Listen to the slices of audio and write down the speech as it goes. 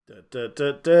Take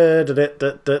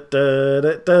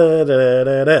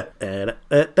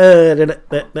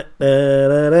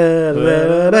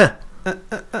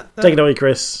it away,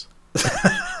 Chris.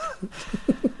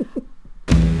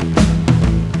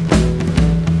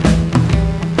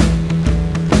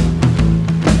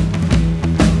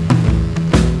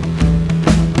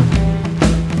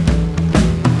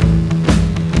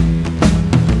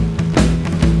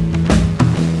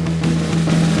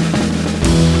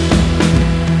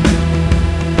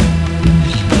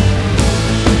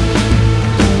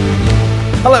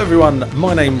 Hello everyone,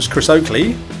 my name's Chris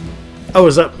Oakley. Oh,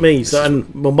 is that me?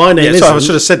 My name is. I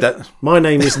should have said that. My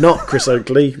name is not Chris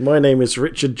Oakley. My name is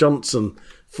Richard Johnson,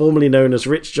 formerly known as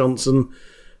Rich Johnson.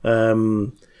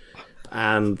 And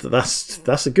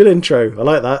that's a good intro. I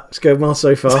like that. It's going well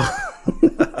so far.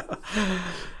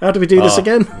 How do we do this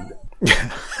again?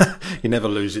 You never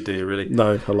lose it, do you, really?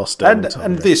 No, I lost it.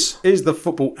 And this is the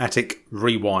Football Attic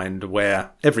Rewind, where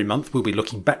every month we'll be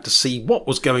looking back to see what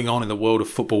was going on in the world of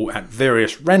football at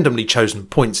various randomly chosen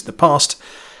points in the past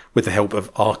with the help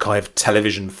of archived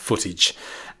television footage.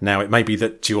 Now, it may be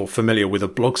that you're familiar with a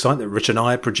blog site that Rich and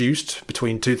I produced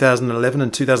between 2011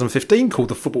 and 2015 called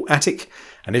The Football Attic,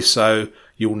 and if so,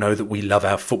 you'll know that we love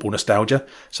our football nostalgia.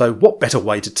 So what better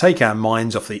way to take our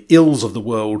minds off the ills of the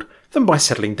world than by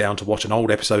settling down to watch an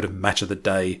old episode of Match of the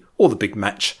Day or The Big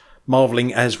Match,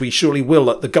 marvelling as we surely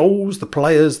will at the goals, the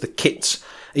players, the kits,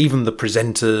 even the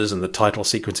presenters and the title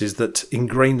sequences that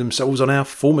ingrained themselves on our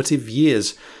formative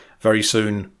years. Very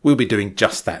soon, we'll be doing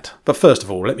just that. But first of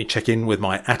all, let me check in with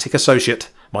my attic associate,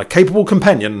 my capable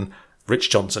companion, Rich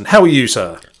Johnson. How are you,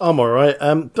 sir? I'm all right.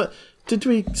 But did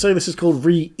we say this is called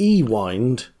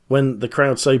Rewind when the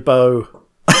crowd say "Bo"?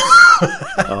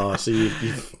 Oh, so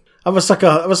you've I was like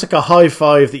a high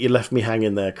five that you left me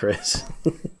hanging there, Chris.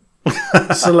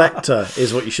 Selector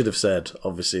is what you should have said,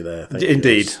 obviously, there. Thank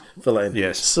Indeed. You. Fill it in.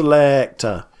 Yes.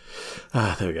 Selector.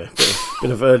 There we go.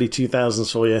 Bit of early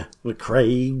 2000s for you with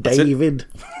Craig David.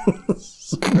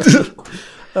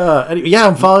 Anyway, yeah,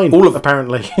 I'm fine.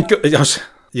 Apparently.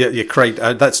 Yeah, Craig.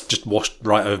 That's just washed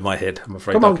right over my head. I'm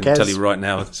afraid. Come on, I can Kez. tell you right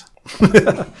now.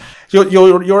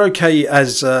 You're okay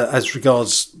as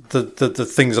regards the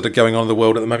things that are going on in the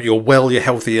world at the moment. You're well, you're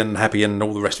healthy and happy, and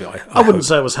all the rest of it. I wouldn't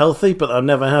say I was healthy, but I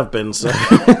never have been. So,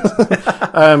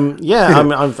 I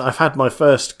mean, I've had my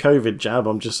first COVID jab.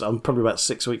 I'm probably about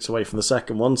 6 weeks away from the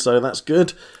second one, so that's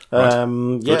good. Right.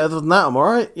 Yeah, other than that, I'm all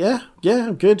right. Yeah,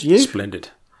 I'm good. You? Splendid.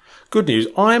 Good news.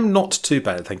 I'm not too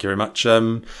bad, thank you very much.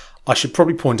 I should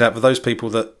probably point out for those people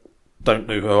that don't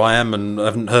know who I am and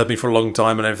haven't heard me for a long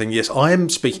time and everything, yes, I am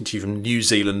speaking to you from New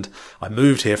Zealand. I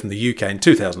moved here from the UK in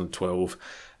 2012.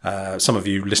 Some of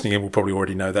you listening in will probably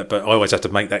already know that, but I always have to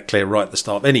make that clear right at the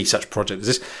start of any such project as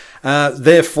this.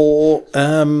 Therefore,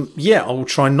 I will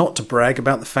try not to brag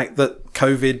about the fact that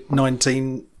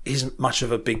COVID-19 isn't much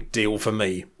of a big deal for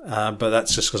me, but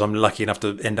that's just because I'm lucky enough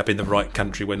to end up in the right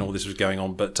country when all this was going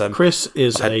on. But Chris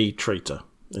is a traitor.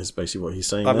 Is basically what he's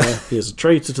saying there. He is a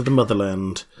traitor to the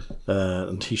motherland,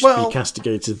 and he should be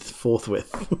castigated forthwith.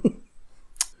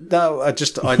 No, I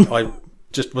just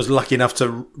was lucky enough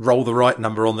to roll the right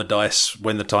number on the dice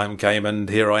when the time came, and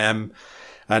here I am.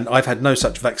 And I've had no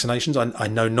such vaccinations. I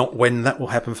know not when that will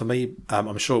happen for me.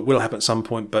 I'm sure it will happen at some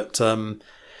point, but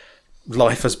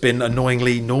life has been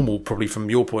annoyingly normal, probably from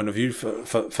your point of view,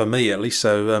 for me at least.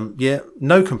 So,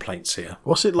 no complaints here.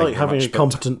 What's it like having a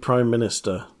competent Prime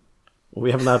Minister?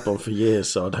 We haven't had one for years,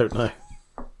 so I don't know.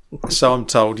 So I'm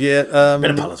told, Bit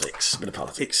of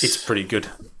politics. It's pretty good.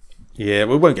 Yeah,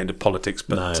 we won't get into politics,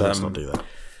 but... No, let's not do that.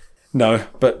 No,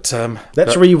 but...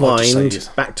 let's rewind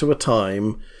back to a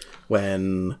time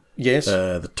when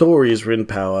the Tories were in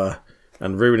power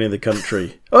and ruining the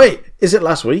country. Oh, wait, is it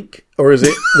last week? Or is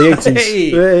it the 80s?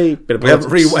 Hey, we haven't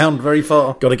rewound very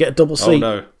far. Got to get a double seat.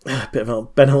 Oh, no. Bit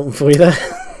of Ben Hilton for you there.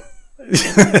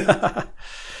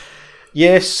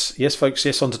 Yes, folks.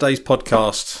 Yes, on today's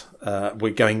podcast,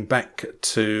 we're going back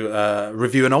to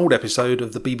review an old episode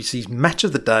of the BBC's Match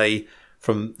of the Day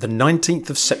from the 19th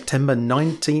of September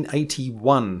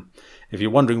 1981. If you're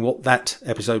wondering what that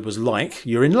episode was like,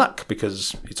 you're in luck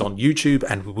because it's on YouTube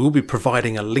and we will be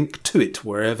providing a link to it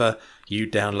wherever you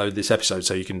download this episode.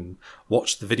 So you can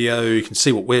watch the video, you can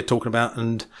see what we're talking about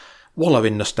and wallow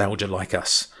in nostalgia like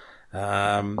us.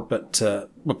 But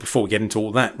before we get into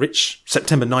all that, Rich,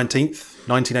 September 19th,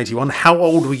 1981, how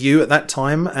old were you at that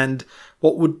time and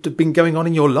what would have been going on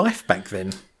in your life back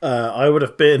then? I would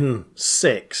have been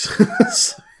 6.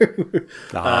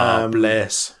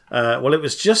 Bless. Well, it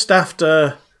was just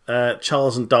after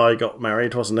Charles and Di got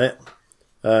married, wasn't it?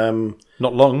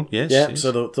 Not long, yes. Yeah, yes.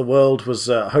 so the world was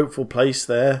a hopeful place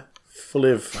there, full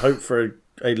of hope for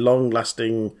a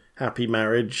long-lasting, happy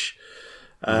marriage.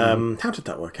 How did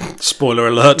that work out? Spoiler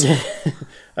alert.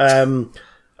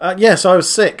 Yes, I was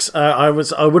 6. I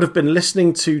would have been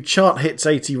listening to Chart Hits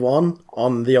 81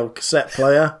 on the old cassette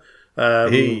player.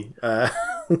 And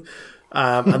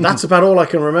that's about all I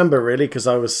can remember, really, because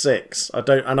I was 6.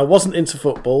 I wasn't into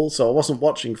football, so I wasn't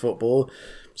watching football.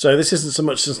 So this isn't so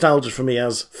much nostalgia for me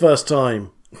as first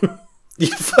time.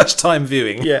 Your first time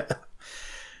viewing. Yeah.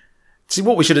 See,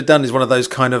 what we should have done is one of those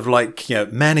kind of like,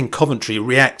 Man in Coventry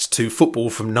reacts to football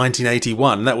from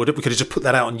 1981. We could have just put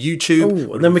that out on YouTube.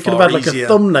 Ooh, and then we could have had like a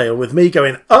thumbnail with me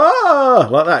going, ah,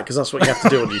 like that, because that's what you have to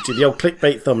do on YouTube. The old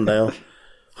clickbait thumbnail.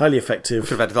 Highly effective.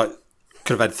 Could have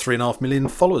had 3.5 million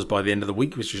followers by the end of the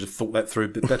week. We should have thought that through a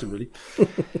bit better, really.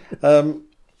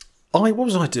 What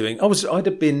was I doing? I'd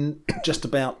have been just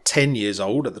about 10 years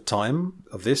old at the time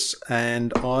of this,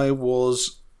 and I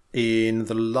was I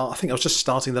think I was just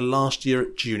starting the last year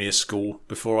at junior school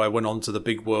before I went on to the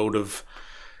big world of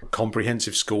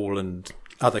comprehensive school and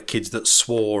other kids that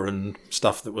swore and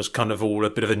stuff. That was kind of all a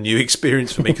bit of a new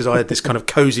experience for me, because I had this kind of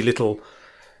cosy little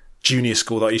junior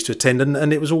school that I used to attend,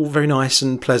 and it was all very nice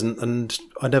and pleasant, and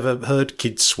I never heard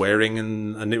kids swearing,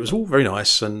 and it was all very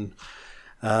nice. And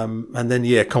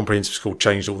then, comprehensive school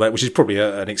changed all that, which is probably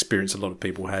an experience a lot of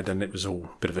people had, and it was all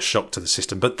a bit of a shock to the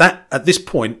system. But that, at this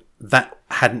point, that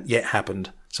hadn't yet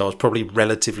happened, so I was probably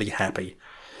relatively happy.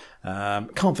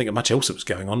 Can't think of much else that was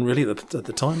going on, really, at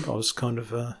the time. I was kind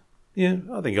of, I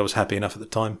think I was happy enough at the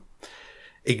time.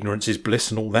 Ignorance is bliss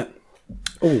and all that.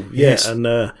 Oh, yeah, yes.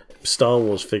 And Star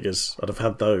Wars figures, I'd have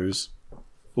had those.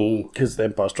 Oh, because The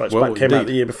Empire Strikes Back came out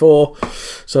the year before,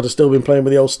 so I'd have still been playing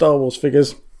with the old Star Wars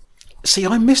figures. See,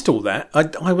 I missed all that.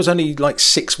 I was only like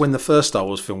 6 when the first Star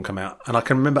Wars film came out, and I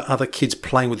can remember other kids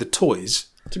playing with the toys.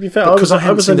 To be fair, because I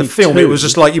hadn't seen the film, 2. It was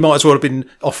just like you might as well have been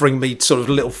offering me sort of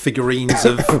little figurines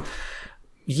of,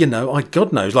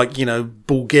 God knows, like,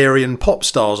 Bulgarian pop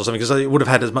stars or something, because it would have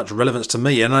had as much relevance to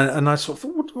me. And I sort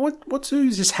of thought,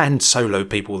 who's this Han Solo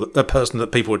person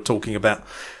that people were talking about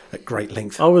at great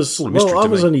length? I was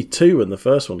only 2 when the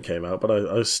first one came out, but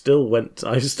I still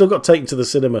got taken to the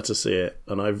cinema to see it,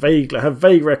 and I have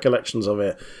vague recollections of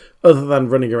it, other than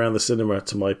running around the cinema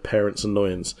to my parents'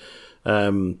 annoyance.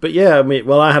 But yeah,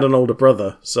 I had an older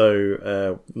brother,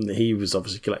 so he was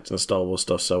obviously collecting the Star Wars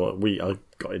stuff, so I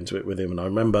got into it with him, and I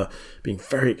remember being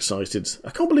very excited. I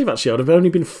can't believe, actually, I'd have only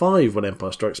been 5 when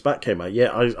Empire Strikes Back came out.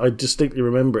 Yeah, I distinctly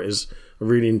remember it as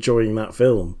really enjoying that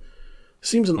film. It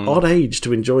seems an odd age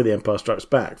to enjoy The Empire Strikes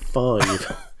Back.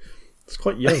 5. It's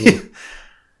quite young.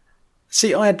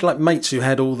 See, I had like mates who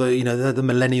had all the, the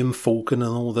Millennium Falcon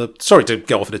and all the. Sorry to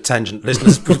go off at a tangent,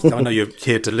 listeners. I know you're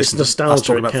here to listen to us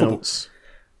talking about football.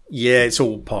 Yeah, it's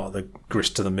all part of the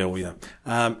grist to the mill. Yeah,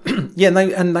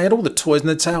 and they had all the toys, and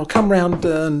they'd say, "Oh, come round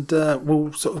and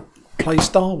we'll sort of play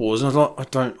Star Wars." And I was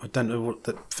like, I don't know what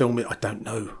the film is. I don't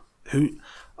know who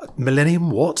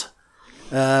Millennium what.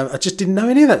 I just didn't know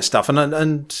any of that stuff, and I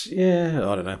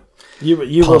don't know.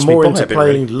 You were more into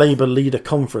playing Labour Leader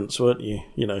Conference, weren't you?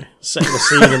 Setting the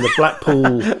scene in the Blackpool,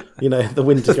 the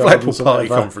Winter Gardens. Blackpool Party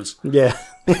Conference. Yeah.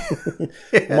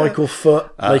 Michael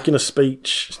Foot making a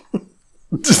speech.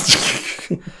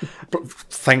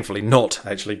 Thankfully not,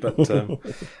 actually, but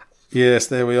yes,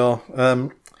 there we are.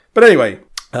 But anyway,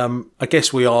 I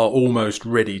guess we are almost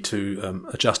ready to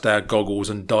adjust our goggles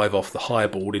and dive off the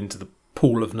highboard into the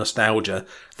pool of nostalgia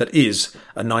that is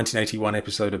a 1981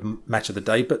 episode of Match of the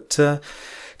Day. But to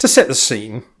set the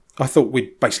scene, I thought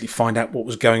we'd basically find out what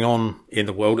was going on in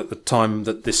the world at the time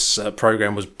that this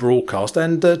programme was broadcast.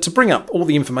 And to bring up all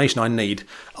the information I need,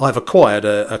 I've acquired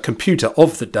a computer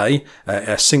of the day,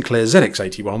 a Sinclair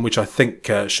ZX81, which I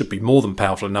think should be more than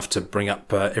powerful enough to bring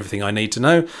up everything I need to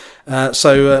know.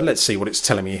 So let's see what it's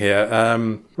telling me here.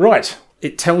 Right,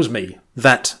 it tells me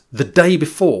that the day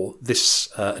before this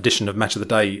edition of Match of the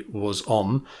Day was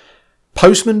on,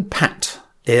 Postman Pat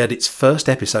aired its first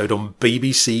episode on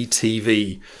BBC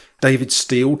TV. David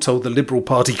Steele told the Liberal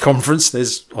Party conference,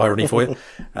 there's irony for you,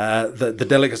 the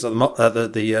delegates of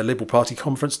the Liberal Party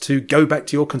conference to go back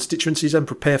to your constituencies and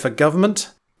prepare for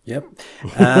government. Yep.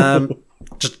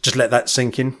 Just let that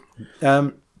sink in.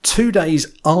 2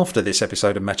 days after this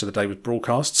episode of Match of the Day was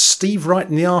broadcast, Steve Wright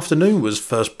in the Afternoon was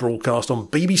first broadcast on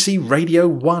BBC Radio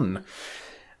 1.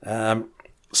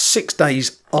 6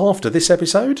 days after this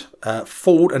episode,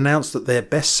 Ford announced that their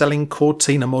best-selling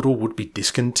Cortina model would be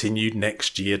discontinued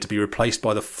next year to be replaced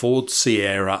by the Ford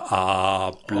Sierra.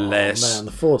 Ah, bless. Oh man,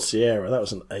 the Ford Sierra, that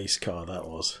was an ace car, that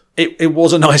was. It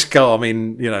was a nice car. I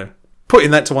mean,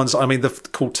 putting that to one side, I mean, the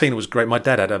Cortina was great. My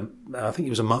dad had I think it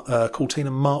was a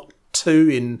Cortina Mark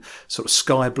II in sort of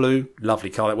sky blue. Lovely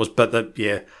car that was. But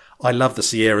I love the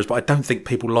Sierras, but I don't think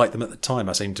people liked them at the time.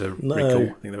 I seem to recall.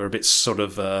 I think they were a bit sort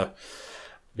of, the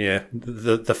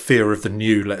fear of the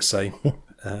new, let's say.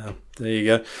 There you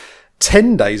go.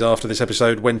 10 days after this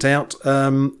episode went out,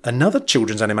 another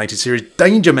children's animated series,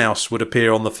 Danger Mouse, would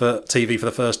appear on the TV for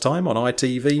the first time on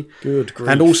ITV. Good grief.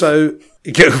 And also,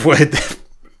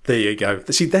 there you go.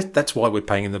 See, that's why we're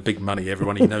paying him the big money,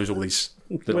 everyone. He knows all these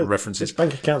little references. Which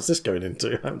bank account's this going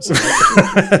into?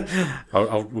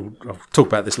 I'll talk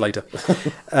about this later.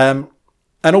 And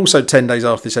also 10 days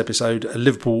after this episode,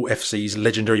 Liverpool FC's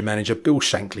legendary manager Bill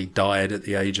Shankly died at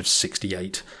the age of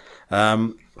 68.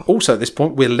 Also at this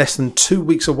point, we're less than 2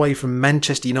 weeks away from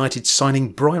Manchester United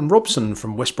signing Brian Robson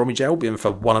from West Bromwich Albion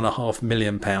for £1.5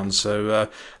 million. So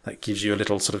that gives you a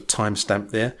little sort of timestamp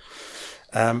there.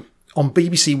 On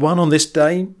BBC One on this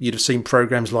day, you'd have seen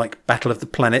programmes like Battle of the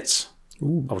Planets.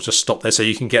 Ooh. I'll just stop there so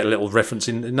you can get a little reference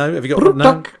in. No? Have you got...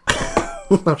 No?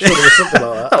 I'm sure there was something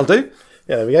like that. That'll do.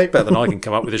 Yeah, there we go. Better than I can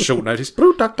come up with a short notice.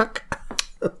 I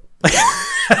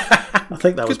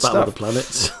think that was Battle of the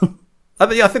Planets.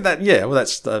 I think that, well,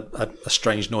 that's a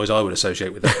strange noise I would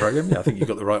associate with that programme. Yeah, I think you've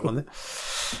got the right one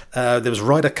there. There was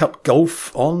Ryder Cup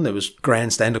Golf on. There was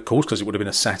Grandstand, of course, because it would have been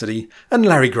a Saturday. And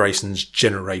Larry Grayson's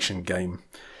Generation Game.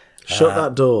 Shut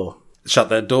that door. Shut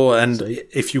that door. And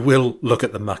if you will, look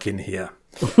at the muck in here.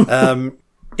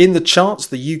 In the charts,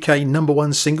 the UK number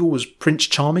one single was Prince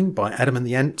Charming by Adam and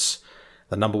the Ants.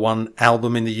 The number one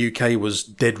album in the UK was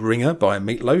Dead Ringer by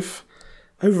Meatloaf.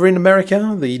 Over in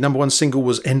America, the number one single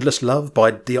was Endless Love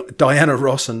by Diana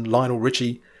Ross and Lionel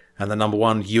Richie. And the number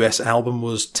one US album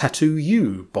was Tattoo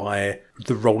You by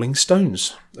the Rolling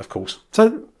Stones, of course.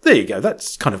 So there you go.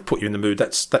 That's kind of put you in the mood.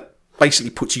 That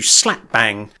basically puts you slap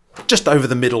bang just over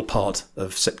the middle part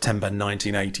of September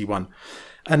 1981.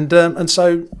 And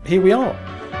so here we are.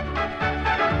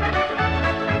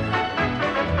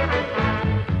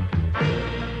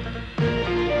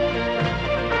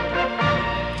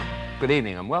 Good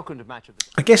evening and welcome to Match of the...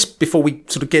 I guess before we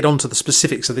sort of get on to the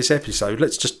specifics of this episode,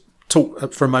 let's just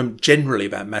talk for a moment generally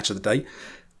about Match of the Day.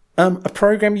 A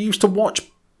programme you used to watch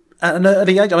at an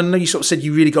early age. I know you sort of said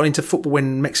you really got into football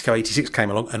when Mexico 86 came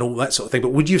along and all that sort of thing, but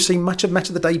would you have seen much of Match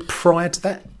of the Day prior to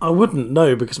that? I wouldn't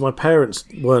know because my parents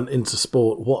weren't into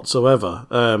sport whatsoever.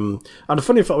 And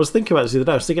funny if I was thinking about this the other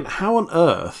day, I was thinking, how on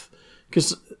earth?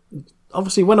 Because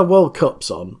obviously when a World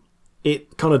Cup's on,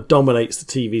 it kind of dominates the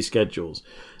TV schedules.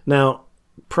 Now,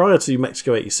 prior to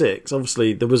Mexico 86,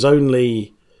 obviously, there was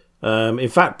only... in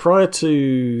fact, prior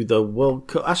to the World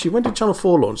Cup... Actually, when did Channel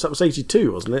 4 launch? That was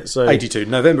 82, wasn't it? So 82,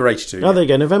 November 82. Oh, there you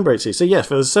go, November 82. So, yes,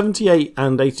 for the 78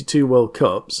 and 82 World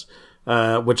Cups,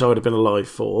 which I would have been alive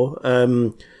for,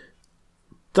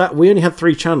 that we only had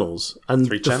 3 channels. And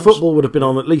the football would have been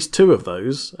on at least 2 of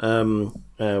those,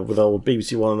 with old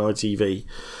BBC One and ITV.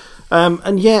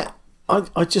 And yet...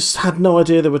 I just had no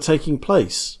idea they were taking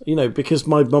place, because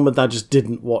my mum and dad just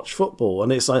didn't watch football.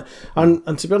 And it's like,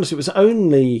 and to be honest, it was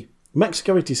only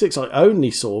Mexico 86 I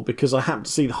only saw because I happened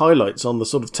to see the highlights on the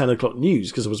sort of 10 o'clock news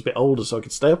because I was a bit older, so I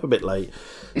could stay up a bit late.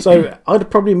 So I'd have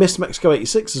probably missed Mexico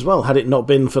 86 as well, had it not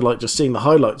been for just seeing the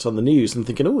highlights on the news and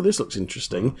thinking, oh, this looks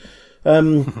interesting.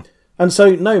 And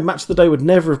so, no, Match of the Day would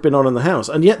never have been on in the house.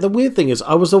 And yet the weird thing is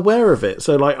I was aware of it.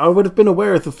 So, I would have been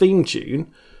aware of the theme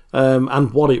tune.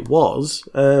 And what it was,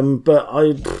 but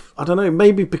I don't know,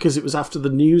 maybe because it was after the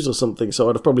news or something, so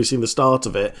I'd have probably seen the start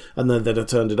of it and then they'd have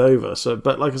turned it over. So,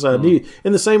 but like I say, I knew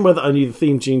in the same way that I knew the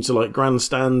theme tune to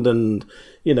Grandstand and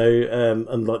and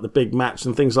the big match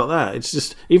and things like that. It's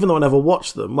just, even though I never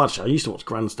watched them much, I used to watch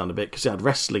Grandstand a bit because it had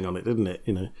wrestling on it, didn't it?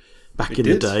 Back in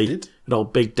the day, with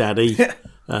old Big Daddy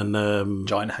and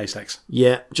Giant Haystacks.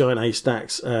 Yeah, Giant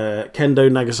Haystacks, Kendo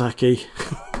Nagasaki.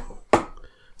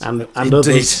 And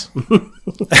others,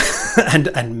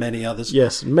 and many others.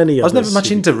 Yes, many others. I was never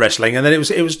much into wrestling, and then it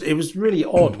was really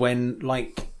odd when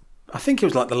I think it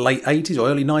was the late 80s or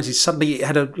early 90s. Suddenly it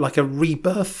had a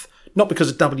rebirth, not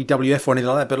because of WWF or anything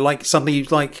like that, but suddenly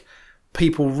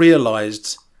people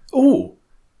realised,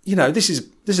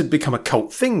 this had become a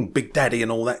cult thing, Big Daddy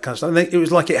and all that kind of stuff. And it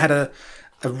was it had a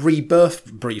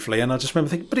rebirth briefly, and I just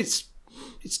remember thinking, but it's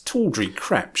tawdry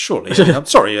crap, surely. I'm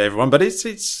sorry, everyone, but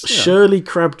it's Shirley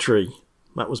Crabtree.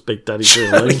 That was Big Daddy's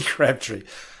real name. Shirley Crabtree,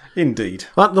 indeed.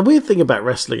 But the weird thing about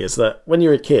wrestling is that when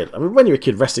you're a kid,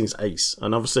 wrestling's ace,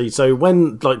 and obviously, so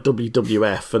when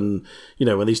WWF and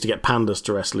when they used to get pandas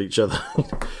to wrestle each other,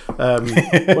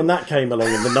 when that came along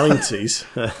in the 90s,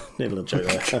 little joke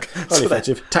there, highly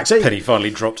effective. Taxi. Penny finally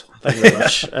dropped. Thank you very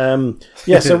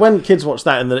much. So when kids watch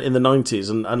that in the 90s,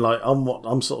 and like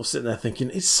I'm sort of sitting there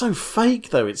thinking, it's so fake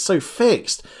though, it's so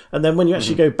fixed. And then when you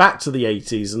actually go back to the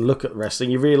 80s and look at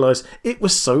wrestling, you realise it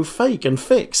was so fake and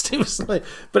fixed. It was like,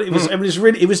 but it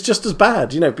was just as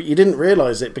bad, but you didn't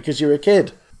realise it because you were a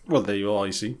kid. Well, there you are,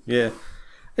 you see. Yeah.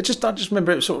 I just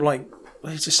remember it was sort of like,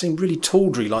 it just seemed really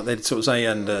tawdry, like they'd sort of say,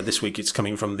 and this week it's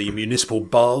coming from the municipal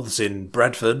baths in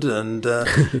Bradford, and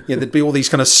there'd be all these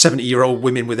kind of 70-year-old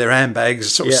women with their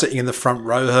handbags sort of sitting in the front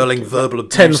row, hurling verbal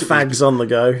abuse. 10 fags on the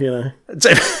go,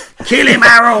 Kill him,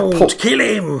 Harold! Kill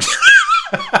him!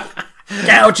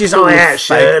 Gouge his eye out,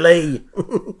 Shirley!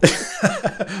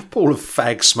 Pool of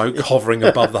fag smoke hovering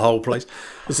above the whole place.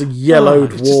 There's a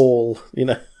yellowed wall,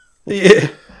 Yeah.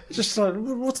 Just like,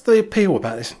 what's the appeal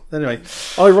about this? Anyway.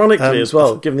 Ironically as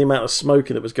well, given the amount of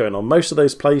smoking that was going on, most of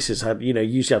those places had,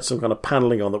 usually had some kind of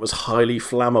panelling on that was highly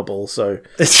flammable. So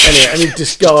any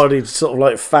discarded sort of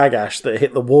like fag ash that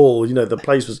hit the wall, the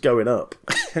place was going up.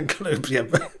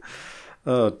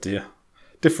 Oh dear.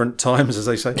 Different times, as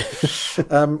they say.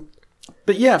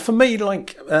 But yeah, for me,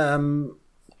 like,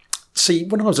 see,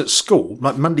 when I was at school,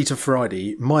 like Monday to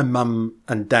Friday, my mum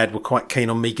and dad were quite keen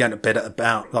on me going to bed at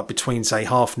about, like, between, say,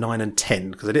 9:30 and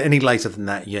 10, because any later than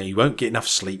that, you won't get enough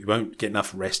sleep, you won't get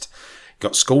enough rest. You've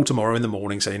got school tomorrow in the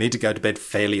morning, so you need to go to bed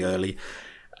fairly early.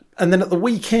 And then at the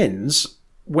weekends,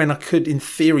 when I could, in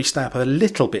theory, stay up a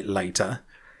little bit later,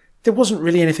 there wasn't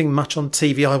really anything much on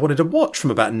TV I wanted to watch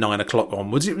from about 9 o'clock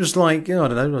onwards. It was like, I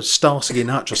don't know, Starsky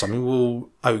and Hutch or something. Well,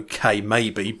 okay,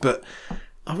 maybe, but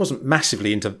I wasn't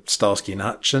massively into Starsky and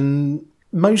Hutch, and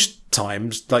most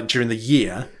times, like during the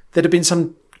year, there'd have been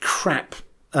some crap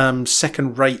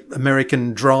second-rate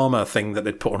American drama thing that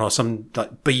they'd put on, or some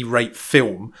like B-rate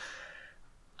film.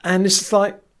 And it's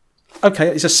like, okay,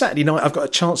 it's a Saturday night, I've got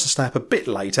a chance to stay up a bit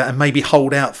later and maybe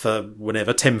hold out for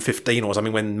whenever, 10:15 or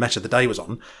something when Match of the Day was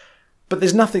on. But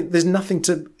there's nothing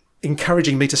to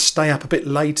encouraging me to stay up a bit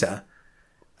later.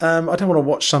 I don't want to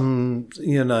watch some,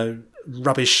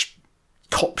 rubbish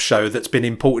cop show that's been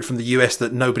imported from the US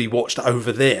that nobody watched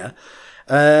over there.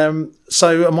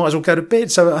 So I might as well go to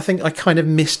bed. So I think I kind of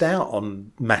missed out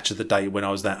on Match of the Day when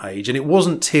I was that age. And it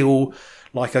wasn't till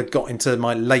like I got into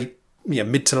my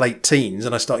mid to late teens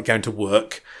and I started going to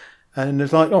work. And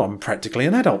it's like, I'm practically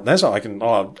an adult now, so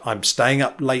I'm staying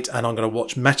up late and I'm going to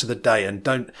watch Match of the Day,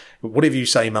 and whatever you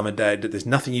say, Mum and Dad, there's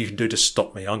nothing you can do to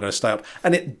stop me. I'm going to stay up.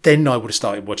 And then I would have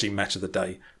started watching Match of the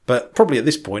Day. But probably at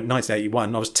this point,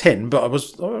 1981, I was 10, but I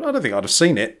don't think I'd have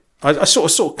seen it. I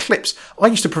sort of clips. I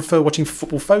used to prefer watching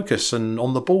Football Focus and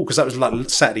On the Ball, because that was like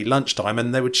Saturday lunchtime,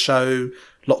 and they would show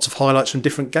lots of highlights from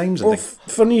different games. Well,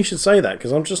 funny you should say that,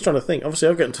 because I'm just trying to think. Obviously,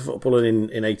 I got into football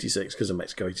in 86 because of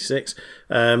Mexico 86.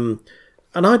 And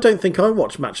I don't think I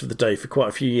watched Match of the Day for quite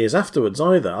a few years afterwards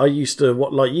either. I used to,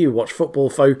 like you, watch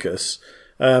Football Focus.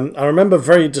 I remember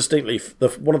very distinctly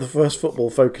one of the first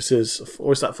Football Focuses,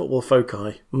 or is that Football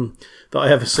Foci, that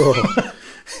I ever saw,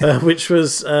 which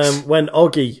was when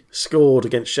Oggy scored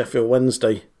against Sheffield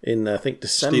Wednesday in, I think,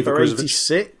 December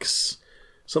 86,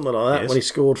 something like that, yes. When he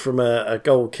scored from a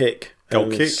goal kick.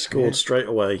 Scored straight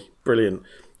away. Brilliant.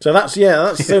 So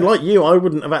so like you, I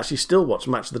wouldn't have actually still watched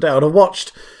Match of the Day. I'd have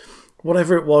watched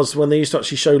whatever it was when they used to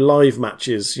actually show live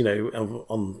matches,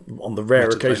 on the rare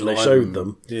occasion they showed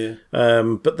them. Yeah.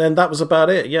 But then that was about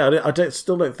it. Yeah,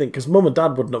 still don't think, because Mum and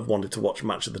Dad wouldn't have wanted to watch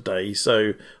Match of the Day,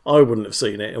 so I wouldn't have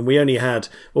seen it. And we only had,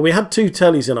 we had two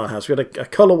tellies in our house. We had a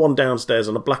colour one downstairs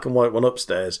and a black and white one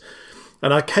upstairs.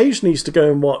 And I occasionally used to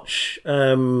go and watch,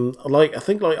 I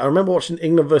remember watching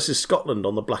England versus Scotland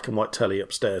on the black and white telly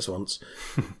upstairs once.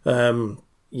 So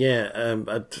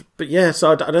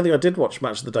I don't think I did watch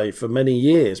Match of the Day for many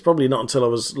years. Probably not until I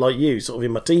was like you, sort of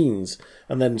in my teens,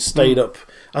 and then stayed up.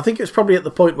 I think it was probably at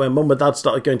the point where Mum and Dad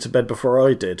started going to bed before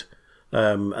I did,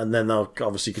 and then I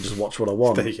obviously could just watch what I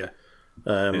want. There you go.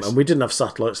 Yes. And we didn't have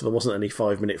satellite, so there wasn't any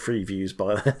 5-minute free views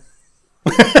by then.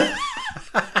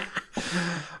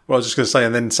 Well, I was just going to say,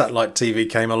 and then satellite TV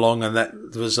came along, and that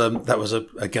was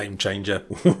a game changer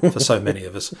for so many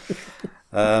of us.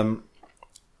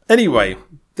 Anyway,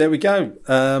 there we go.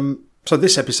 So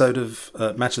this episode of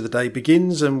Match of the Day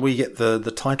begins, and we get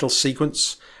the title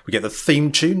sequence. We get the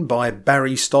theme tune by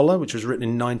Barry Stoller, which was written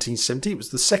in 1970. It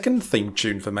was the second theme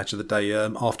tune for Match of the Day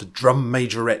after Drum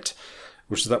Majorette,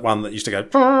 which is that one that used to go,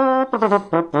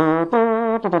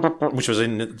 which was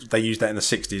they used that in the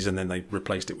 60s, and then they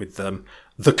replaced it with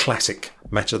the classic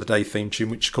Match of the Day theme tune,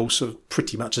 which of course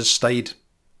pretty much has stayed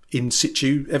in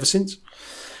situ ever since.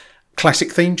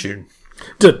 Classic theme tune.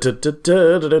 The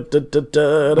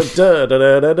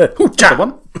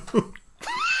one.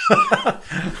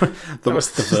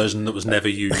 The version that was never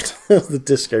used. The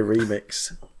disco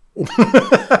remix.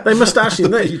 They must actually.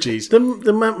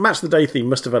 The Match of the Day theme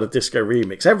must have had a disco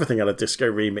remix. Everything had a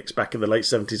disco remix back in the late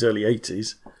 70s, early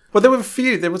 80s. Well, there were a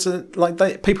few. There was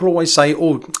people always say,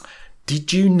 "Oh,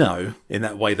 did you know?" In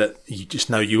that way that you just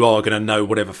know you are going to know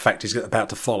whatever fact is about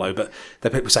to follow. But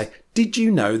then people say, "Did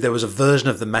you know there was a version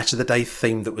of the Match of the Day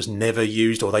theme that was never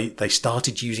used, or they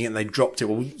started using it and they dropped it?"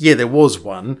 Well, yeah, there was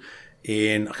one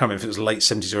in, I can't remember if it was late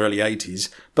 70s or early 80s,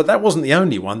 but that wasn't the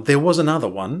only one. There was another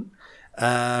one.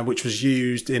 Which was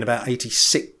used in about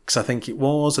 86, I think it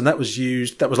was, and that was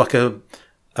like a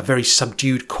very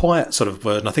subdued, quiet sort of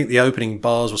version. I think the opening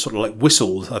bars were sort of like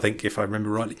whistles, I think, if I remember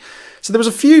rightly. So there was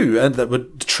a few that were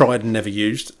tried and never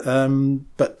used,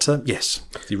 but yes,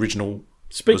 the original.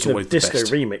 Speaking was of disco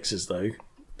remixes, though,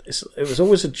 it was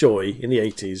always a joy in the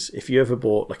 80s if you ever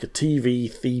bought like a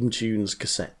TV theme tunes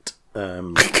cassette.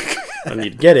 And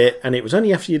you'd get it, and it was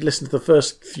only after you'd listened to the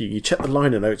first few, you check the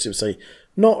liner notes, it would say,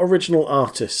 "Not original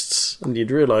artists," and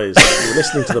you'd realise that you were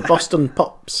listening to the Boston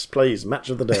Pops plays Match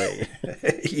of the Day.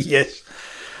 Yes.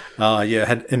 Yeah, I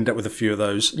had ended up with a few of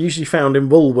those. Usually found in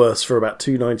Woolworths for about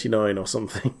 $2.99 or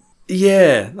something.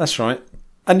 Yeah, that's right.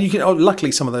 And you can.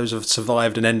 Luckily, some of those have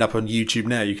survived and end up on YouTube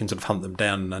now. You can sort of hunt them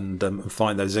down and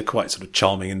find those. They're quite sort of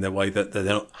charming in their way that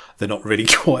they're not really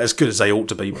quite as good as they ought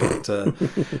to be. But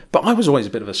but I was always a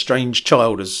bit of a strange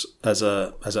child as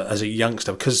a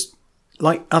youngster, because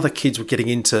like other kids were getting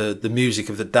into the music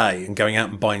of the day and going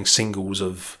out and buying singles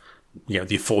of, the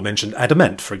aforementioned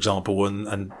Adamant, for example,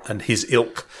 and his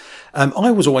ilk.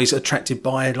 I was always attracted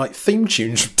by like theme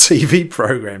tunes from TV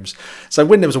programs. So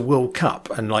when there was a World Cup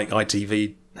and like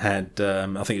ITV had, I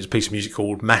think it was a piece of music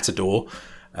called Matador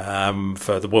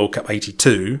for the World Cup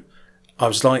 '82.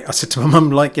 I said to my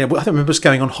mum, I remember us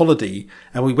going on holiday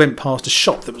and we went past a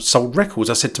shop that sold records.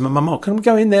 I said to my mum, "Oh, can we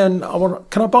go in there and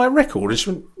can I buy a record?" And she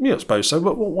went, "Yeah, I suppose so.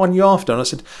 What one are you after?" And I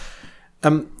said,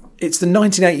 "It's the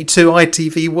 1982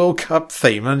 ITV World Cup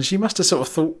theme." And she must have sort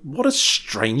of thought, what a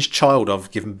strange child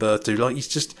I've given birth to. Like, he's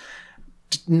just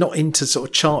not into sort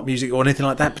of chart music or anything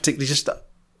like that, particularly just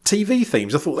TV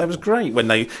themes. I thought that was great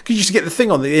because you used to get the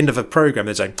thing on the end of a programme,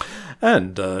 they'd say,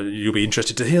 "And you'll be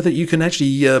interested to hear that you can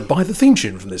actually buy the theme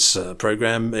tune from this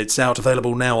programme. It's out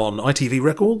available now on ITV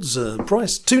Records,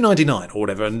 price $2.99 or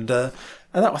whatever." And I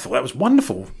thought that was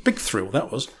wonderful. Big thrill,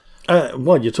 that was.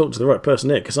 Well, you talked to the right person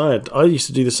here, because I used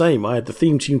to do the same. I had the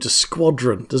theme tune to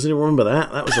Squadron. Does anyone remember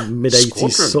that? That was a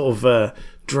mid-80s sort of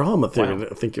drama thing, wow.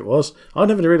 I think it was. I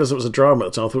never realised it was a drama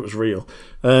at the time. I thought it was real.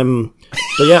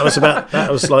 But yeah, that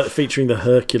was like featuring the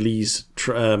Hercules,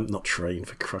 not train,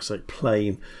 for Christ's sake,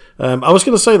 plane. I was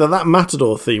going to say that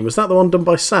Matador theme, was that the one done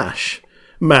by Sash?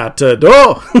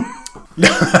 Matador!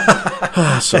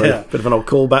 Sorry, yeah. Bit of an old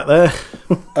callback there.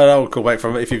 An old callback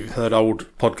from, if you've heard old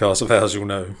podcasts of ours, you'll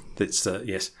know it's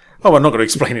yes. Oh, I'm not going to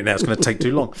explain it now. It's going to take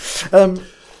too long.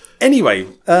 Anyway,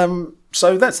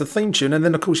 so that's the theme tune, and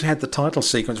then of course you had the title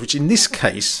sequence, which in this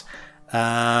case,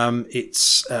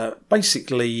 it's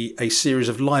basically a series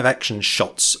of live action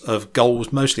shots of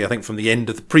goals, mostly I think from the end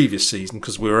of the previous season,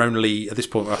 because we were only at this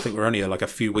point, I think we're only like a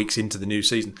few weeks into the new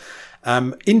season,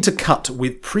 intercut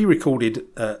with pre-recorded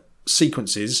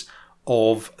sequences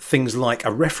of things like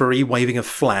a referee waving a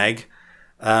flag,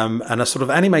 and a sort of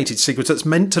animated sequence that's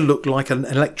meant to look like an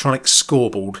electronic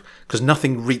scoreboard, because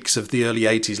nothing reeks of the early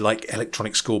 80s like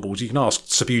electronic scoreboards. You can ask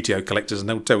Subbuteo collectors and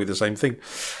they'll tell you the same thing.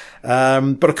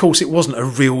 But of course it wasn't a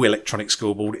real electronic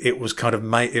scoreboard. It was kind of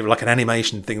made like an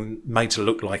animation thing made to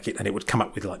look like it, and it would come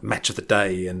up with like Match of the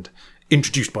Day and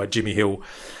introduced by Jimmy Hill.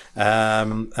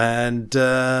 And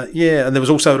there was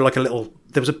also like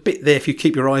there was a bit there, if you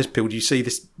keep your eyes peeled, you see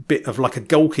this bit of like a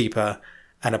goalkeeper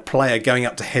and a player going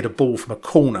up to head a ball from a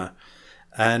corner,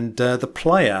 and the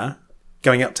player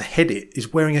going up to head it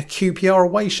is wearing a QPR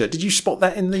away shirt. Did you spot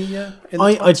that in the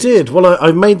I did. Well,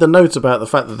 I made the note about the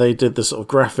fact that they did the sort of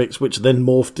graphics, which then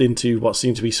morphed into what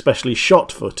seemed to be specially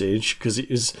shot footage, because it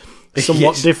was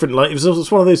somewhat different. Like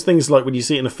it's one of those things like when you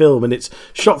see it in a film and it's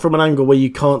shot from an angle where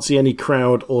you can't see any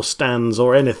crowd or stands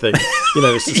or anything.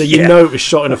 So you know it was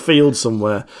shot in a field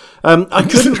somewhere. I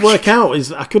couldn't work out.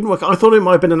 I thought it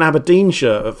might have been an Aberdeen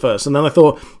shirt at first, and then I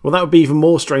thought, well, that would be even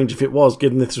more strange if it was,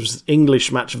 given this was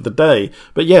English Match of the Day.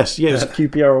 But yes, it was a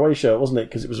QPR away shirt, wasn't it?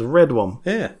 Because it was a red one.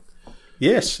 Yeah.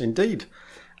 Yes, indeed.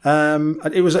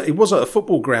 It was at a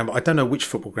football ground, but I don't know which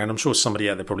football ground. I'm sure somebody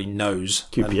out there probably knows.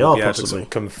 QPR, possibly.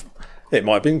 It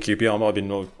might have been QPR, might have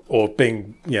been, or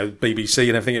being, BBC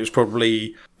and everything. It was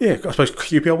probably, I suppose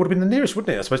QPR would have been the nearest,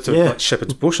 wouldn't it? I suppose to like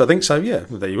Shepherd's Bush, I think so. Yeah,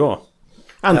 there you are.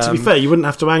 And to be fair, you wouldn't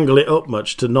have to angle it up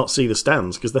much to not see the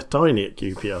stands, because they're tiny at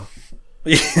QPR.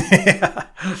 Yeah.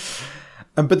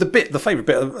 But the favourite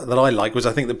bit that I like was,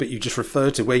 I think, the bit you just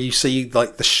referred to, where you see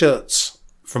like the shirts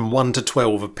from 1 to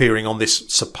 12 appearing on this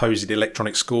supposed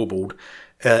electronic scoreboard,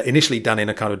 initially done in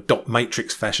a kind of dot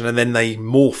matrix fashion, and then they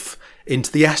morph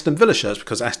into the Aston Villa shirts,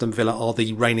 because Aston Villa are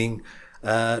the reigning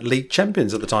league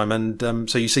champions at the time, and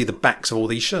so you see the backs of all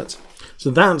these shirts.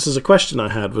 So that answers a question I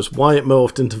had, was why it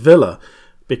morphed into Villa.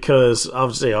 Because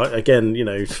obviously, again,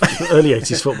 early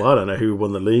 80s football, I don't know who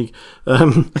won the league.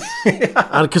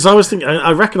 Because I was thinking,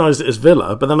 I recognised it as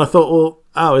Villa, but then I thought,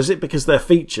 well, is it because they're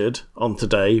featured on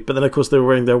Today? But then, of course, they were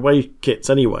wearing their away kits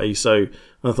anyway. So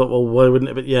I thought, well, why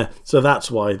wouldn't it? But yeah, so that's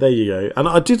why. There you go. And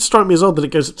it did strike me as odd that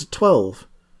it goes up to 12.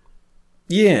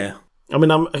 Yeah. I mean,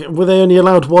 were they only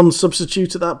allowed one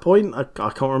substitute at that point? I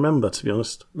can't remember, to be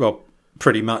honest. Well,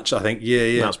 pretty much, I think.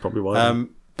 Yeah. That's probably why.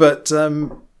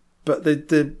 But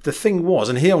the thing was,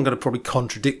 and here I'm going to probably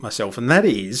contradict myself, and that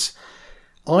is,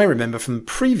 I remember from the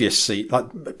previous season, like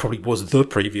it probably was the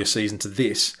previous season to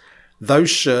this,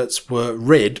 those shirts were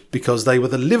red because they were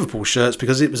the Liverpool shirts,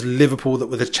 because it was Liverpool that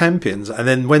were the champions. And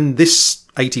then when this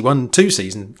 81-2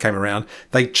 season came around,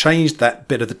 they changed that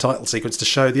bit of the title sequence to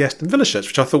show the Aston Villa shirts,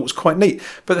 which I thought was quite neat.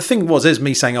 But the thing was, there's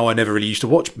me saying, I never really used to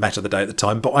watch Match of the Day at the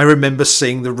time, but I remember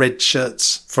seeing the red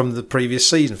shirts from the previous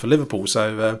season for Liverpool.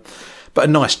 So, but a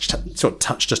nice sort of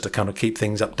touch just to kind of keep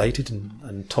things updated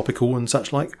and topical and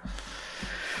such like.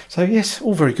 So yes,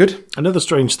 all very good. Another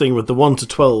strange thing with the 1 to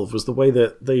 12 was the way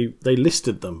that they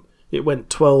listed them. It went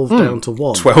 12 down to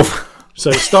 1. 12.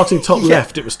 So starting top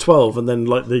left, it was 12, and then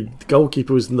like the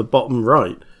goalkeeper was in the bottom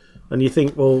right. And you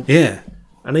think, well... Yeah.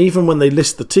 And even when they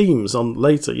list the teams on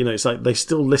later, it's like they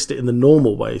still list it in the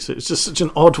normal way. So it's just such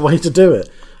an odd way to do it.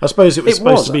 I suppose it was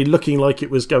supposed to be looking like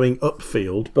it was going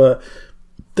upfield, but...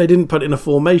 They didn't put in a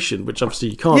formation, which obviously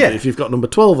you can't do if you've got number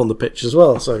 12 on the pitch as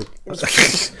well. So,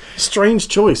 strange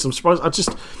choice. I'm surprised.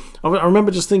 I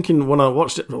remember just thinking when I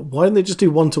watched it, why didn't they just do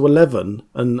 1 to 11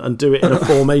 and do it in a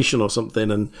formation or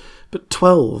something? But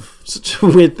 12, such a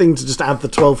weird thing to just add the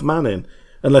 12th man in,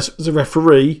 unless it was a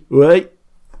referee. Wait.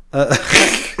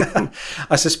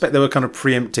 I suspect they were kind of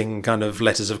preempting kind of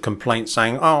letters of complaint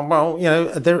saying, oh, well,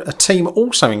 a team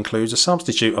also includes a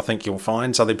substitute, I think you'll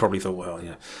find. So they probably thought, well,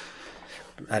 yeah.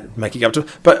 Make it go up to.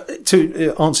 But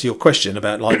to answer your question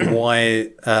about like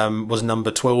why was number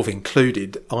 12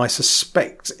 included, I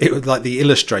suspect it was like the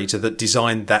illustrator that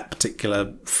designed that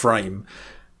particular frame.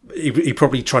 He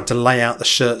probably tried to lay out the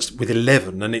shirts with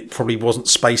 11, and it probably wasn't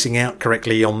spacing out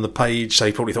correctly on the page. So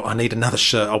he probably thought, I need another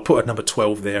shirt. I'll put a number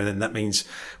 12 there, and then that means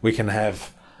we can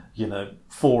have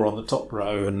 4 on the top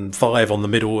row and 5 on the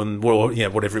middle, and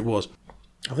whatever it was.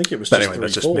 I think it was. But just anyway,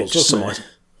 that's just 3 me. fours, Just wasn't it?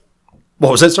 What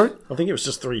was that, sorry? I think it was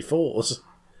just 3 4s.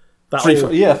 That 3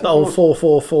 4, yeah. That old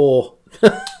 4-4-4.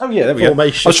 Oh yeah, there we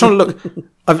formation. go. I was trying to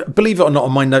look. Believe it or not,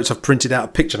 on my notes I've printed out a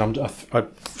picture. And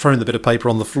I've thrown the bit of paper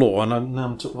on the floor, and now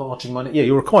I'm sort of arching my neck. Yeah,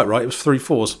 you were quite right. It was 3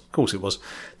 4s. Of course it was.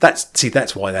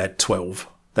 That's why they had 12.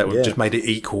 That would just made it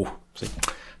equal. See,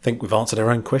 I think we've answered our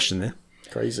own question there.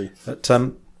 Crazy. But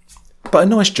a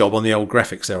nice job on the old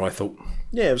graphics there, I thought.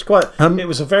 Yeah, it was quite. It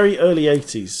was a very early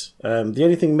 80s. The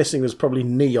only thing missing was probably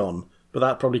neon. But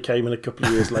that probably came in a couple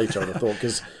of years later, I thought,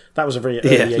 because that was a very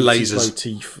early 80s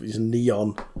motif, is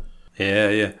neon.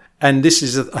 Yeah. And this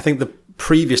is, I think, the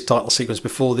previous title sequence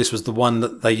before this was the one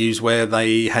that they used where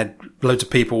they had loads of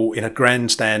people in a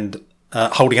grandstand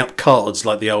holding up cards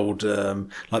like the old,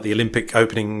 like the Olympic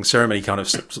opening ceremony kind of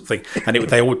thing. And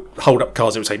they all would hold up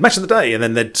cards. It would say, Match of the Day. And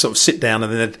then they'd sort of sit down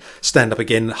and then they'd stand up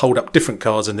again, hold up different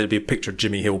cards, and there'd be a picture of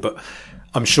Jimmy Hill. But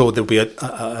I'm sure there'll be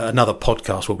another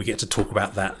podcast where we get to talk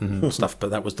about that and stuff, but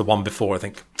that was the one before, I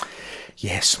think.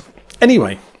 Yes.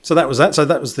 Anyway, so that was that. So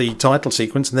that was the title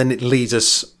sequence, and then it leads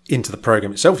us into the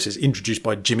programme itself. It says introduced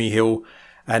by Jimmy Hill,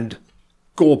 and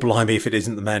gore blimey if it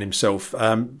isn't the man himself.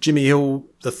 Jimmy Hill,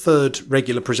 the third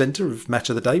regular presenter of Match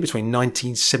of the Day between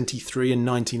 1973 and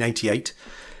 1988.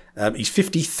 He's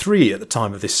 53 at the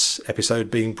time of this episode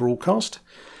being broadcast.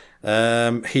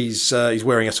 He's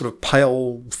wearing a sort of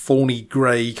pale, fawny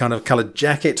grey kind of coloured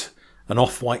jacket, an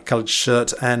off-white coloured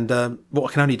shirt, and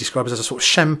what I can only describe as a sort of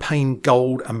champagne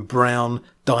gold and brown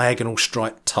diagonal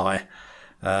striped tie.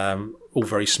 All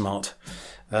very smart.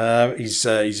 His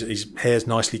hair's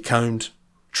nicely combed,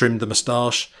 trimmed the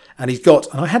moustache, and I've got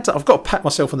to pat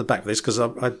myself on the back for this because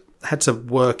I had to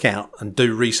work out and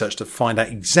do research to find out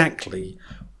exactly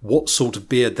what sort of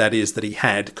beard that is that he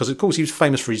had, because of course he was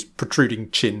famous for his protruding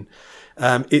chin.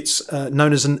 It's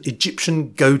known as an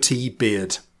Egyptian goatee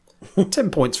beard. 10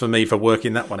 points for me for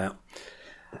working that one out.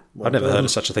 I've never heard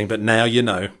of such a thing, but now you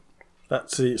know.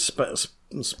 That's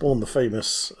spawned the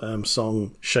famous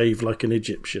song "Shave Like an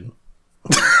Egyptian."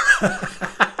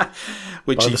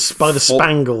 Which by the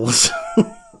Spangles.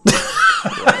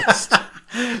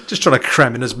 Just trying to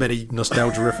cram in as many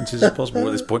nostalgia references as possible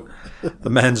at this point. The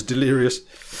man's delirious.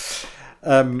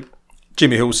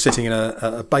 Jimmy Hill's sitting in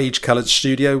a beige-coloured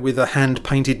studio with a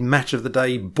hand-painted Match of the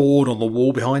Day board on the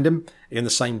wall behind him in the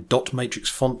same dot matrix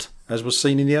font as was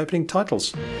seen in the opening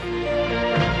titles.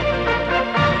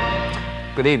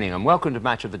 Good evening and welcome to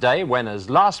Match of the Day, when, as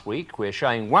last week, we're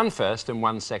showing one first and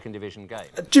one second division game.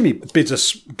 Jimmy bids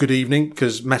us good evening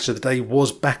because Match of the Day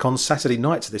was back on Saturday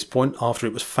nights at this point after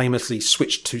it was famously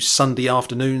switched to Sunday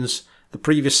afternoons the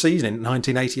previous season in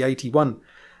 1980-81.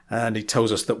 And he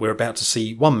tells us that we're about to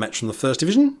see one match from the First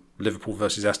Division, Liverpool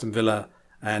versus Aston Villa,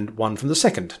 and one from the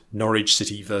second, Norwich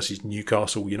City versus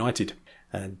Newcastle United.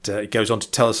 And it goes on to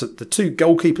tell us that the two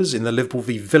goalkeepers in the Liverpool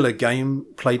v Villa game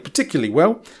played particularly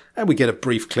well, and we get a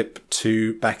brief clip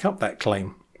to back up that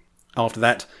claim. After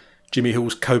that, Jimmy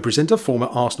Hill's co-presenter, former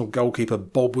Arsenal goalkeeper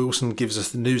Bob Wilson, gives us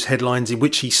the news headlines in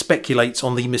which he speculates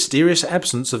on the mysterious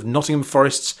absence of Nottingham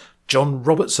Forest's John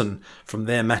Robertson from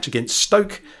their match against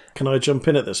Stoke. Can I jump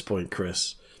in at this point,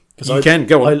 Chris? You can,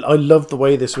 go on. I love the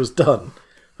way this was done.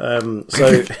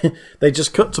 So they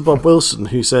just cut to Bob Wilson,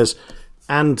 who says,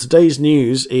 and today's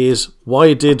news is,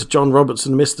 why did John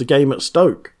Robertson miss the game at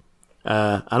Stoke?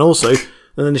 And also, and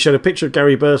then they showed a picture of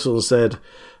Gary Birtle and said,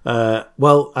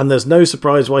 well, and there's no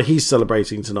surprise why he's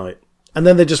celebrating tonight. And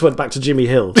then they just went back to Jimmy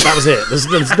Hill. That was it. There's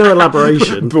no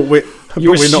elaboration. but we're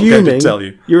not going to tell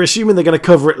you. You're assuming they're going to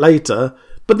cover it later,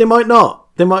 but they might not.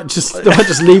 They might just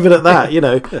leave it at that. You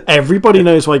know, everybody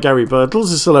knows why Gary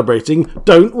Birtles is celebrating,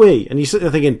 don't we? And you sit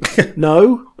there thinking,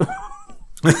 no.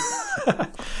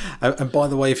 And by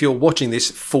the way, if you're watching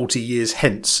this 40 years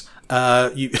hence,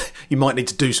 you might need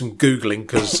to do some Googling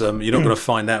because you're not going to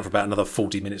find out for about another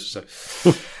 40 minutes or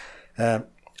so.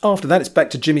 After that, it's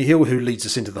back to Jimmy Hill, who leads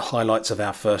us into the highlights of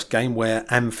our first game, where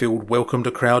Anfield welcomed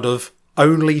a crowd of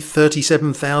only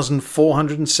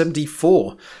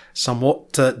 37,474,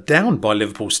 somewhat down by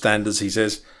Liverpool standards, he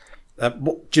says.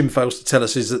 What Jim fails to tell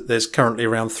us is that there's currently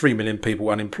around 3 million people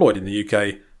unemployed in the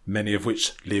UK, many of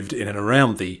which lived in and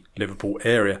around the Liverpool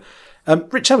area.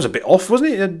 Rich, that was a bit off,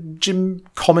 wasn't it? Jim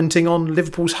commenting on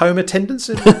Liverpool's home attendance.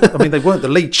 I mean, they weren't the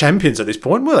league champions at this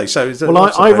point, were they? So,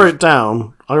 well, I wrote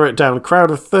down a crowd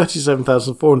of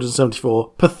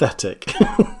 37,474, pathetic.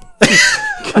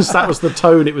 Because that was the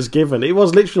tone it was given. It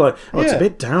was literally like, it's a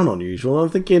bit down on usual. I'm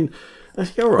thinking,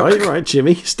 all right,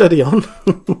 Jimmy, steady on.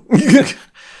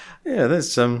 Yeah,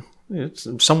 there's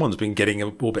someone's been getting a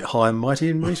little bit high and mighty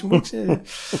in recent weeks. Yeah.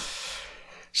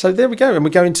 So there we go, and we're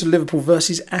going to Liverpool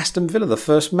versus Aston Villa, the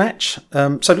first match.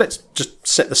 So let's just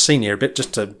set the scene here a bit,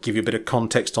 just to give you a bit of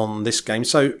context on this game.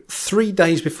 So 3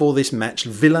 days before this match,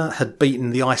 Villa had beaten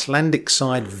the Icelandic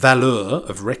side Valur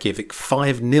of Reykjavik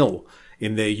 5-0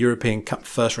 in their European Cup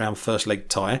first round, first leg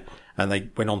tie, and they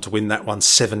went on to win that one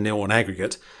 7-0 on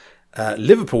aggregate.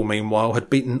 Liverpool, meanwhile, had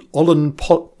beaten Ollen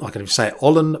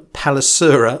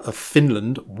Palloseura of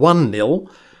Finland 1-0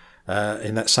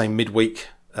 in that same midweek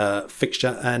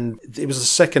fixture, and it was the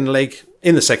second leg.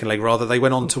 In the second leg, rather, they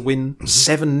went on to win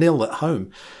 7-0 at home.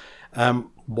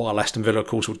 While Aston Villa, of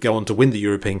course, would go on to win the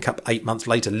European Cup 8 months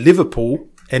later, Liverpool,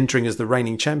 entering as the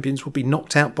reigning champions, would be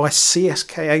knocked out by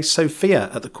CSKA Sofia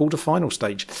at the quarter-final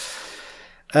stage.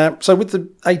 So with the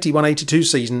 81-82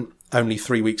 season only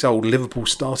 3 weeks old, Liverpool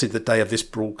started the day of this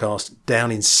broadcast down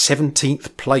in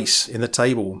 17th place in the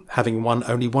table, having won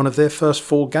only one of their first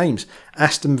 4 games.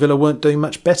 Aston Villa weren't doing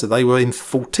much better. They were in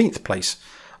 14th place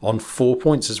on 4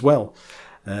 points as well.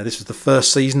 This was the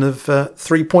first season of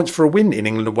 3 points for a win in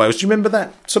England and Wales. Do you remember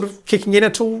that sort of kicking in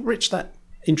at all, Rich, that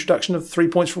introduction of 3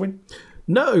 points for a win?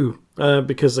 No,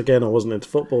 because again, I wasn't into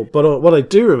football. But what I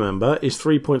do remember is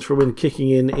 3 points for a win kicking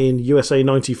in USA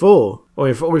 94. Or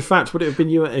in fact, would it have been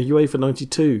UEFA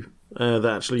 92 that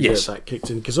actually that kicked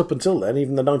in? Because up until then,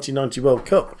 even the 1990 World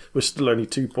Cup was still only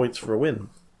 2 points for a win.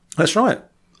 That's right.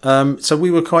 So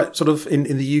we were quite sort of,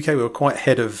 in the UK, we were quite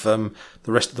ahead of the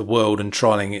rest of the world and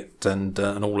trialling it and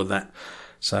all of that.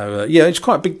 So, it's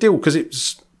quite a big deal because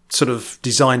it's sort of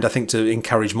designed, I think, to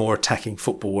encourage more attacking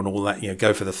football and all that,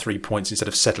 go for the 3 points instead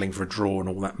of settling for a draw and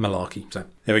all that malarkey. So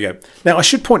there we go. Now, I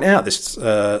should point out this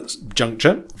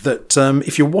juncture that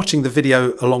if you're watching the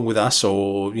video along with us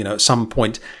or, at some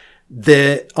point,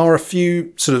 there are a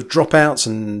few sort of dropouts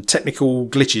and technical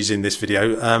glitches in this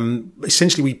video.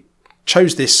 Essentially, we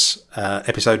chose this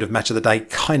episode of Match of the Day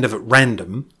kind of at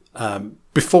random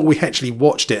before we actually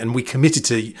watched it, and we committed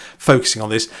to focusing on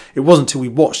this. It wasn't until we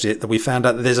watched it that we found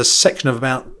out that there's a section of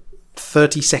about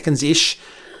 30 seconds-ish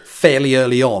fairly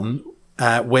early on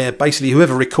where basically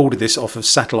whoever recorded this off of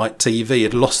satellite TV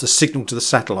had lost the signal to the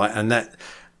satellite, and that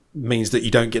means that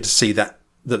you don't get to see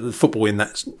the football in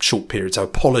that short period. So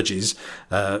apologies,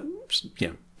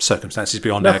 circumstances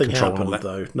beyond our control. Nothing happened, and all that.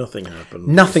 though. Nothing happened.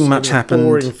 Nothing much happened.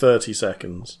 Boring 30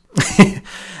 seconds.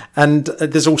 And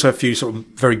there's also a few sort of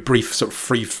very brief sort of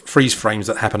freeze frames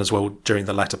that happen as well during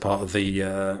the latter part of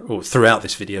or throughout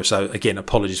this video. So again,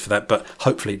 apologies for that, but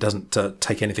hopefully it doesn't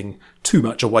take anything too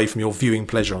much away from your viewing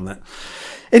pleasure on that.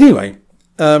 Anyway,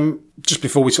 just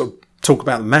before we sort of talk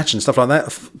about the match and stuff like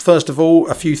that, first of all,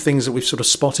 a few things that we've sort of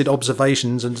spotted,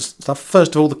 observations and stuff.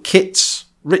 First of all, the kits.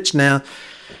 Rich now.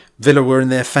 Villa were in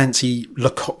their fancy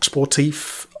Le Coq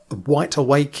Sportif white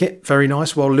away kit, very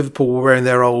nice, while Liverpool were wearing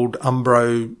their old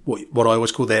Umbro, what I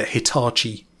always call their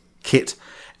Hitachi kit.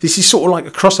 This is sort of like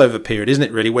a crossover period, isn't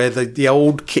it, really, where the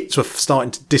old kits were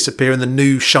starting to disappear and the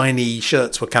new shiny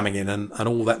shirts were coming in and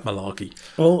all that malarkey.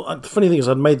 Well, the funny thing is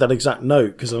I'd made that exact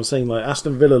note because I'm saying like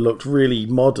Aston Villa looked really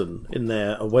modern in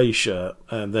their away shirt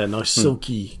and their nice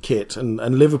silky kit, and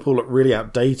Liverpool looked really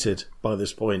outdated by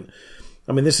this point.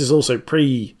 I mean, this is also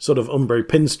pre sort of Umbro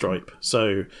pinstripe,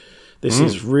 so this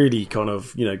is really kind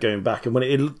of, going back. And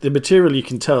when the material, you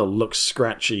can tell, looks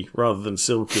scratchy rather than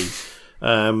silky.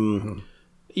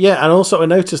 Yeah, and also I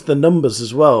noticed the numbers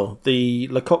as well. The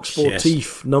Le Coq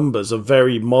Sportif numbers are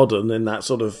very modern in that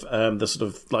sort of, the sort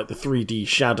of like the 3D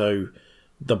shadow,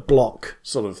 the block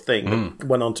sort of thing that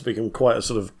went on to become quite a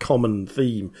sort of common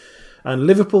theme. And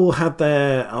Liverpool had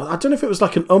I don't know if it was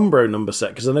like an Umbro number set,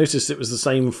 because I noticed it was the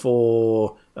same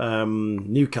for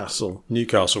Newcastle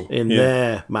in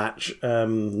their match.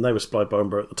 They were supplied by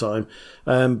Umbro at the time.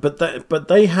 But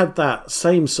they had that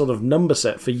same sort of number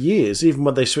set for years, even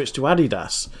when they switched to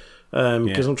Adidas.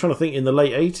 Because I'm trying to think, in the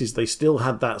late 80s, they still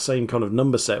had that same kind of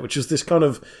number set, which was this kind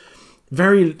of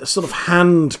very sort of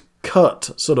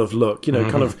hand-cut sort of look,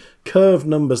 kind of curved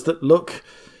numbers that look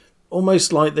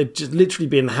almost like they've just literally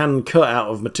been hand cut out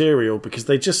of material, because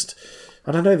they just,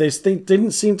 I don't know, they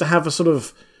didn't seem to have a sort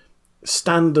of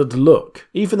standard look,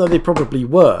 even though they probably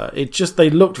were. They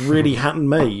looked really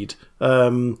handmade.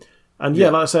 And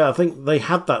like I say, I think they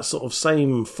had that sort of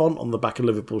same font on the back of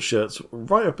Liverpool shirts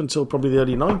right up until probably the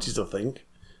early 90s, I think,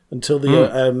 until the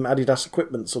Adidas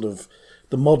equipment sort of,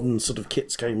 the modern sort of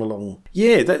kits came along.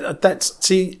 Yeah,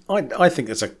 I think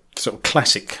that's a sort of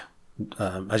classic,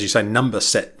 as you say, number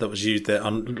set that was used there.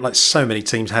 Like so many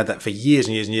teams had that for years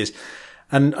and years and years.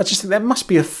 And I just think there must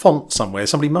be a font somewhere.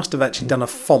 Somebody must have actually done a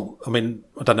font. I mean,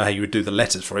 I don't know how you would do the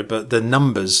letters for it, but the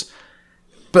numbers.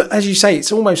 But as you say,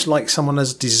 it's almost like someone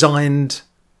has designed,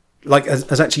 like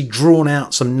has actually drawn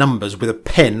out some numbers with a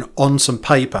pen on some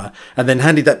paper and then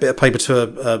handed that bit of paper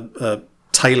to a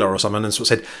tailor or someone and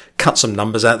sort of said, cut some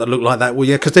numbers out that look like that. Well,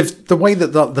 yeah, because the way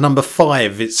that the number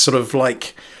 5, it's sort of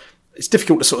like, it's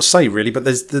difficult to sort of say really, but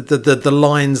there's the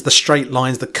lines, the straight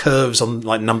lines, the curves on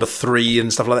like number 3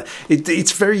 and stuff like that.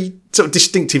 It's very sort of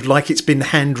distinctive, like it's been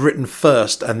handwritten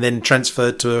first and then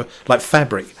transferred to like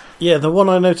fabric. Yeah, the one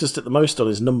I noticed it the most on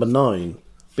is number 9,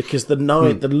 because the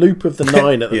loop of the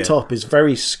 9 at the top is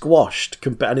very squashed,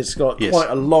 and it's got quite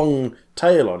a long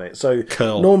tail on it. So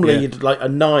normally you'd like a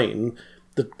 9,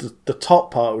 the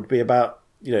top part would be about,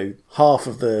 half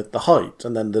of the height,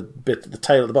 and then the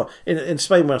tail at the bottom. In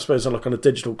Spain, I suppose on a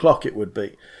digital clock it would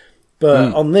be.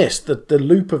 But on this, the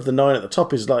loop of the 9 at the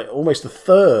top is like almost a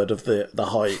third of the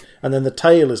height, and then the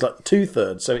tail is like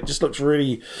 2/3. So it just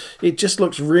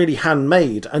looks really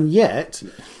handmade. And yet,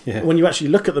 when you actually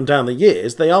look at them down the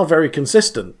years, they are very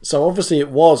consistent. So obviously it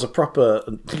was a proper,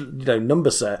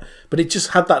 number set, but it just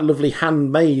had that lovely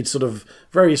handmade sort of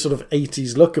very sort of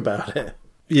 80s look about it.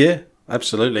 Yeah,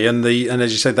 absolutely. And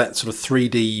as you said, that sort of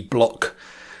 3D block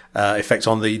effect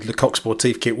on the Le Coq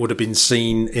Sportif kit would have been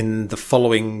seen in the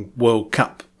following World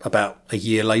Cup about a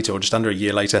year later, or just under a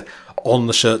year later, on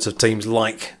the shirts of teams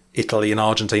like Italy and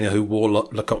Argentina who wore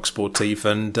Le Coq Sportif,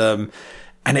 and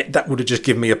that would have just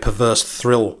given me a perverse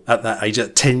thrill at that age,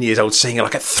 at 10 years old, seeing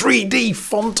like a 3D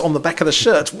font on the back of the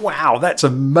shirts. Wow, that's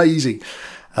amazing.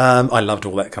 I loved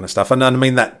all that kind of stuff. And I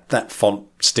mean, that font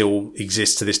still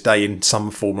exists to this day in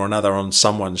some form or another on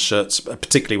someone's shirts,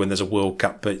 particularly when there's a World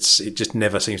Cup, but it just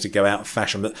never seems to go out of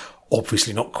fashion. But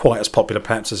obviously not quite as popular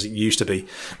perhaps as it used to be,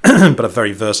 but a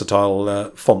very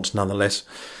versatile font nonetheless.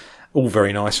 All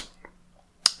very nice.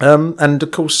 And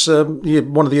of course,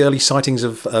 one of the early sightings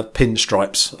of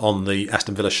pinstripes on the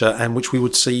Aston Villa shirt, and which we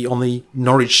would see on the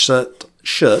Norwich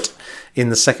shirt in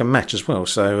the second match as well.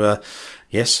 So,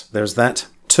 yes, there's that.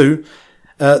 2.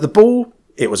 The ball,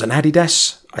 it was an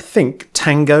Adidas, I think,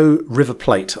 Tango River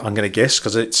Plate, I'm going to guess,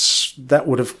 because that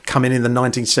would have come in the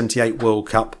 1978 World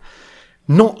Cup.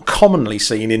 not commonly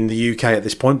seen in the UK at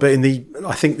this point, but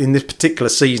I think in this particular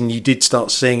season you did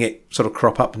start seeing it sort of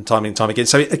crop up and time and time again.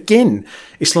 So again,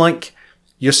 it's like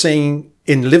you're seeing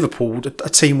in Liverpool a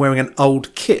team wearing an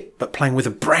old kit but playing with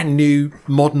a brand new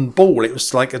modern ball. It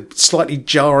was like a slightly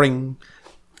jarring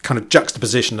kind of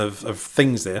juxtaposition of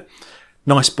things there.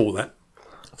 Nice ball, that.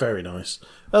 Very nice.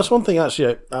 That's one thing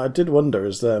actually I did wonder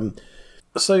is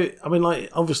so I mean, like,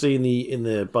 obviously in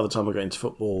the by the time I got into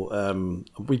football,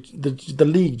 the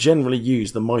league generally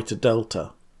used the Mitre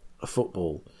Delta of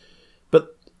football,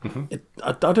 but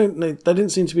I don't know. There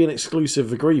didn't seem to be an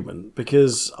exclusive agreement,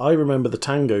 because I remember the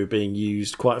Tango being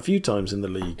used quite a few times in the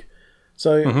league.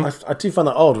 So I do find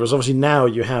that odd. Whereas obviously now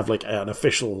you have like an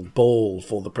official ball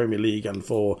for the Premier League and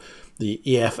for the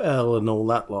EFL and all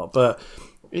that lot, but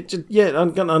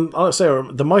I'll say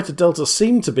the Mitre Delta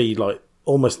seemed to be like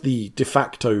almost the de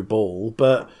facto ball,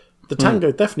 but the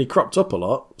Tango definitely cropped up a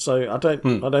lot. So I don't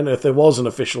know if there was an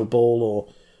official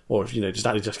ball or if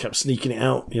just kept sneaking it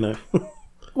out.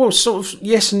 Well, sort of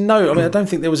yes and no. I mean, I don't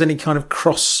think there was any kind of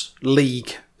cross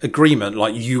league agreement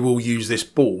like you will use this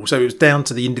ball. So it was down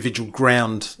to the individual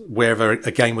ground wherever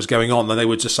a game was going on, and they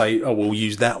would just say, "Oh, we'll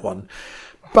use that one."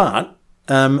 But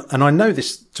and I know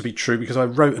this to be true because I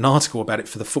wrote an article about it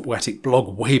for the Football Attic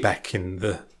blog way back in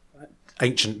the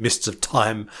ancient mists of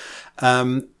time,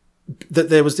 that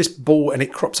there was this ball, and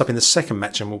it crops up in the second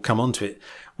match, and we'll come on to it,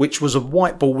 which was a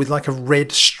white ball with like a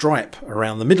red stripe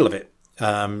around the middle of it,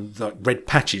 like red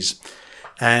patches.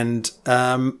 And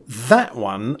that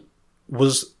one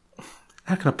was,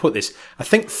 how can I put this? I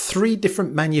think 3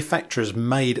 different manufacturers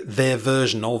made their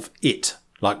version of it,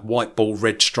 like white ball,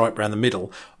 red stripe around the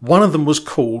middle. One of them was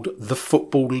called the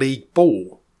Football League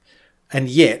ball. And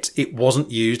yet it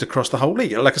wasn't used across the whole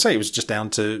league. Like I say, it was just down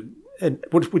to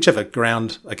whichever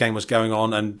ground a game was going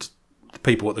on, and the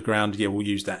people at the ground, will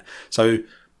use that. So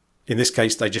in this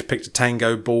case, they just picked a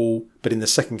Tango ball. But in the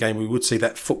second game, we would see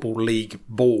that Football League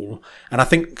ball. And I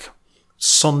think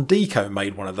Sondico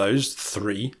made one of those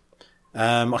 3.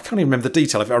 I can't even remember the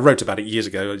detail of it. I wrote about it years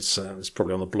ago. It's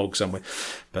probably on the blog somewhere.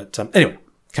 But anyway,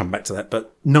 come back to that.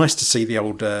 But nice to see the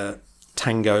old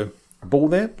Tango ball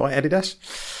there by Adidas.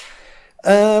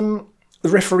 The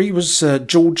referee was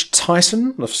George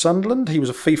Tyson of Sunderland. He was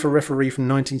a FIFA referee from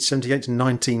 1978 to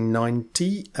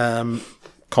 1990.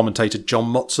 Commentator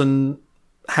John Motson.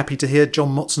 Happy to hear John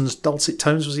Motson's dulcet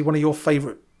tones. Was he one of your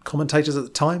favourite commentators at the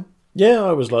time? Yeah, I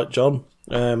always liked John.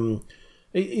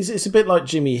 It's a bit like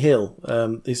Jimmy Hill.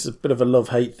 It's a bit of a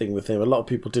love-hate thing with him. A lot of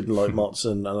people didn't like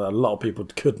Motson, and a lot of people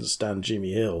couldn't stand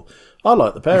Jimmy Hill. I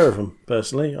like the pair of them,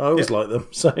 personally. I always like them.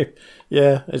 So,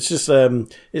 yeah, it's just,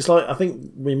 it's like, I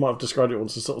think we might have described it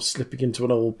once as sort of slipping into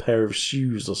an old pair of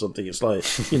shoes or something. It's like,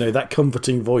 that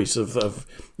comforting voice of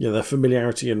the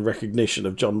familiarity and recognition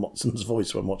of John Motson's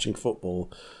voice when watching football.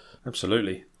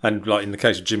 Absolutely. And like in the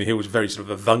case of Jimmy Hill, was very sort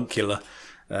of avuncular,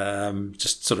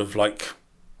 just sort of like,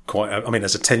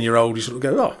 as a 10-year-old, you sort of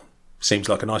go, oh, seems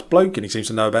like a nice bloke and he seems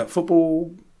to know about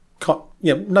football.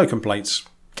 No complaints.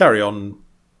 Carry on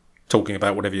talking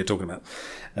about whatever you're talking about.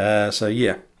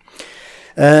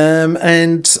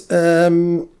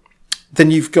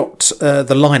 Then you've got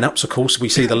the lineups, of course. We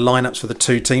see the lineups for the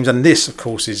 2 teams. And this, of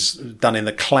course, is done in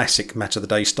the classic Match of the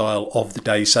Day style of the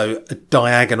day. So a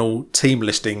diagonal team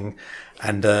listing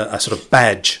and a sort of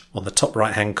badge on the top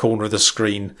right-hand corner of the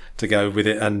screen to go with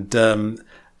it. And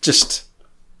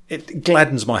it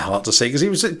gladdens my heart to see, because it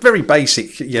was very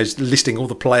basic, listing all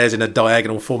the players in a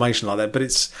diagonal formation like that. But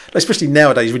it's, especially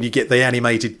nowadays when you get the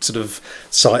animated sort of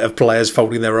sight of players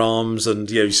folding their arms and,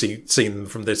 seeing them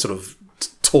from their sort of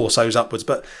torsos upwards.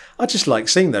 But I just like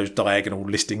seeing those diagonal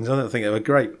listings. I don't think they were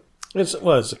great. It's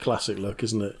a classic look,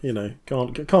 isn't it?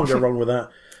 Can't go wrong with that.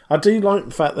 I do like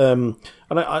the fact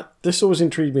that, this always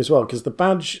intrigued me as well, because the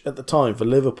badge at the time for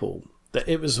Liverpool, that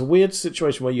it was a weird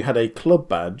situation where you had a club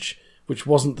badge which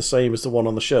wasn't the same as the one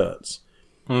on the shirts.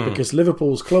 Because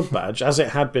Liverpool's club badge, as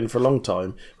it had been for a long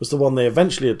time, was the one they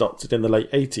eventually adopted in the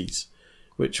late 80s,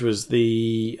 which was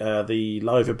the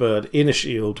Liver Bird inner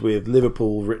shield with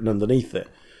Liverpool written underneath it.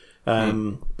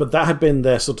 But that had been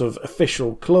their sort of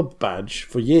official club badge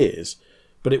for years,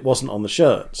 but it wasn't on the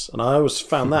shirts. And I always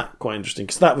found that quite interesting,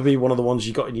 because that would be one of the ones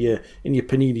you got in your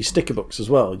Panini sticker books as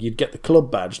well. You'd get the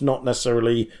club badge, not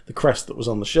necessarily the crest that was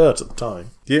on the shirt at the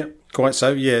time. Yeah, quite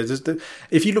so. Yeah,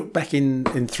 if you look back in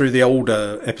through the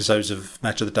older episodes of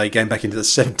Match of the Day, going back into the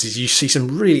 70s, you see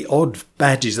some really odd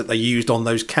badges that they used on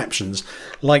those captions.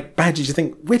 Like badges you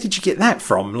think, where did you get that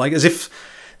from? Like as if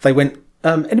they went,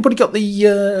 anybody got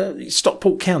the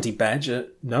Stockport County badge?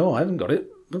 No, I haven't got it.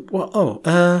 What?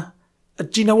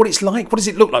 Do you know what it's like? What does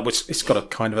it look like? Well, it's got a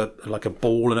kind of like a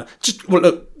ball and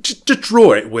just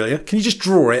draw it, will you? Can you just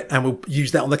draw it and we'll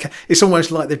use that on the... It's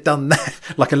almost like they've done that,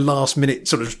 like a last minute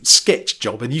sort of sketch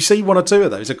job. And you see one or two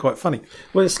of those are quite funny.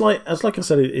 Well, it's like I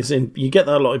said, you get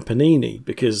that a lot in Panini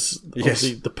because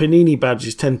obviously the Panini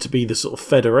badges tend to be the sort of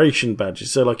federation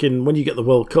badges. So like when you get the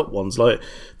World Cup ones, like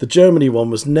the Germany one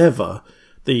was never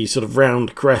the sort of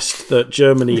round crest that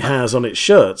Germany has on its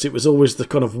shirts. It was always the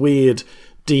kind of weird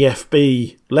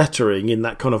DFB lettering in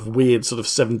that kind of weird sort of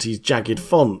 70s jagged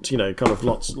font, kind of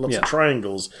lots of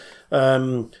triangles.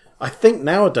 I think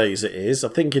nowadays it is. I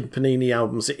think in Panini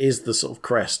albums it is the sort of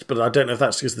crest, but I don't know if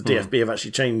that's because the DFB have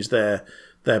actually changed their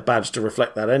badge to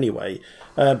reflect that anyway.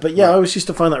 But yeah, I always used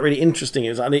to find that really interesting.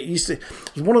 It's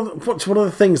one of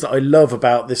the things that I love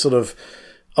about this sort of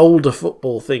older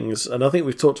football things, and I think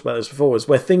we've talked about this before, is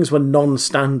where things were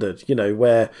non-standard,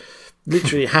 where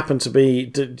literally it happened to be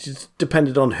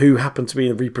depended on who happened to be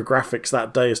in the reprographics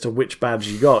that day as to which badge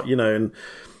you got, and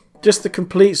just the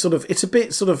complete sort of, it's a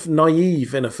bit sort of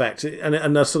naive in effect,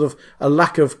 and a sort of a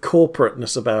lack of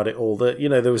corporateness about it all, that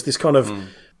there was this kind of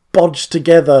bodged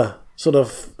together sort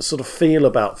of feel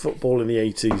about football in the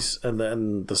 80s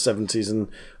and the 70s, and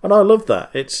I love that.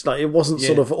 It's like it wasn't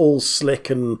sort of all slick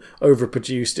and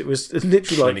overproduced. It was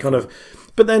literally like kind of.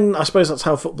 But then I suppose that's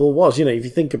how football was. If you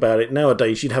think about it,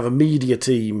 nowadays you'd have a media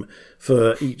team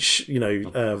for each,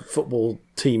 football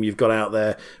team you've got out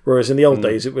there. Whereas in the old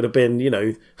days it would have been,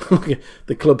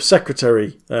 the club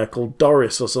secretary called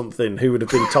Doris or something, who would have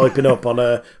been typing up on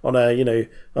a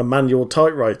manual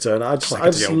typewriter. And I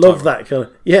just love that kind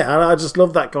of, and I just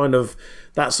love that kind of,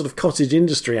 that sort of cottage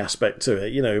industry aspect to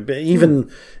it, But even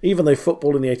though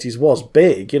football in the 80s was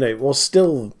big, it was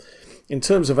still, in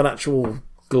terms of an actual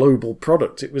global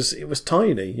product, it was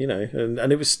tiny,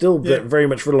 and it was still very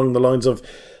much along the lines of,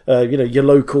 your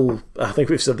local, I think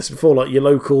we've said this before, like your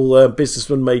local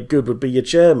businessman made good would be your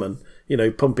chairman,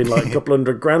 pumping like a couple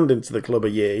 $100,000 into the club a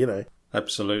year,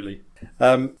 Absolutely.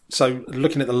 So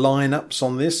looking at the lineups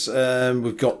on this,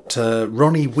 we've got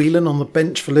Ronnie Whelan on the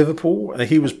bench for Liverpool.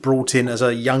 He was brought in as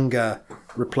a younger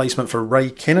replacement for Ray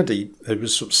Kennedy, who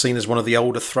was sort of seen as one of the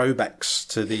older throwbacks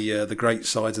to the great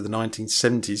sides of the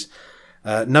 1970s.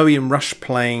 No Ian Rush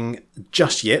playing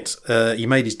just yet. He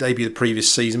made his debut the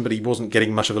previous season, but he wasn't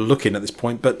getting much of a look in at this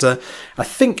point. But I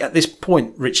think at this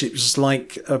point, Rich, it was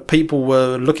like people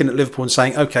were looking at Liverpool and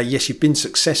saying, okay, yes, you've been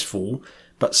successful,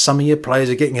 but some of your players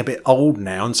are getting a bit old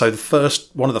now. And so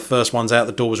one of the first ones out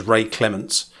the door was Ray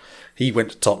Clements. He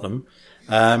went to Tottenham.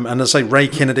 And as I say, Ray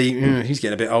Kennedy, he's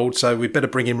getting a bit old, so we better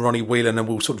bring in Ronnie Whelan and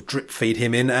we'll sort of drip feed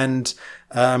him in. And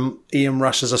Ian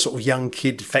Rush as a sort of young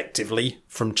kid, effectively,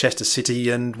 from Chester City,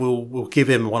 and we'll give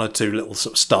him one or two little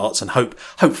sort of starts and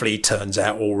hopefully he turns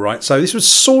out all right. So this was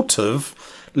sort of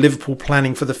Liverpool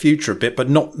planning for the future a bit, but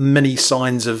not many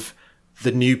signs of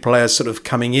the new players sort of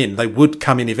coming in. They would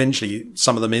come in eventually,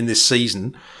 some of them in this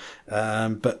season.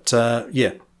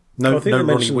 No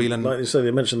Ronnie Whelan. Like you say,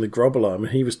 they mentioned the Grobbelaar. I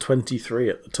mean, he was 23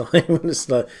 at the time. And it's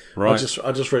like, right.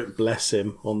 I just wrote bless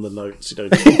him on the notes.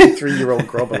 23-year-old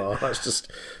Grobbelaar. That's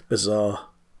just bizarre.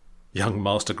 Young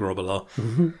Master Grobbelaar.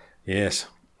 Mm-hmm. Yes.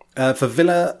 For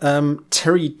Villa,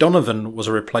 Terry Donovan was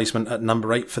a replacement at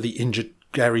number 8 for the injured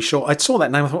Gary Shaw. I saw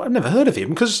that name. I thought, I've never heard of him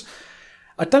because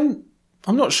I'm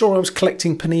not sure I was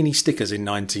collecting Panini stickers in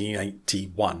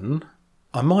 1981.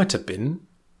 I might have been.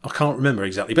 I can't remember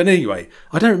exactly. But anyway,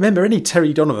 I don't remember any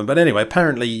Terry Donovan. But anyway,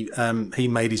 apparently he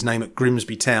made his name at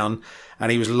Grimsby Town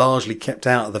and he was largely kept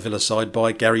out of the Villa side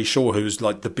by Gary Shaw, who's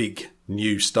like the big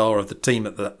new star of the team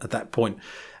at that point.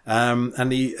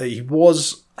 And he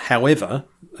was, however,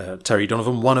 Terry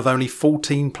Donovan, one of only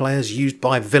 14 players used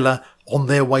by Villa on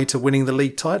their way to winning the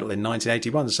league title in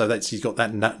 1981. So he's got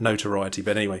that notoriety.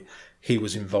 But anyway, he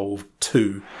was involved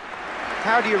too.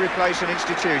 How do you replace an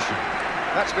institution?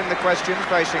 That's been the question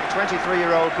facing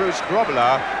 23-year-old Bruce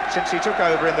Grobbelaar since he took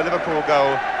over in the Liverpool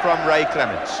goal from Ray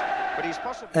Clements. But he's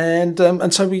possibly...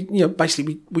 And so we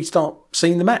basically we start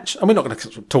seeing the match, and we're not going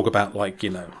to talk about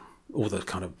all the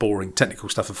kind of boring technical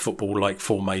stuff of football, like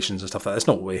formations and stuff like that. That's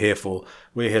not what we're here for.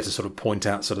 We're here to sort of point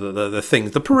out sort of the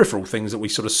things, the peripheral things that we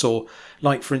sort of saw.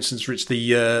 Like, for instance, Rich,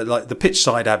 the pitch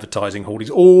side advertising hoarding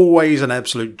is always an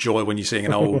absolute joy when you're seeing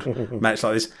an old match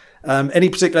like this. Any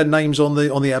particular names on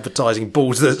the advertising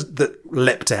boards that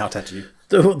leapt out at you?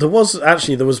 There was.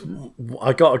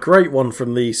 I got a great one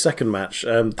from the second match.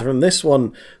 From this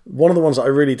one of the ones that I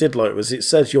really did like was it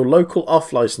says your local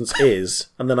off license is,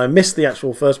 and then I missed the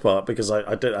actual first part because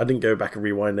I didn't go back and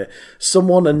rewind it.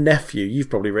 Someone and nephew. You've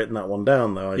probably written that one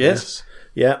down though. I guess.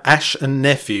 Yeah. Ash and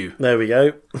nephew. There we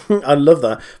go. I love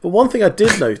that. But one thing I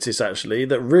did notice actually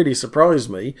that really surprised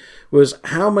me was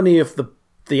how many of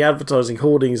the advertising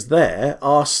hoardings there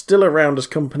are still around as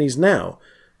companies now.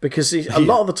 Because a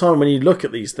lot of the time when you look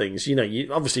at these things, you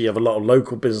obviously have a lot of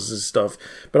local businesses and stuff,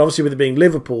 but obviously with it being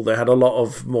Liverpool, they had a lot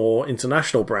of more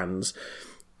international brands.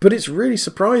 But it's really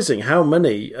surprising how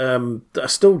many are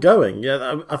still going.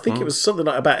 Yeah, I think it was something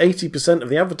like about 80% of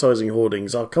the advertising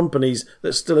hoardings are companies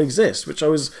that still exist, which I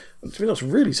was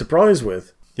really surprised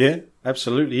with. Yeah,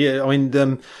 absolutely. Yeah, I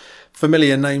mean,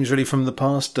 familiar names really from the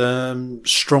past: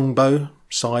 Strongbow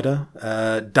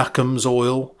cider, Duckham's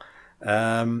oil.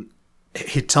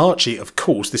 Hitachi, of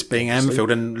course, this being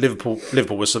Anfield, and Liverpool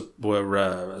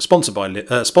were sponsored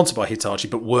by Hitachi,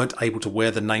 but weren't able to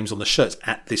wear the names on the shirts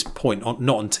at this point,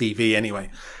 not on TV anyway.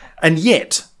 And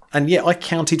yet I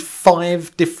counted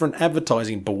 5 different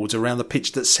advertising boards around the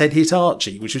pitch that said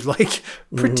Hitachi, which was like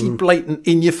pretty blatant,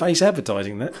 in-your-face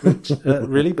advertising. That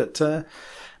really,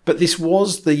 but this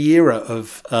was the era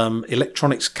of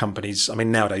electronics companies. I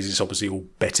mean, nowadays it's obviously all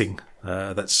betting.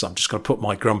 I'm just going to put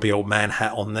my grumpy old man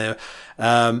hat on there.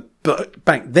 But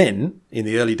back then, in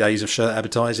the early days of shirt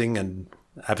advertising and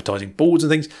advertising boards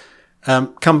and things,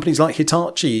 companies like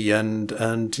Hitachi and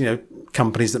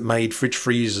companies that made fridge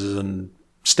freezers and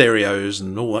stereos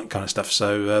and all that kind of stuff.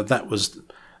 So that was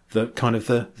the kind of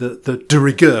the de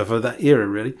rigueur for that era,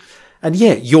 really. And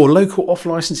yeah, your local off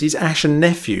license is Ash and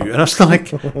Nephew. And I was like,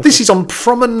 this is on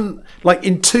prominent, like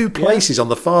in 2 places on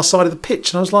the far side of the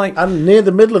pitch. And I was like... And near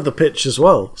the middle of the pitch as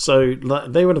well. So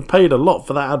they would have paid a lot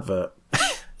for that advert.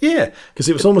 Yeah. Because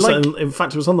it was almost, in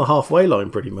fact, it was on the halfway line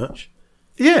pretty much.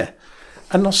 Yeah.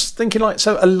 And I was thinking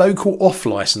so a local off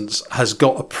license has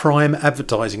got a prime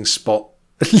advertising spot.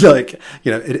 Like,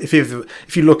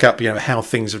 if you look up, how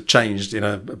things have changed in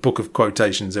a book of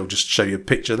quotations, they'll just show you a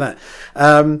picture of that.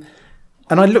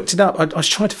 And I looked it up. I was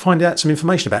trying to find out some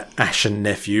information about Ash and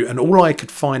Nephew, and all I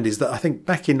could find is that I think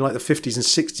back in like the 50s and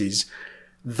 60s,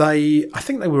 they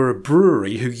were a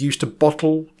brewery who used to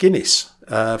bottle Guinness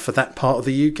for that part of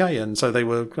the UK, and so they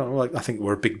were, I think,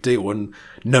 were a big deal. And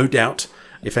no doubt,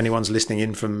 if anyone's listening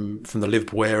in from the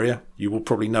Liverpool area, you will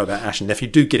probably know about Ash and Nephew.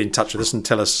 Do get in touch with us and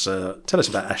tell us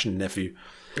about Ash and Nephew.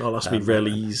 Oh, that's me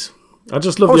relies. I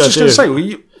just love the idea. I was just going to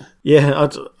say, yeah,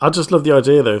 I just love the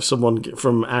idea though of someone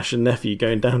from Ash and Nephew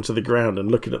going down to the ground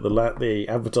and looking at the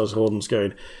advertising hoardings,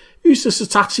 going, "Who's this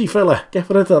Hitachi fella? Get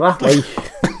rid of that, like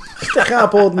stick our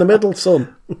board in the middle,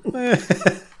 son." Or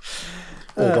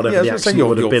whatever the accent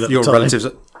would have been at the time. Relatives.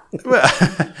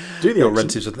 Do your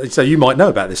relatives? So you might know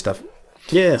about this stuff.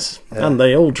 Yes, and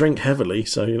they all drink heavily,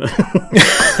 so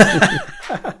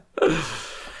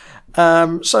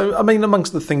So, I mean,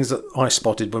 amongst the things that I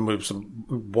spotted when we were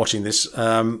watching this,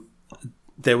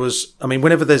 there was,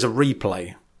 whenever there's a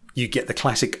replay, you get the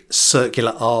classic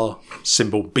circular R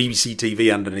symbol, BBC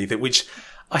TV underneath it, which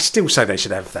I still say they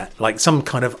should have that. Like some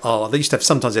kind of R. They used to have,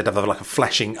 sometimes they'd have like a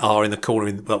flashing R in the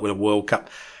corner with a World Cup.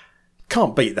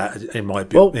 Can't beat that in my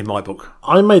book.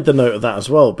 I made the note of that as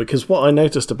well, because what I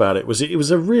noticed about it was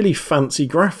a really fancy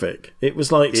graphic. It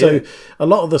was like, so a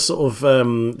lot of the sort of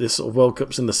this sort of World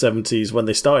Cups in the 70s, when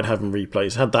they started having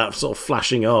replays, had that sort of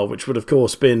flashing R, which would of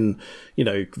course been,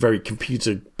 very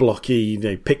computer blocky,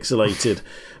 pixelated.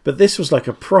 But this was like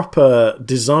a proper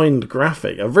designed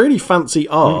graphic, a really fancy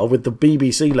R with the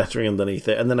BBC lettering underneath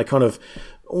it, and then a kind of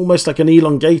almost like an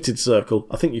elongated circle.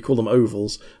 I think you call them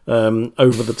ovals,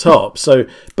 over the top. So,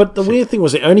 but the weird thing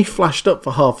was it only flashed up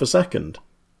for half a second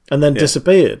and then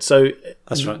disappeared. So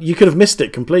that's right. You could have missed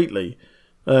it completely.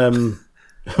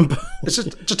 It's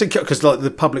just because like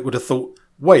the public would have thought,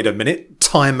 wait a minute,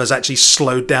 time has actually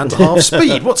slowed down to half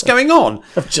speed. What's going on?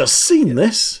 I've just seen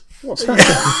this. What's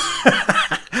happening?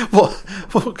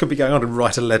 What could be going on? And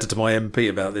write a letter to my MP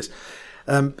about this.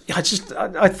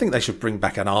 I think they should bring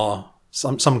back an R.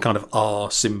 Some kind of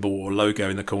R symbol or logo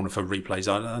in the corner for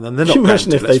replays. And they're not. Can you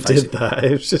imagine if they did that?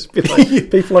 It would just be like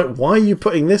people like, why are you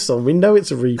putting this on? We know it's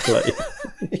a replay.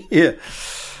 Yeah.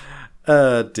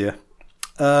 Dear.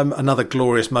 Another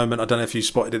glorious moment. I don't know if you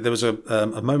spotted it. There was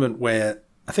a moment where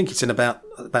I think it's in about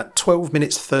 12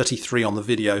 minutes 33 on the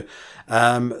video.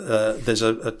 There's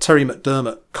a Terry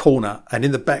McDermott corner, and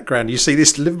in the background you see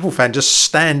this Liverpool fan just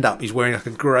stand up. He's wearing like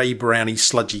a grey, browny,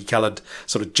 sludgy coloured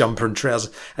sort of jumper and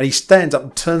trousers, and he stands up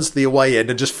and turns to the away end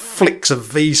and just flicks a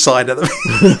V sign at them,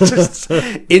 just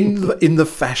in the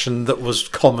fashion that was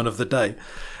common of the day.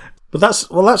 But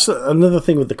that's another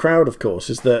thing with the crowd, of course,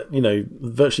 is that,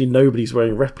 virtually nobody's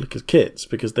wearing replica kits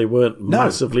because they weren't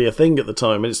massively a thing at the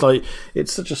time. And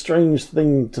it's such a strange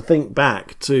thing to think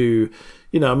back to,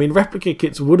 replica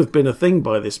kits would have been a thing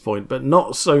by this point, but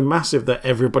not so massive that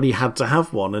everybody had to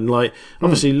have one. And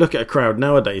obviously look at a crowd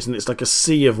nowadays and it's like a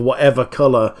sea of whatever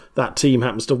colour that team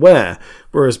happens to wear.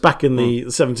 Whereas back in the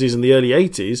 70s and the early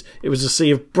 80s, it was a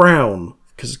sea of brown.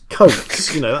 Because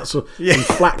coats, that's what, and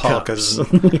flat Parkers.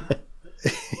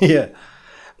 Yeah.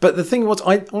 But the thing was,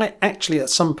 I actually at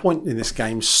some point in this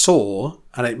game saw,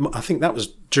 and I think that was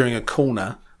during a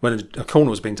corner, when a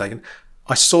corner was being taken,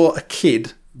 I saw a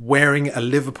kid wearing a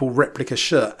Liverpool replica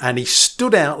shirt, and he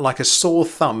stood out like a sore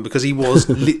thumb because he was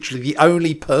literally the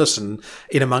only person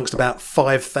in amongst about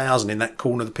 5,000 in that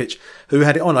corner of the pitch who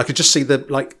had it on. I could just see the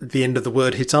end of the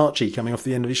word Hitachi coming off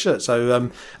the end of his shirt. So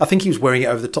I think he was wearing it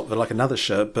over the top of another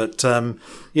shirt. But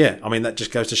that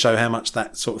just goes to show how much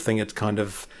that sort of thing had kind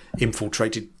of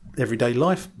infiltrated everyday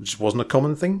life, which wasn't a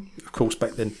common thing, of course,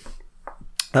 back then.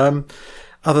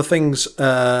 Other things,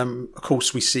 of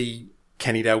course, we see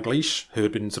Kenny Dalglish, who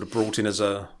had been sort of brought in as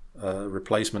a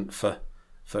replacement for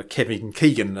Kevin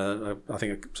Keegan, I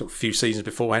think a sort of few seasons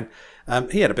beforehand.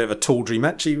 He had a bit of a tawdry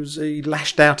match. He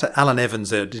lashed out at Alan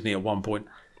Evans there, didn't he, at one point?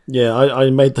 Yeah,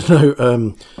 I made the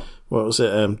note, what was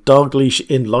it, Dalglish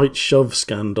in light shove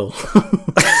scandal.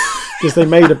 Because they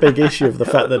made a big issue of the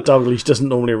fact that Dalglish doesn't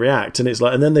normally react, and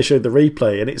and then they showed the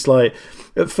replay, and it's like,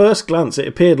 at first glance, it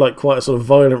appeared like quite a sort of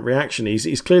violent reaction.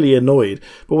 He's clearly annoyed,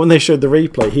 but when they showed the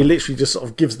replay, he literally just sort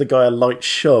of gives the guy a light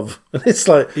shove, and it's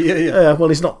like,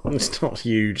 well, it's not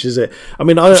huge, is it? I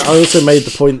mean, I also made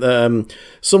the point that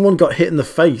someone got hit in the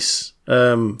face,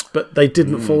 but they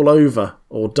didn't fall over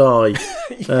or die,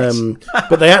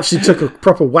 but they actually took a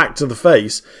proper whack to the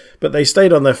face. But they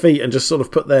stayed on their feet and just sort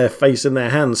of put their face in their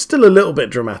hands. Still a little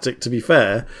bit dramatic, to be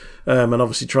fair, and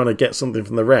obviously trying to get something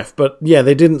from the ref. But yeah,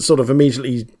 they didn't sort of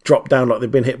immediately drop down like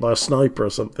they'd been hit by a sniper or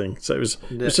something. So it was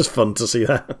just fun to see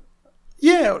that.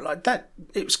 Yeah, like that.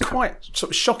 It was quite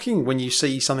sort of shocking when you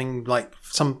see something like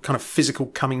some kind of physical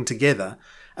coming together.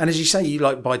 And as you say,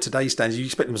 by today's standards, you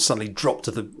expect them to suddenly drop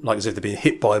to as if they're being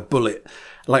hit by a bullet,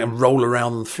 and roll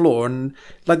around the floor. And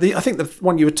I think the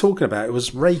one you were talking about, it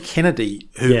was Ray Kennedy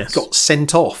who got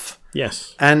sent off.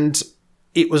 Yes. And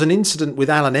it was an incident with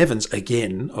Alan Evans,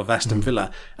 again, of Aston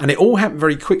Villa. And it all happened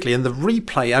very quickly. And the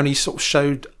replay only sort of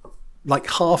showed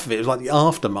half of it. It was like the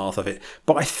aftermath of it.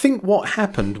 But I think what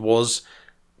happened was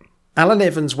Alan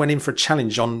Evans went in for a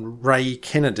challenge on Ray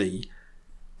Kennedy,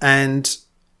 and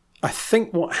I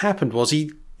think what happened was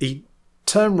he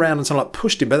turned around and sort of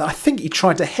pushed him, but I think he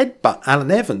tried to headbutt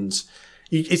Alan Evans.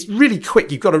 It's really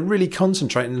quick. You've got to really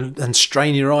concentrate and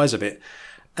strain your eyes a bit.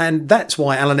 And that's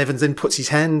why Alan Evans then puts his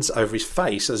hands over his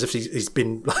face as if he's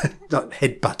been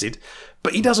headbutted.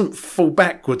 But he doesn't fall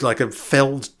backward like a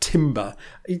felled timber.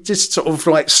 He just sort of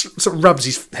rubs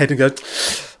his head and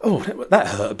goes, "Oh, that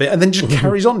hurt a bit," and then just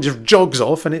carries on, just jogs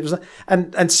off. And it was,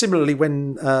 and similarly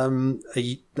when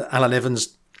Alan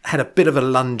Evans had a bit of a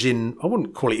lunge in, I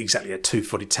wouldn't call it exactly a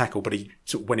two-footed tackle, but he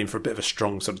sort of went in for a bit of a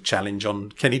strong sort of challenge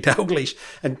on Kenny Dalglish,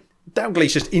 and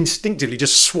Dalglish just instinctively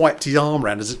just swiped his arm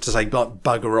around as if to say,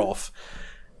 bugger off.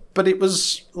 But it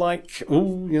was like,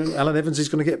 Alan Evans is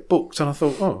going to get booked, and I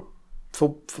thought,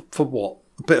 for what?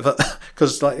 A bit of a,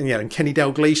 because and Kenny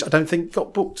Dalglish, I don't think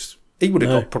got booked. He would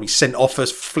have got probably sent off for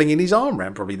flinging his arm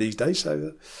around probably these days.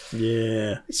 So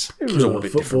yeah, it was all a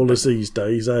bit footballers different. These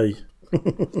days, eh?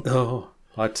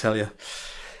 I tell you.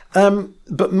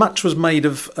 But much was made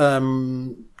of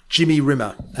Jimmy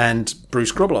Rimmer and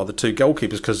Bruce Grobbelaar, the two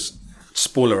goalkeepers, because,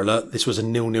 spoiler alert, this was a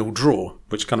 0-0 draw,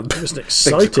 which kind of... It was an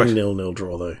exciting 0-0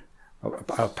 draw, though.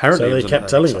 Apparently, so they kept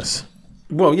telling us.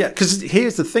 Well, yeah, because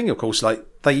here's the thing, of course,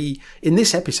 in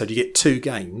this episode, you get two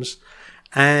games,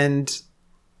 and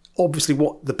obviously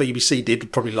what the BBC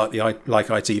did, probably like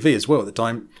ITV as well at the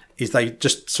time, is they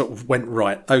just sort of went,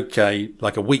 right, okay,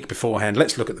 like a week beforehand,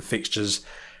 let's look at the fixtures.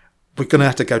 We're going to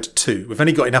have to go to two. We've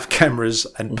only got enough cameras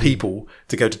and people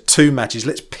to go to two matches.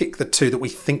 Let's pick the two that we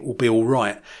think will be all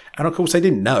right. And of course, they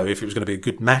didn't know if it was going to be a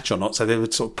good match or not. So they were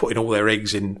sort of putting all their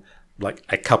eggs in like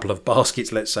a couple of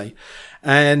baskets, let's say.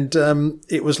 And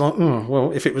it was like,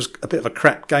 well, if it was a bit of a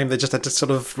crap game, they just had to sort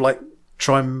of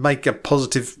try and make a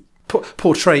positive,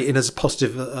 portray it in as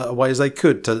positive a way as they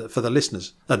could for the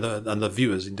listeners and the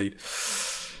viewers, indeed.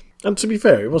 And to be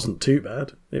fair, it wasn't too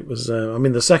bad. It was,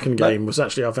 the second game was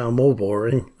actually, I found more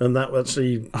boring, and that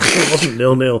actually, it wasn't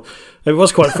 0-0. It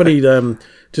was quite funny,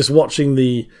 just watching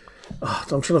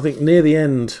I'm trying to think, near the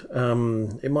end,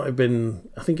 it might have been,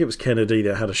 I think it was Kennedy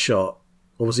that had a shot,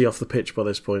 or was he off the pitch by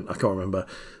this point? I can't remember.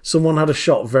 Someone had a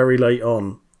shot very late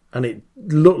on, and it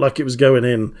looked like it was going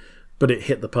in, but it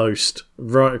hit the post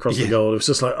right across the goal. It was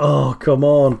just like, oh, come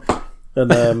on.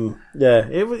 And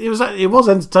it was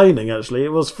entertaining, actually.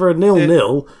 It was for a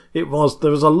 0-0.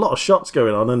 There was a lot of shots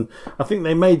going on, and I think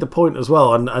they made the point as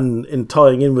well, and in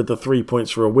tying in with the 3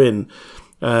 points for a win,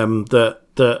 that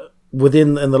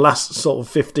within in the last sort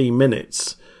of 15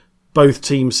 minutes, both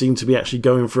teams seemed to be actually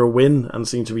going for a win and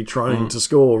seemed to be trying to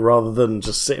score rather than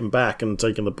just sitting back and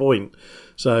taking the point.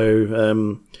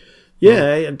 So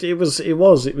it was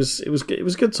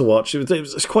good to watch. It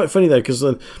was quite funny though, because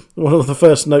one of the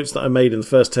first notes that I made in the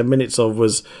first 10 minutes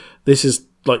was, this is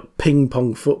like ping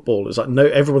pong football. It's like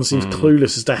everyone seems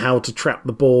clueless as to how to trap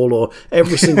the ball, or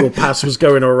every single pass was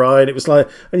going awry. And it was like,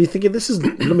 and you're thinking, this is,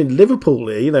 Liverpool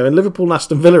here, and Liverpool and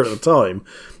Aston Villa at the time,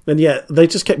 and yet they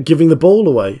just kept giving the ball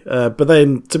away. But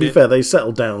then, to be fair, they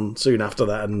settled down soon after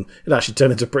that, and it actually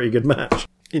turned into a pretty good match.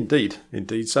 Indeed.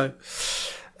 So.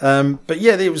 But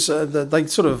yeah, it was. They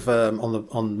sort of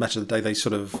on Match of the Day, they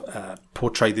sort of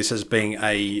portrayed this as being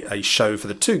a show for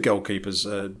the two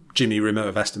goalkeepers, Jimmy Rimmer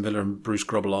of Aston Villa and Bruce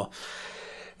Grobbelaar.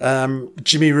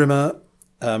 Jimmy Rimmer,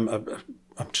 I'm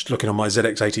just looking on my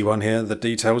ZX81 here. The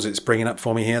details it's bringing up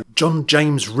for me here. John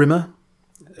James Rimmer.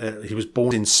 He was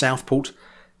born in Southport.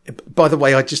 By the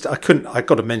way, I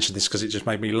got to mention this because it just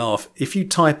made me laugh. If you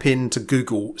type into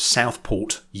Google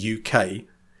Southport UK,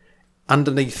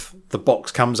 underneath the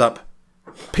box comes up,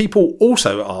 people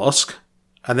also ask,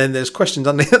 and then there's questions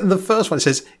underneath. And the first one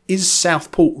says, is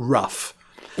Southport rough?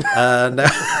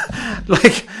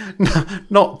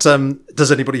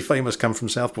 Does anybody famous come from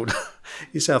Southport?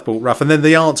 Is Southport rough? And then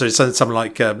the answer is something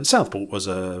like, Southport was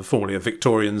formerly a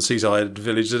Victorian seaside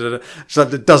village. So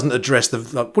it doesn't address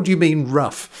what do you mean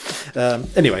rough?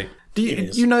 Anyway, do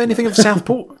you know anything of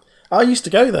Southport? I used to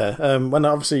go there when,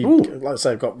 obviously, like I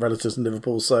say, I've got relatives in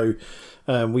Liverpool, so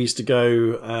we used to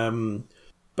go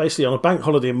basically on a bank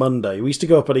holiday Monday. We used to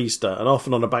go up at Easter, and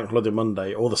often on a bank holiday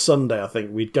Monday, or the Sunday, I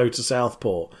think, we'd go to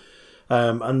Southport.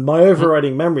 And my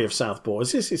overriding memory of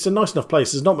Southport is it's a nice enough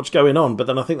place. There's not much going on, but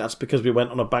then I think that's because we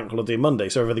went on a bank holiday Monday,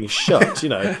 so everything's shut,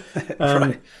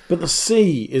 Right. But the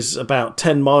sea is about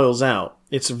 10 miles out.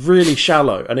 It's really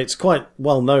shallow, and it's quite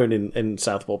well known in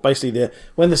Southport. Basically,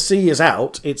 when the sea is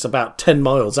out, it's about 10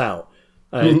 miles out.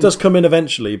 It does come in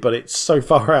eventually, but it's so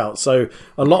far out. So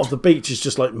a lot of the beach is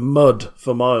just like mud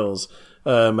for miles,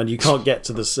 and you can't get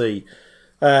to the sea.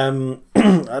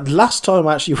 Last time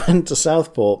I actually went to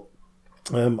Southport,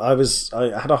 I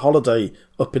had a holiday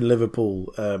up in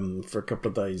Liverpool for a couple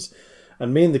of days,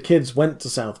 and me and the kids went to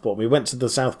Southport. We went to the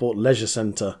Southport Leisure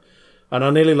Centre, and I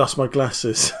nearly lost my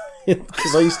glasses.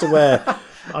 Because I used to wear,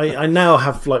 I now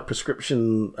have like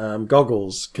prescription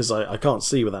goggles because I can't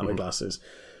see without my glasses.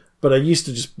 But I used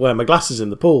to just wear my glasses in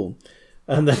the pool.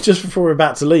 And then just before we were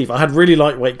about to leave, I had really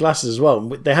lightweight glasses as well.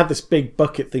 They had this big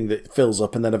bucket thing that fills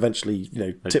up and then eventually,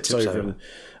 tips over.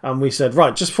 And we said,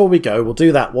 right, just before we go, we'll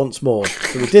do that once more.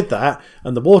 So we did that,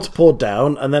 and the water poured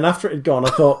down. And then after it had gone, I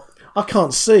thought, I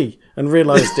can't see, and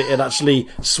realised it had actually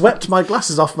swept my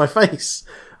glasses off my face.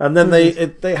 And then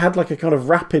they had like a kind of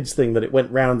rapids thing that it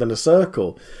went round in a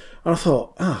circle. And I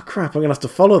thought, oh, crap, I'm going to have to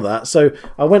follow that. So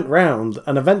I went round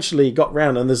and eventually got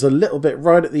round, and there's a little bit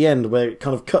right at the end where it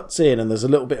kind of cuts in and there's a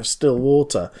little bit of still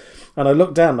water. And I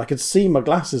looked down and I could see my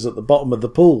glasses at the bottom of the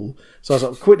pool. So I was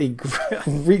like, quickly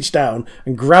reached down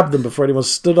and grabbed them before anyone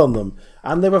stood on them.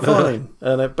 And they were fine.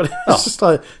 But it was just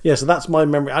like, so that's my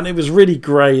memory. And it was really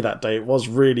grey that day. It was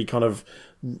really kind of,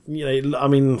 I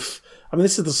mean,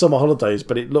 this is the summer holidays,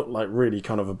 but it looked like really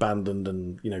kind of abandoned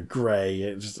and, grey.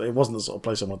 It wasn't the sort of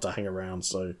place I wanted to hang around.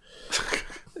 So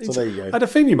there you go. I had a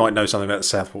feeling you might know something about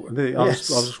Southport. I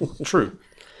was true.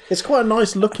 It's quite a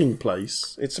nice looking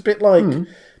place. It's a bit like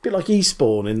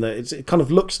Eastbourne in that it kind of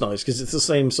looks nice because it's the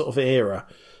same sort of era.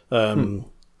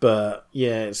 But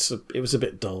yeah, it was a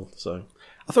bit dull. So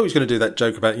I thought he was going to do that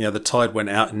joke about the tide went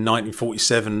out in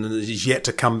 1947 and is yet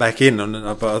to come back in,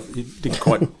 but he didn't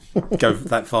quite go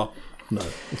that far. No.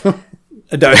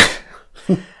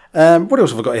 What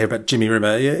else have I got here about Jimmy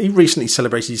Rimmer? He recently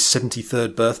celebrated his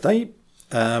 73rd birthday.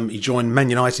 He joined Man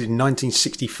United in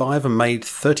 1965 and made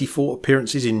 34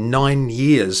 appearances in 9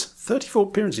 years. 34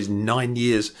 appearances in 9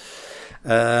 years.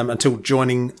 Until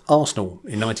joining Arsenal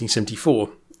in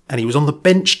 1974. And he was on the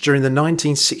bench during the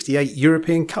 1968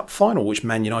 European Cup final, which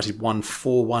Man United won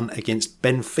 4-1 against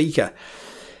Benfica.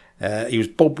 He was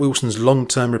Bob Wilson's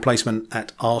long-term replacement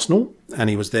at Arsenal, and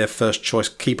he was their first-choice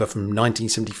keeper from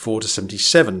 1974 to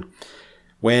 77.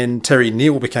 When Terry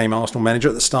Neal became Arsenal manager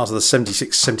at the start of the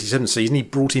 76-77 season, he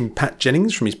brought in Pat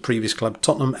Jennings from his previous club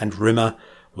Tottenham, and Rimmer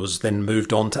was then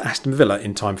moved on to Aston Villa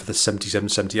in time for the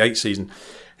 77-78 season.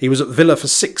 He was at Villa for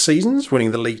 6 seasons,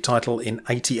 winning the league title in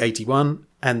 80-81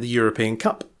 and the European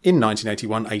Cup in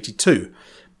 1981-82.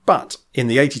 But in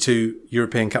the 82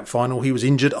 European Cup final, he was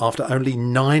injured after only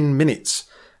 9 minutes,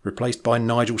 replaced by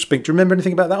Nigel Spink. Do you remember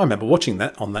anything about that? I remember watching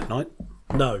that on that night.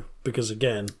 No, because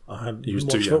again, I hadn't was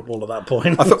watched too young. football at that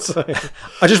point.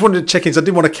 I just wanted to check in, so I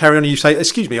didn't want to carry on and you say,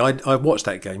 excuse me, I watched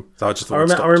that game. So I just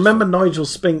thought I remember Nigel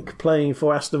Spink playing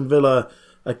for Aston Villa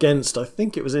against, I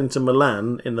think it was Inter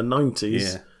Milan in the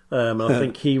 90s. Yeah. I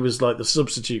think he was like the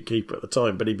substitute keeper at the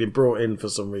time, but he'd been brought in for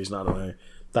some reason. I don't know.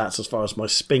 That's as far as my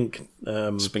Spink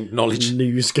knowledge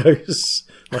news goes.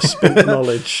 My Spink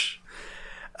knowledge.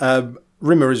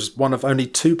 Rimmer is one of only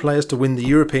 2 players to win the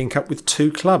European Cup with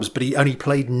 2 clubs, but he only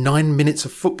played 9 minutes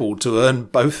of football to earn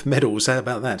both medals. How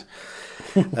about that?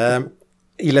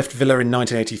 He left Villa in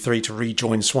 1983 to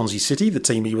rejoin Swansea City, the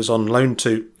team he was on loan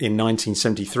to in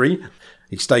 1973.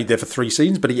 He stayed there for 3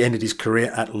 seasons, but he ended his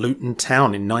career at Luton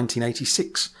Town in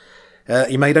 1986.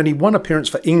 He made only 1 appearance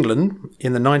for England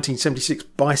in the 1976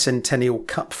 Bicentennial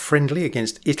Cup friendly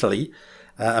against Italy,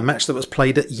 a match that was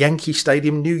played at Yankee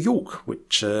Stadium, New York,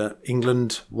 which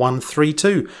England won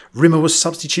 3-2. Rimmer was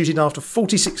substituted after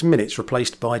 46 minutes,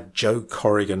 replaced by Joe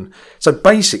Corrigan. So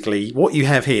basically, what you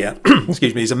have here,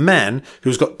 excuse me, is a man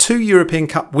who's got 2 European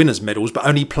Cup winners' medals, but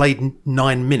only played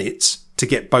 9 minutes to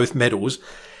get both medals.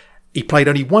 He played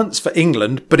only once for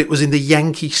England, but it was in the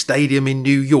Yankee Stadium in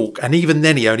New York. And even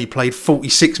then he only played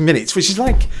 46 minutes, which is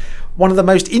like one of the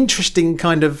most interesting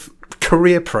kind of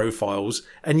career profiles.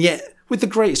 And yet, with the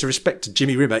greatest respect to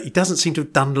Jimmy Rimmer, he doesn't seem to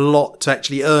have done a lot to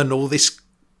actually earn all this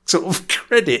sort of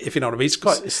credit, if you know what I mean. It's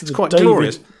quite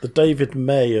glorious. The David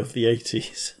May of the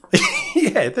 80s.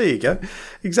 Yeah, there you go.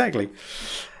 Exactly.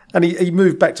 And he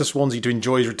moved back to Swansea to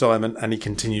enjoy his retirement, and he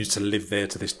continues to live there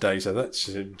to this day. So that's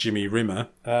Jimmy Rimmer.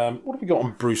 What have we got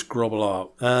on Bruce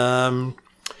Grobbelaar?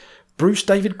 Bruce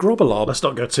David Grobbelaar. Let's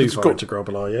not go too far into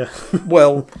Grobbelaar, yeah.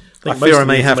 Well, I fear I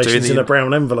may have to. In a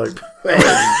brown envelope.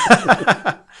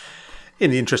 In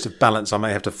the interest of balance, I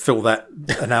may have to fill that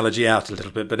analogy out a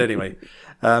little bit. But anyway,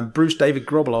 Bruce David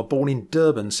Grobbelaar, born in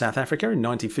Durban, South Africa in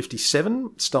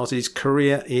 1957, started his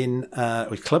career his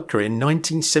club career in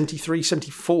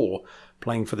 1973-74,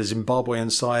 playing for the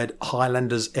Zimbabwean side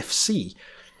Highlanders FC.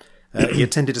 He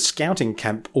attended a scouting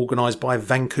camp organised by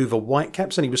Vancouver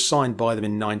Whitecaps, and he was signed by them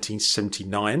in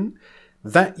 1979.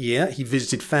 That year, he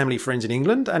visited family friends in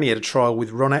England, and he had a trial with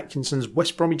Ron Atkinson's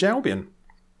West Bromwich Albion.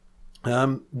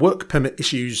 Work permit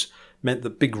issues meant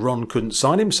that Big Ron couldn't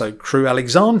sign him, so Crew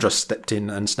Alexandra stepped in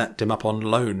and snapped him up on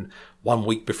loan 1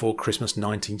 week before Christmas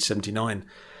 1979.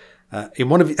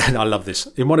 And I love this,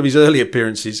 in one of his early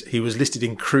appearances, he was listed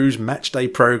in Crew's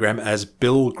matchday programme as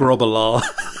Bill Grobbelaar,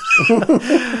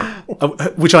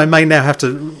 which I may now have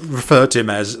to refer to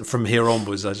him as from here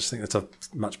onwards. I just think that's a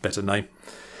much better name.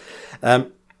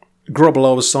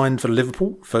 Grobbelaar was signed for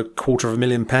Liverpool for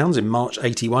 £250,000 in March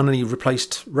 81, and he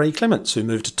replaced Ray Clements, who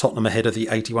moved to Tottenham ahead of the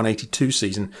 81-82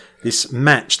 season. This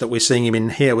match that we're seeing him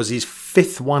in here was his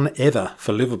 5th one ever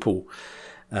for Liverpool.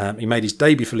 He made his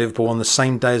debut for Liverpool on the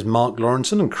same day as Mark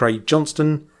Lawrenson and Craig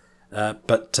Johnston,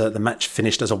 but the match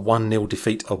finished as a 1-0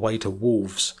 defeat away to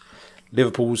Wolves.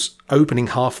 Liverpool's opening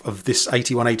half of this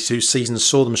 81-82 season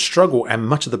saw them struggle, and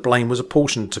much of the blame was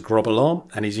apportioned to Grobbelaar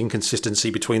and his inconsistency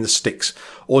between the sticks.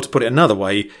 Or to put it another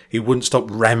way, he wouldn't stop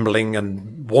rambling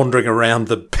and wandering around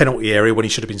the penalty area when he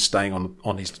should have been staying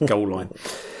on his goal line.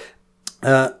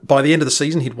 By the end of the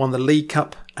season, he'd won the League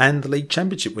Cup and the League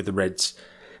Championship with the Reds.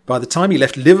 By the time he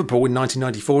left Liverpool in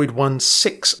 1994, he'd won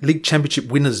 6 League Championship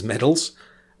winners' medals.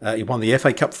 He won the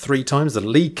FA Cup 3 times, the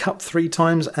League Cup 3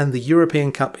 times, and the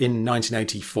European Cup in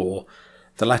 1984,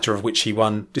 the latter of which he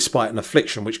won despite an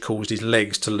affliction which caused his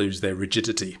legs to lose their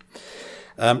rigidity.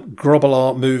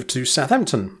 Grobbelaar moved to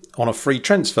Southampton on a free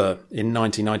transfer in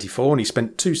 1994, and he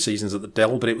spent 2 seasons at the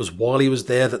Dell, but it was while he was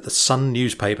there that the Sun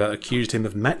newspaper accused him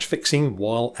of match fixing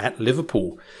while at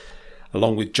Liverpool.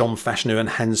 Along with John Fashanu and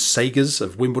Hans Sagers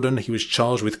of Wimbledon, he was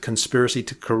charged with conspiracy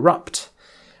to corrupt.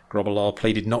 Grobbelaar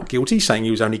pleaded not guilty, saying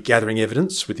he was only gathering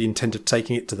evidence with the intent of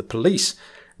taking it to the police.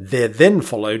 There then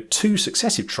followed 2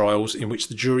 successive trials in which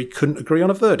the jury couldn't agree on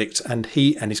a verdict, and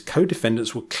he and his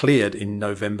co-defendants were cleared in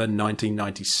November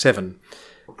 1997.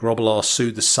 Grobbelaar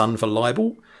sued the Sun for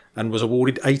libel and was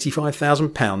awarded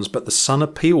 £85,000, but the Sun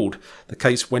appealed. The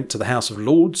case went to the House of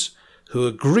Lords, who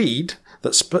agreed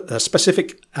that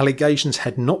specific allegations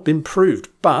had not been proved,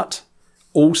 but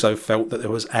also felt that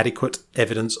there was adequate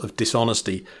evidence of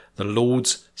dishonesty. The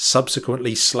Lords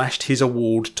subsequently slashed his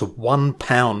award to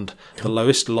 £1, the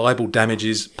lowest libel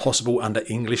damages possible under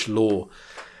English law.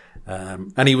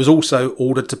 And he was also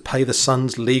ordered to pay the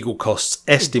Suns' legal costs,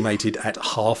 estimated at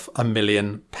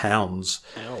 £500,000.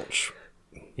 Ouch.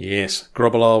 Yes,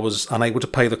 Grobbelaar was unable to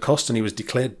pay the cost and he was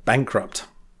declared bankrupt.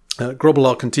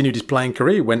 Grobbelaar continued his playing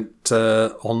career. He went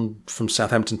on from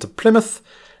Southampton to Plymouth,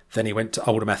 then he went to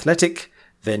Oldham Athletic,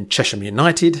 then Chesham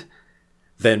United,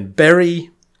 then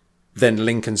Bury, then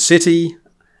Lincoln City,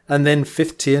 and then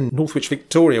 5th tier Northwich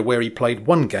Victoria, where he played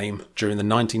one game during the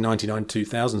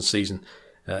 1999-2000 season.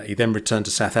 He then returned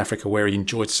to South Africa, where he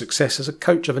enjoyed success as a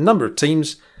coach of a number of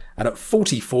teams, and at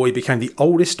 44 he became the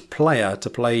oldest player to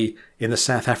play in the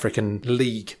South African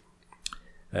League.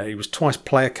 He was twice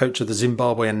player coach of the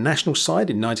Zimbabwean national side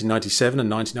in 1997 and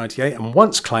 1998, and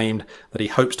once claimed that he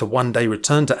hopes to one day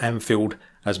return to Anfield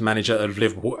as manager of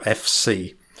Liverpool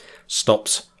FC.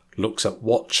 Stops, looks at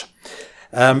watch.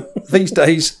 These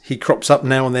days, he crops up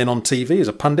now and then on TV as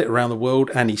a pundit around the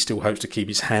world, and he still hopes to keep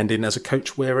his hand in as a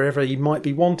coach wherever he might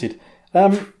be wanted.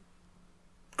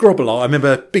 Grobbelaar, I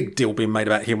remember a big deal being made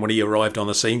about him when he arrived on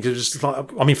the scene. Cause it was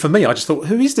like, I mean, for me, I just thought,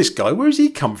 who is this guy? Where has he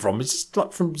come from? Is this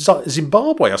like from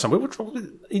Zimbabwe or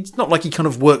something? It's not like he kind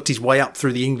of worked his way up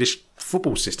through the English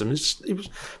football system. It was,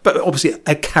 but obviously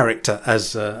a character,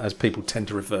 as people tend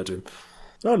to refer to him.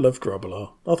 I love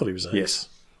Grobbelaar. I thought he was ace. Yes.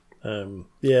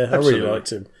 Yeah, I really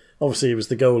liked him. Obviously, he was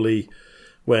the goalie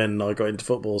when I got into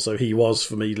football, so he was,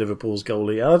 for me, Liverpool's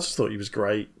goalie. I just thought he was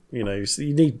great. You know,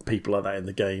 you need people like that in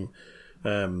the game.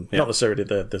 Not necessarily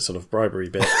the sort of bribery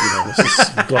bit, let's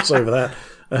just gloss over that.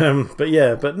 But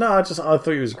no, I thought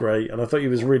he was great, and I thought he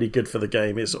was really good for the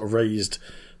game. It sort of raised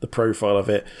the profile of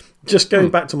it. Just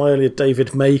going back to my earlier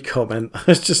David May comment, I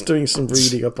was just doing some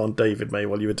reading up on David May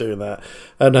while you were doing that,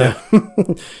 and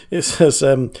it says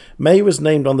May was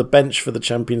named on the bench for the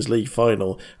Champions League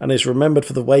final and is remembered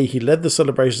for the way he led the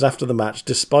celebrations after the match,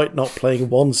 despite not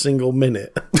playing one single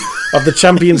minute of the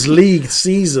Champions League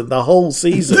season, the whole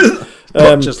season.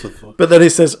 But then it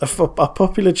says a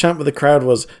popular chant with the crowd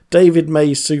was David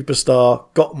May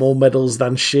superstar got more medals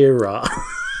than Shearer.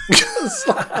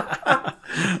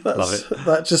 Love it.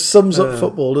 That just sums up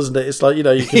football, doesn't it? It's like, you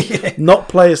can not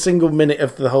play a single minute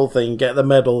of the whole thing, get the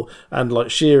medal, and like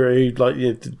Shearer, who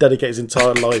dedicate his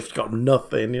entire life, got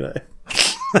nothing.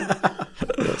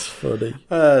 That's funny.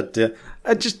 Dear.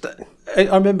 I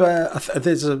remember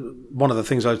there's one of the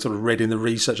things I sort of read in the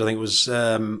research. I think was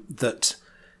that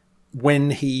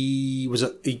when he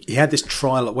had this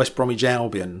trial at West Bromwich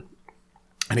Albion,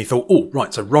 and he thought, oh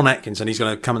right, so Ron Atkinson, he's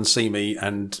going to come and see me,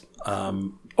 and I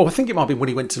think it might be when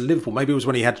he went to Liverpool. Maybe it was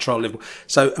when he had a trial at Liverpool.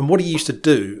 So, and what he used to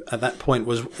do at that point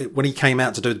was when he came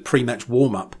out to do the pre-match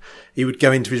warm-up, he would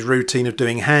go into his routine of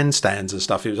doing handstands and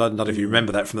stuff. I don't know if you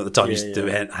remember that from at the time. He used to do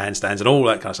handstands and all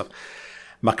that kind of stuff.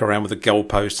 Muck around with the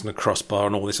goalpost and the crossbar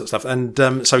and all this sort of stuff. And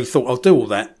so he thought, I'll do all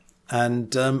that.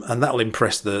 And that'll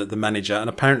impress the manager. And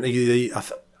apparently,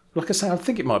 like I say, I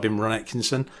think it might have been Ron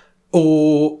Atkinson.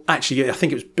 Or actually, I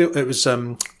think it was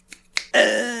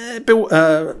Bill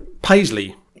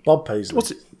Paisley. Bob Paisley.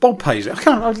 What's it? Bob Paisley.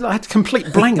 I had a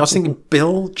complete blank. I was thinking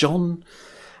Bill, John,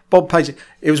 Bob Paisley.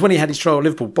 It was when he had his trial at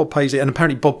Liverpool, Bob Paisley, and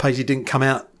apparently Bob Paisley didn't come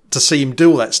out to see him do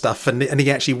all that stuff, and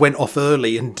he actually went off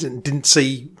early and didn't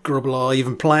see Grobbelaar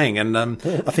even playing. And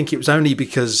I think it was only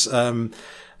because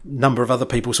number of other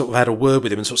people sort of had a word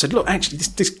with him and sort of said, look, actually,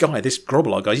 this guy, this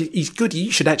Grobbelaar guy, he's good.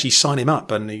 You should actually sign him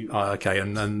up. And he, okay.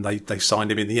 And then they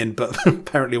signed him in the end. But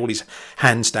apparently all his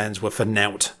handstands were for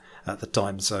knout at the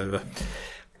time. So,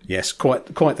 yes, quite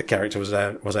the character was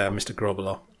our Mr.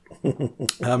 Grobbelaar.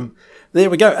 There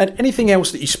we go. And anything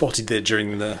else that you spotted there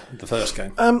during the first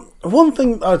game? One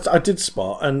thing I did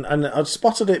spot, and I'd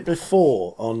spotted it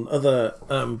before on other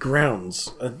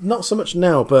grounds, not so much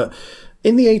now, but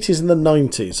in the 80s and the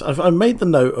 90s, I made the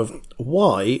note of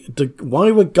why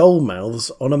were goal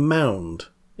mouths on a mound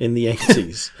in the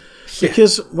 80s?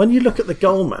 Because when you look at the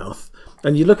goal mouth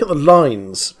and you look at the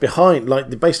lines behind,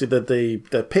 like basically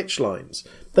the pitch lines,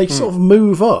 they sort of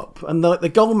move up, and the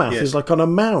goal mouth is like on a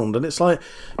mound, and it's like.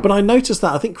 But I noticed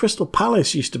that I think Crystal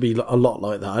Palace used to be a lot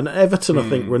like that, and Everton I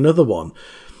think were another one.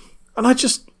 And I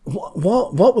just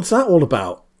what was that all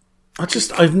about?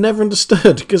 I've never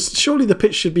understood, because surely the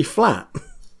pitch should be flat.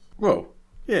 Well,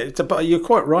 yeah, but you're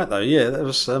quite right though. Yeah,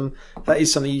 that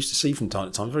is something you used to see from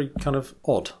time to time. Very kind of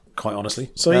odd, quite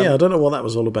honestly. So I don't know what that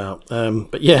was all about.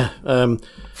 But yeah, and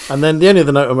then the only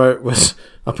other note I wrote was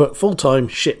I put full-time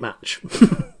shit match,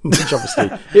 which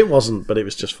obviously it wasn't, but it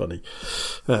was just funny.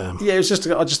 Yeah, it was just.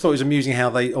 I just thought it was amusing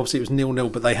how it was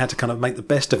 0-0, but they had to kind of make the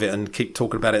best of it and keep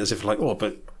talking about it as if like,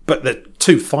 but they're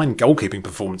two fine goalkeeping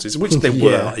performances, which they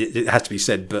were. It has to be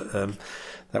said, but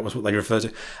That was what they referred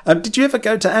to. Did you ever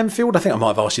go to Anfield? I think I might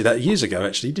have asked you that years ago,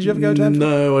 actually. Did you ever go to Anfield?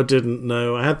 No, I didn't.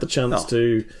 No, I had the chance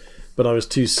to, but I was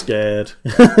too scared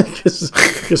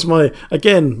because my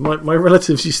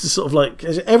relatives used to sort of like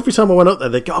every time I went up there,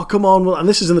 they'd go, "Oh, come on!" And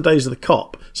this is in the days of the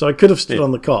Kop, so I could have stood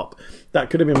on the Kop. That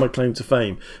could have been my claim to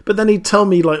fame. But then he'd tell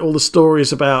me like all the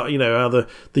stories about, how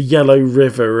the Yellow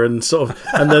River and sort of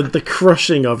and the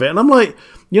crushing of it, and I'm like,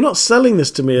 you're not selling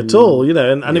this to me at all,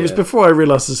 and it was before I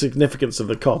realised the significance of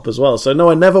the Kop as well. So no,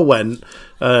 I never went,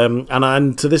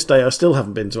 and to this day I still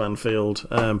haven't been to Anfield.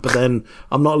 But then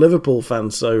I'm not a Liverpool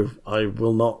fan, so I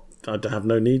will not. I have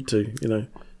no need to,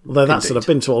 Although that's it. I've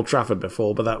been to Old Trafford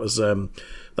before, but that was a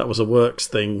works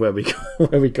thing where we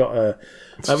got a.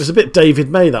 It was a bit David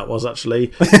May. That was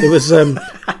actually. It was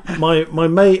my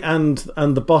mate and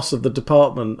the boss of the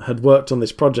department had worked on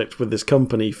this project with this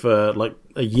company for like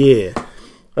a year.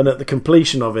 And at the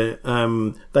completion of it,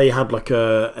 they had like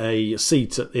a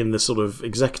seat in the sort of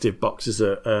executive boxes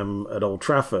at Old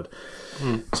Trafford.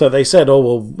 So they said, "Oh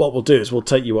well, what we'll do is we'll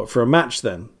take you up for a match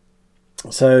then."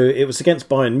 So it was against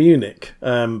Bayern Munich,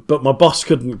 but my boss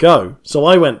couldn't go, so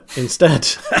I went instead.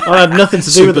 I had nothing to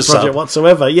do with the project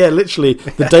whatsoever. Yeah, literally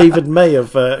the David May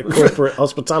of corporate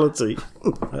hospitality.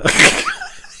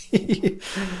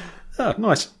 Oh,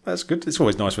 nice. That's good. It's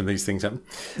always nice when these things happen.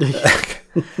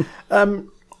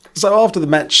 So after the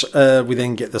match, we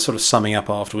then get the sort of summing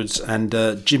up afterwards, and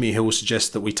Jimmy Hill suggests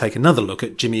that we take another look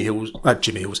at Jimmy Rimmer's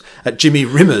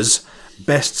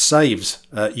best saves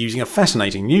using a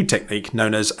fascinating new technique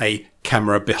known as a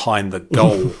camera behind the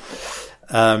goal.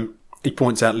 He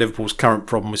points out Liverpool's current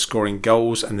problem with scoring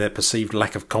goals and their perceived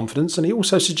lack of confidence, and he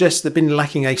also suggests they've been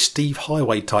lacking a Steve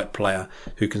Highway type player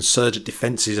who can surge at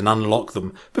defences and unlock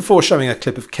them, before showing a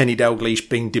clip of Kenny Dalglish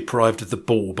being deprived of the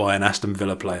ball by an Aston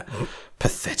Villa player.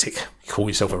 Pathetic. You call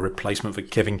yourself a replacement for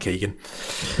Kevin Keegan.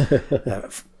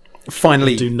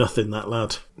 Finally, do nothing, that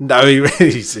lad. No,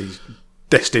 he's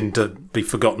destined to be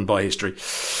forgotten by history.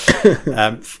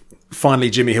 Finally,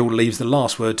 Jimmy Hill leaves the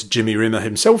last word to Jimmy Rimmer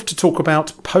himself to talk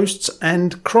about posts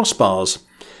and crossbars.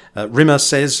 Rimmer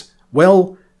says,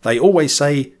 "Well, they always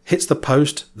say hits the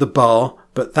post, the bar,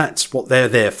 but that's what they're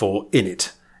there for,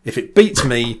 innit? If it beats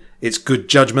me, it's good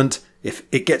judgment. If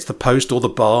it gets the post or the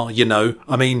bar,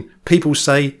 people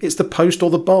say it's the post or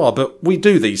the bar, but we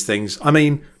do these things.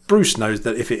 Bruce knows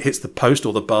that if it hits the post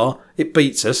or the bar, it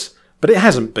beats us, but it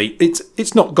hasn't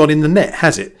it's not gone in the net,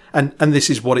 has it? And this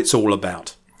is what it's all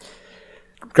about."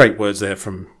 Great words there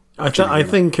from I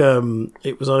think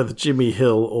it was either Jimmy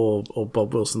Hill or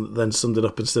Bob Wilson that then summed it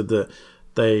up and said that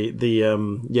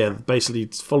basically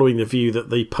following the view that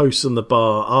the posts and the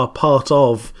bar are part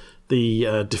of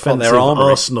the defensive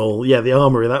arsenal. Yeah, the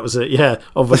armoury, that was it,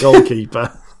 of the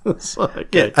goalkeeper. Okay.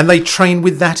 Yeah, and they train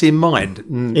with that in mind.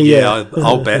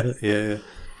 I'll bet. Yeah.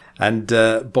 And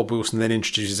Bob Wilson then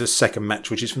introduces a second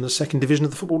match, which is from the second division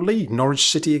of the Football League,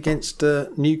 Norwich City against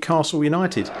Newcastle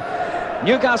United.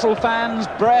 Newcastle fans,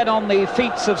 bred on the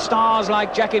feats of stars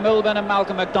like Jackie Milburn and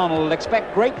Malcolm MacDonald,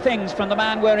 expect great things from the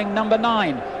man wearing number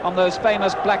 9 on those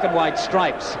famous black and white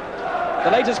stripes. The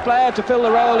latest player to fill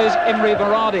the role is Imre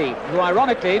Varadi, who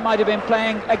ironically might have been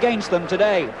playing against them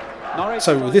today.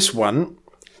 So this one,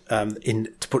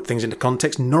 to put things into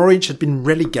context, Norwich had been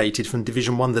relegated from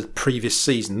Division 1 the previous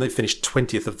season. They finished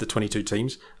 20th of the 22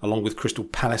 teams, along with Crystal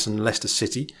Palace and Leicester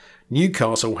City.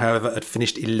 Newcastle, however, had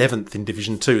finished 11th in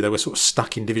Division 2. They were sort of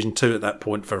stuck in Division 2 at that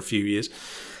point for a few years.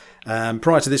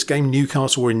 Prior to this game,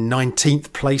 Newcastle were in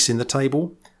 19th place in the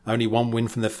table. Only one win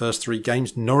from their first 3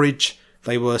 games. Norwich,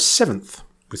 they were 7th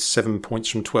with 7 points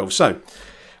from 12. So,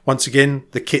 once again,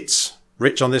 the kits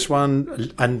rich on this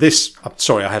one. And this, I'm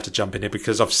sorry, I have to jump in here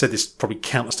because I've said this probably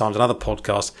countless times on other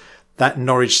podcasts. That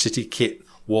Norwich City kit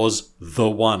was the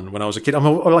one when I was a kid. I'm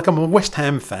a West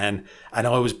Ham fan, and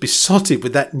I was besotted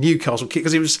with that Newcastle kit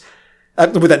because it was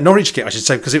with that Norwich kit, I should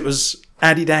say, because it was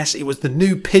Adidas. It was the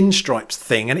new pinstripes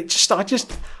thing, and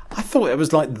I thought it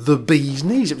was like the bee's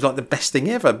knees. It was like the best thing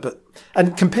ever.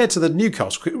 And compared to the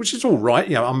Newcastle kit, which is all right,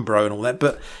 Umbro and all that,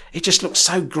 but it just looked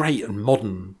so great and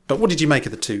modern. But what did you make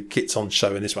of the 2 kits on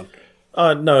show in this one?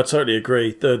 No, I totally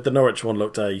agree. The Norwich one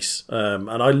looked ace. And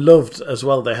I loved as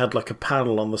well, they had like a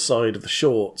panel on the side of the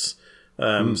shorts.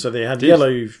 So they had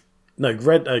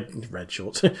red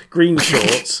shorts, green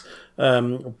shorts.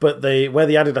 But where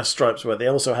the Adidas stripes were, they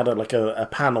also had a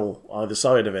panel either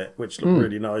side of it, which looked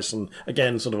really nice. And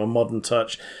again, sort of a modern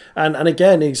touch. And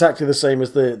again, exactly the same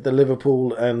as the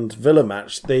Liverpool and Villa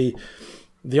match.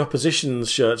 The opposition's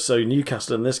shirts, so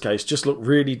Newcastle in this case, just looked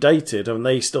really dated. And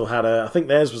they still had I think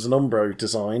theirs was an Umbro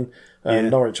design.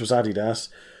 Norwich was Adidas.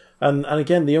 And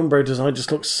again, the Umbro design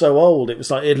just looks so old. It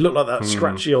looked like that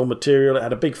scratchy old material. It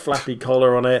had a big flappy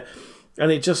collar on it.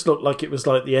 And it just looked like it was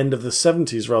like the end of the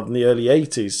 70s rather than the early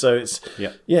 80s. So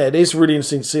it is really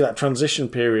interesting to see that transition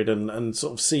period and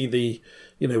sort of see the,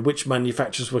 which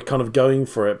manufacturers were kind of going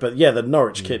for it. But yeah, the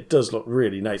Norwich kit does look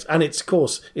really nice. And it's, of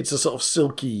course, it's a sort of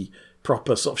silky,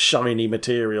 proper sort of shiny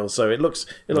material. So it looks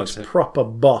proper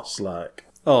boss-like.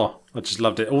 Oh, I just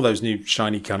loved it. All those new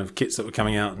shiny kind of kits that were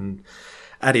coming out, and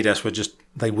Adidas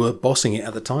were bossing it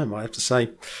at the time, I have to say.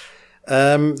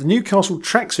 The Newcastle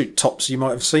tracksuit tops you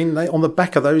might have seen, on the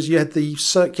back of those you had the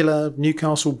circular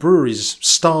Newcastle Brewery's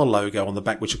star logo on the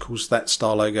back, which of course that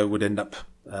star logo would end up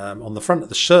on the front of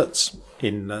the shirts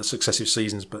in successive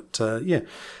seasons. But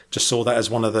just saw that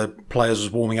as one of the players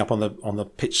was warming up on the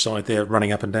pitch side there,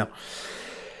 running up and down.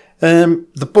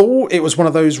 The ball, it was one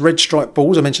of those red striped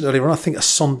balls I mentioned earlier on, I think a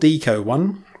Sondico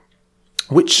one,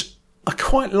 which I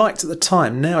quite liked at the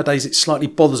time. Nowadays it slightly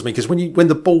bothers me because when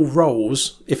the ball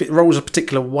rolls, if it rolls a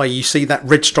particular way, you see that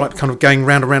red stripe kind of going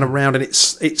round and round and round, and it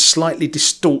slightly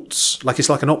distorts, like it's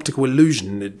like an optical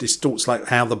illusion. It distorts like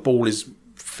how the ball is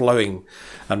flowing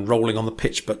and rolling on the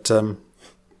pitch, but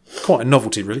quite a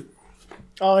novelty really.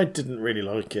 I didn't really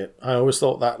like it. I always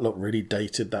thought that looked really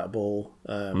dated, that ball.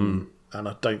 And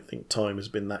I don't think time has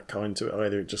been that kind to it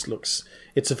either. It just looks...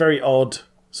 It's a very odd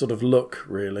sort of look,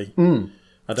 really.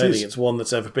 I don't think it's one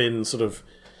that's ever been sort of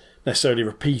necessarily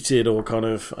repeated or kind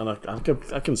of... And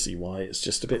I can see why. It's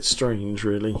just a bit strange,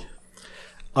 really.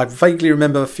 I vaguely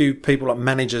remember a few people, like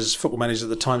football managers at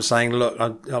the time, saying, look,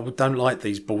 I don't like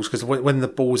these balls because when the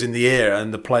ball's in the air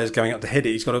and the player's going up to hit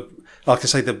it, he's got to... Like I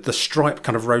say, the stripe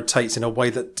kind of rotates in a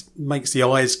way that makes the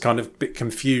eyes kind of a bit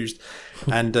confused.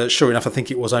 And sure enough, I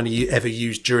think it was only ever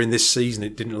used during this season.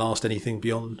 It didn't last anything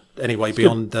beyond.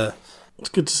 It's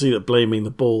good to see that blaming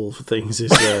the ball for things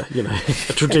is,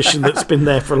 a tradition that's been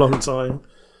there for a long time.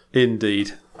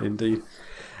 Indeed.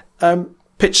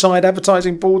 Pitch side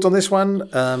advertising boards on this one.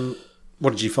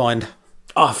 What did you find?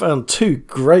 I found two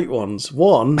great ones.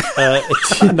 One,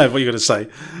 I know what you're going to say.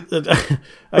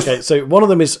 Okay, so one of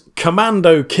them is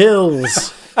Commando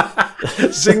Kills.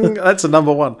 Zing, that's a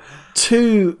number one.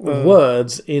 Two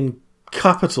words in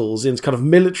capitals, in kind of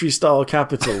military-style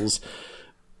capitals,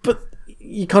 but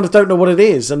you kind of don't know what it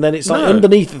is. And then it's like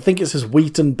underneath, I think it says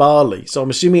wheat and barley. So I'm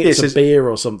assuming it's a beer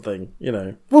or something,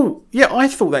 Well, yeah, I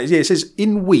thought that. Yeah, it says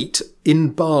in wheat,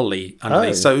 in barley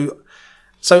underneath. Oh.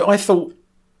 So I thought,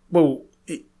 well,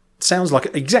 it sounds like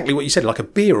exactly what you said, like a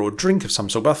beer or a drink of some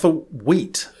sort. But I thought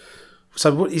wheat.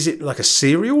 So what is it, like a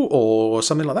cereal or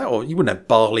something like that? Or you wouldn't have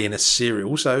barley in a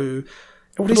cereal, so...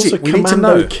 What but is also it? We need to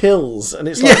Commando know. Kills, and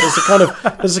it's like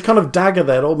there's a kind of dagger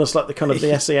there, almost like the kind of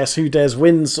the SAS Who Dares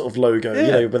Win sort of logo,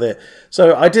 with it.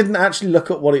 So I didn't actually look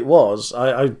at what it was.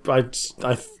 I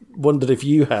wondered if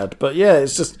you had, but yeah,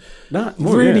 it's just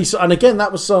really. Yeah. And again,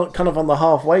 that was kind of on the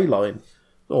halfway line,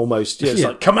 almost. Yeah, it's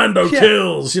like Commando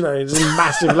Kills, it's in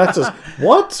massive letters.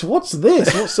 What's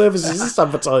this? What service is this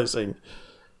advertising?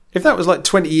 If that was like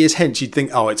 20 years hence, you'd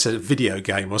think, oh, it's a video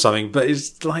game or something. But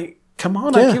it's like.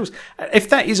 Commando Kills. If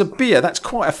that is a beer, that's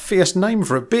quite a fierce name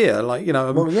for a beer. Like,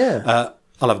 I'll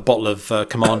have a bottle of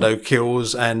Commando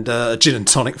Kills and a gin and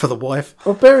tonic for the wife.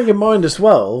 Well, bearing in mind as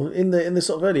well, in the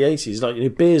sort of early 80s,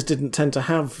 like beers didn't tend to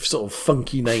have sort of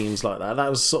funky names like that. That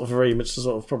was sort of very much the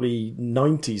sort of probably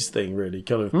 90s thing, really,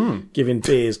 kind of giving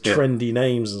beers trendy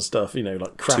names and stuff.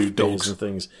 Like craft beers and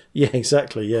things. Yeah,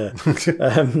 exactly. Yeah.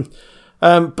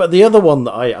 But the other one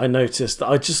that I noticed that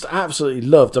I just absolutely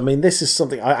loved, I mean, this is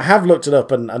something, I have looked it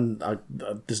up and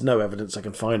there's no evidence I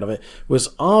can find of it,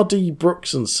 was R.D.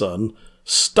 Brooks and Son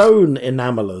Stone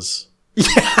Enamelers.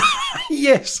 Yeah,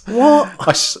 yes. What?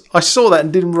 I saw that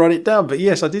and didn't write it down, but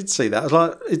yes, I did see that. I was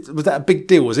like, was that a big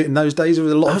deal? Was it in those days? There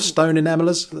was a lot of stone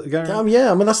enamelers that were going around?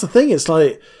 Yeah, I mean, that's the thing. It's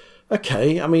like,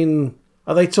 okay, I mean,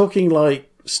 are they talking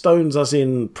like stones as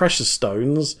in precious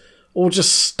stones? Or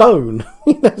just stone.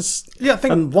 Yeah, I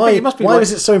think. And why it must be why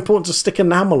is it so important to stick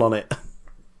enamel on it?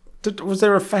 Was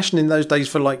there a fashion in those days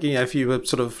for like, if you were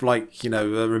sort of like,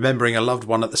 remembering a loved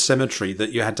one at the cemetery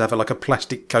that you had to have like a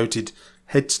plastic coated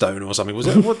headstone or something? Was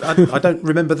it? I don't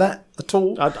remember that at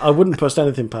all. I wouldn't post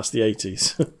anything past the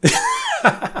 80s.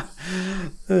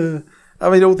 I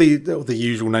mean, all the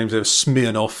usual names are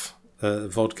Smirnoff,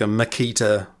 vodka,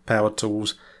 Makita, power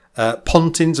tools.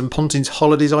 Pontins and Pontins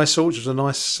holidays I saw, which was a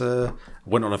nice...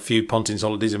 went on a few Pontins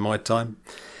holidays in my time.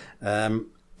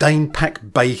 Dane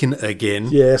Pack bacon again.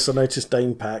 Yes, I noticed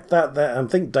Dane Pack. That I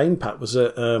think Dane Pack was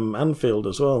at Anfield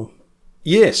as well.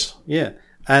 Yes, yeah.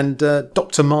 And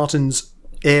Dr. Martens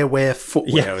airwear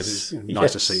footwear. Yes. It's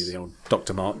nice to see the old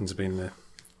Dr. Martens being the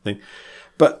thing.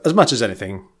 But as much as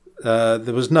anything,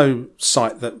 there was no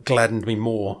sight that gladdened me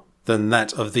more than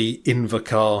that of the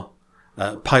Invercar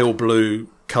pale blue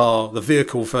car, the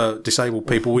vehicle for disabled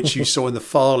people, which you saw in the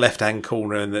far left-hand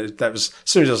corner. And that was,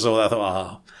 as soon as I saw that, I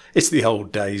thought, it's the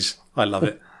old days. I love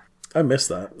it. I missed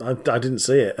that. I didn't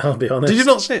see it, I'll be honest. Did you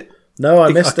not see it? No,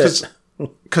 I missed it.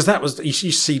 Because that was,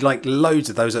 you see like loads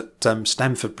of those at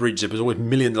Stamford Bridge. There was always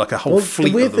millions, like a whole fleet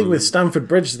of them. The weird thing with Stamford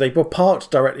Bridge is they were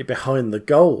parked directly behind the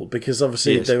goal, because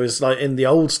obviously there was, like, in the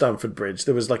old Stamford Bridge,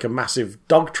 there was like a massive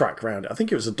dog track around it. I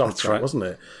think it was a dog track, wasn't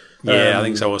it? Yeah, I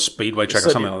think so, or a speedway track or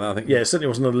something like that, I think. Yeah, it certainly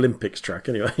wasn't an Olympics track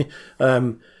anyway.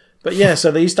 But yeah, so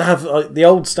they used to have like, the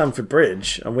old Stamford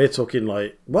Bridge, and we're talking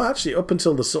like, well, actually up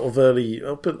until the sort of early,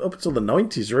 up until the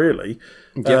 90s really,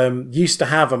 used to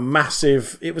have a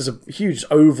massive, it was a huge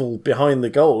oval behind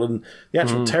the goal, and the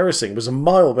actual terracing was a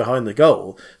mile behind the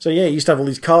goal. So yeah, you used to have all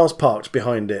these cars parked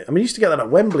behind it. I mean, you used to get that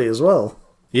at Wembley as well.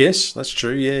 Yes, that's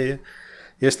true, yeah.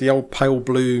 Yes, the old pale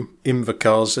blue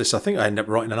Invercars. I think I ended up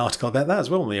writing an article about that as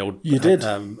well on the old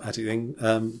Attic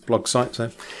thing, blog site,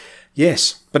 so...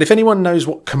 Yes, but if anyone knows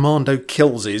what Commando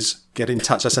Kills is, get in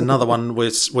touch. That's another one.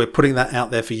 We're putting that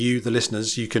out there for you, the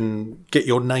listeners. You can get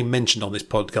your name mentioned on this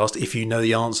podcast if you know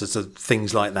the answers to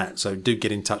things like that. So do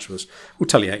get in touch with us. We'll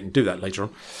tell you how you can do that later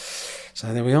on.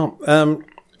 So there we are.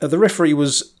 The referee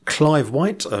was Clive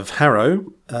White of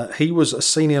Harrow. He was a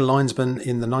senior linesman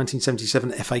in the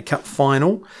 1977 FA Cup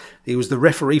final. He was the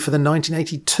referee for the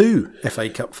 1982 FA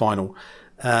Cup final.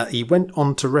 He went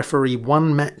on to referee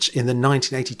one match in the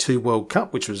 1982 World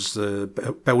Cup, which was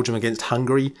Belgium against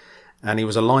Hungary, and he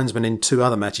was a linesman in two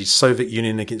other matches, Soviet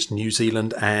Union against New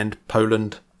Zealand and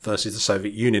Poland versus the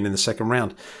Soviet Union in the second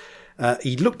round.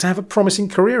 He looked to have a promising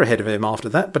career ahead of him after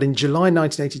that, but in July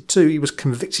 1982 he was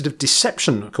convicted of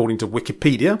deception, according to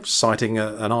Wikipedia, citing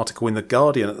an article in The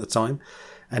Guardian at the time,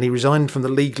 and he resigned from the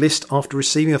league list after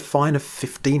receiving a fine of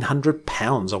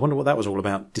 £1,500. I wonder what that was all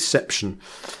about. Deception.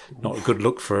 Not a good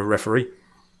look for a referee.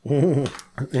 Anyway,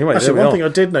 actually, one thing I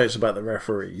did notice about the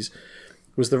referees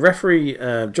was the referee,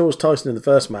 George Tyson, in the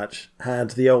first match,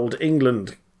 had the old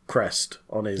England crest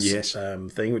on his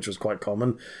thing, which was quite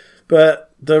common.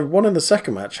 But the one in the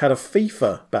second match had a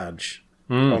FIFA badge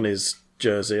on his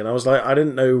jersey. And I was like, I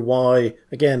didn't know why.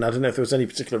 Again, I don't know if there was any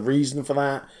particular reason for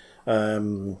that.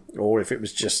 Or if it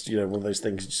was just, one of those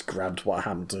things just grabbed what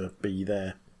happened to be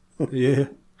there. Yeah.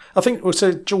 I think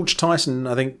also George Tyson,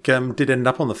 did end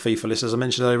up on the FIFA list, as I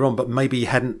mentioned earlier on, but maybe he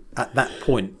hadn't at that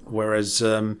point, whereas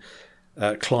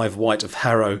Clive White of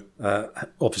Harrow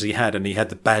obviously had, and he had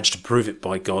the badge to prove it,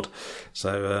 by God.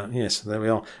 So, yes, there we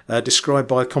are. Described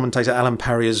by commentator Alan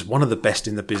Parry as one of the best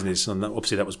in the business, and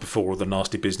obviously that was before all the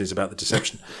nasty business about the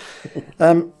deception.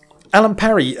 Alan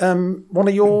Parry, one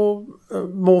of your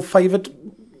more favoured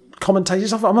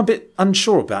commentators. I'm a bit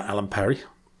unsure about Alan Parry.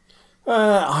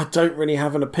 I don't really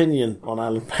have an opinion on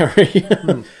Alan Parry.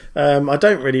 I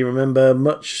don't really remember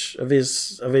much of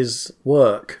his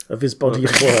work, of his body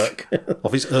of work.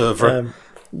 Of his oeuvre.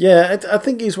 I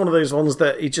think he's one of those ones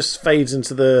that he just fades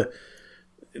into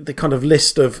the kind of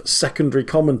list of secondary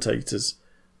commentators.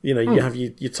 You have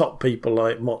your top people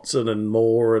like Motson and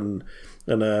Moore and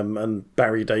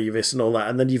Barry Davis and all that,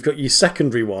 and then you've got your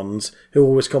secondary ones who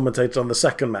always commentate on the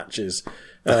second matches.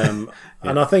 And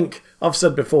I think I've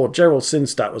said before, Gerald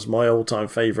Sinstadt was my all-time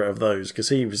favourite of those, because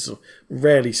he was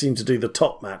rarely seemed to do the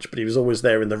top match, but he was always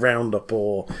there in the roundup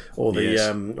or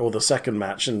the second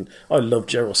match, and I love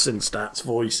Gerald Sinstadt's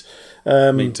voice.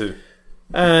 Me too.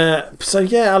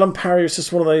 Alan Parry was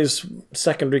just one of those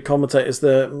secondary commentators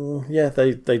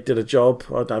that they did a job.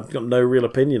 I've got no real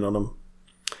opinion on them.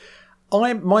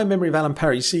 My memory of Alan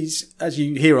Parry, as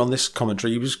you hear on this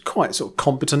commentary, he was quite sort of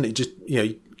competent. He just,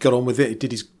 he got on with it. He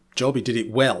did his job. He did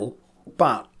it well.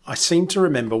 But I seem to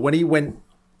remember when he went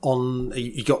on,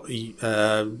 he got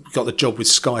the job with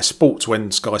Sky Sports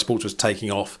when Sky Sports was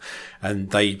taking off,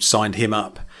 and they signed him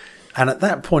up. And at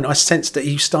that point, I sensed that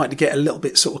he started to get a little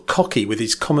bit sort of cocky with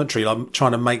his commentary, like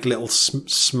trying to make little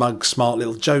smug, smart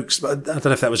little jokes. But I don't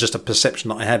know if that was just a perception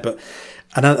that I had.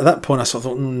 And at that point, I sort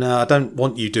of thought, no, I don't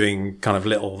want you doing kind of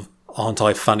little, aren't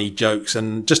I funny jokes,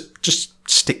 and just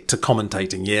stick to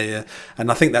commentating. Yeah. And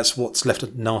I think that's what's left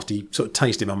a nasty sort of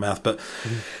taste in my mouth. But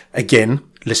again,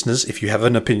 listeners, if you have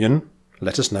an opinion,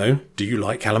 let us know. Do you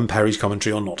like Alan Parry's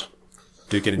commentary or not?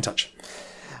 Do get in touch.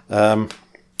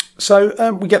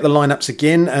 So we get the lineups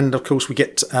again, and of course we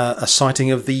get a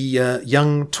sighting of the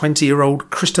young 20-year-old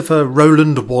Christopher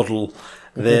Roland Waddle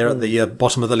there at the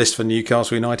bottom of the list for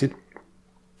Newcastle United.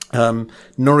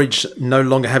 Norwich no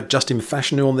longer have Justin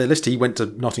Fashanu on their list. He went to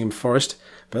Nottingham Forest,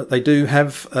 but they do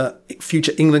have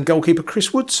future England goalkeeper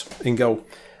Chris Woods in goal.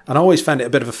 And I always found it a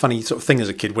bit of a funny sort of thing as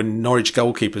a kid when Norwich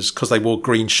goalkeepers, because they wore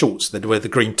green shorts, they'd wear the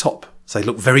green top. So they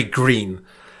look very green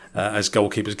as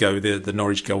goalkeepers go, the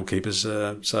Norwich goalkeepers.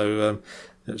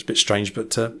 It was a bit strange.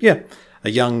 But a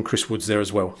young Chris Woods there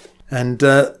as well. And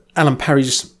Alan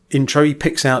Parry's intro, he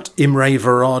picks out Imre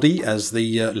Varadi as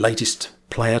the latest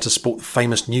player to sport the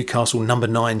famous Newcastle number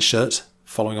 9 shirt,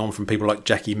 following on from people like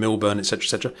Jackie Milburn, etc.,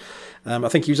 etc. I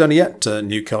think he was only at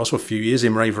Newcastle a few years,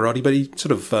 Imre Varadi, but he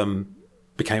sort of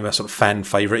became a sort of fan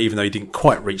favourite, even though he didn't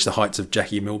quite reach the heights of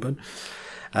Jackie Milburn.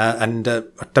 I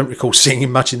don't recall seeing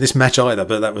him much in this match either,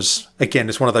 but that was, again,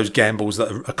 it's one of those gambles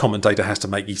that a commentator has to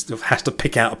make. He sort of has to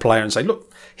pick out a player and say,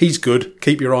 look, he's good,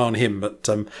 keep your eye on him, but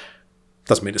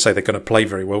doesn't mean to say they're going to play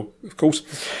very well, of course.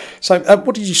 So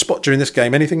what did you spot during this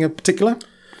game? Anything in particular?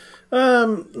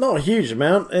 Not a huge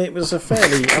amount. It was a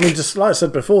fairly, I mean, just like I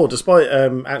said before, despite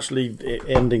actually it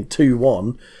ending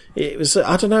 2-1, it was,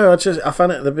 I don't know, I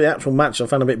found it, the actual match I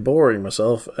found a bit boring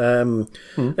myself.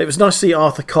 It was nice to see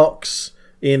Arthur Cox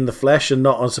in the flesh and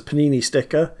not as a Panini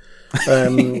sticker. Cause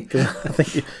I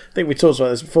think we talked about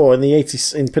this before.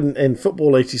 In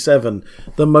Football 87,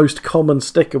 the most common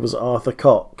sticker was Arthur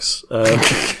Cox, so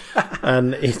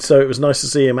it was nice to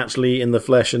see him actually in the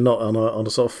flesh and not on a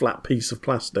sort of flat piece of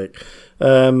plastic.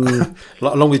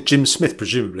 Along with Jim Smith,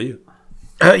 presumably.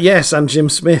 Yes, and Jim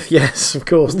Smith. Yes, of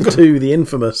course, the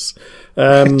infamous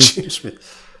Jim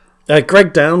Smith.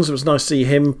 Greg Downs. It was nice to see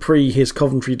him pre his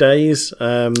Coventry days,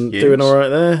 doing all right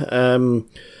there.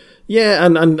 Yeah,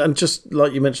 and just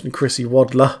like you mentioned, Chrissy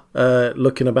Wadler,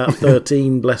 looking about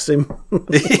 13, bless him.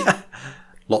 Yeah.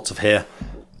 Lots of hair.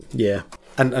 Yeah.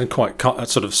 And quite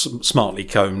sort of smartly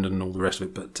combed and all the rest of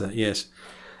it, but yes.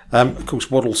 Of course,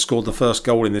 Waddle scored the first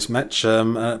goal in this match.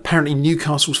 Apparently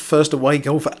Newcastle's first away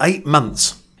goal for 8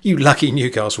 months. You lucky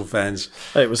Newcastle fans.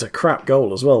 It was a crap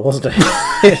goal as well, wasn't it?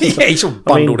 Yeah, he sort of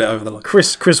bundled it over the line.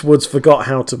 Chris Woods forgot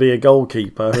how to be a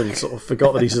goalkeeper and sort of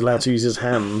forgot that he's allowed to use his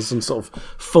hands and sort of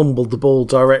fumbled the ball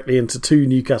directly into 2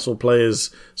 Newcastle players'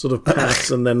 sort of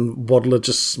pass, and then Wadler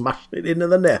just smashed it into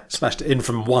the net. Smashed it in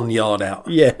from 1 yard out.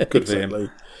 Yeah, good exactly.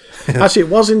 For him. Actually, it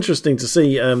was interesting to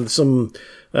see some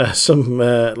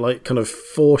like kind of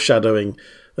foreshadowing,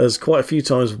 as quite a few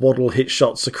times Waddle hit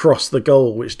shots across the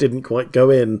goal which didn't quite go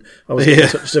in. I was getting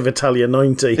touched of Italia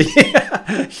 90.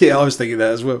 Yeah, I was thinking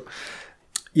that as well.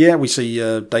 Yeah, we see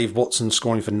Dave Watson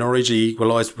scoring for Norwich. He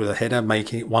equalised with a header,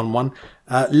 making it 1-1.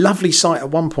 Lovely sight at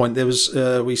one point. There was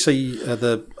we see I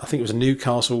think it was a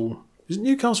Newcastle. Was it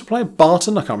Newcastle player?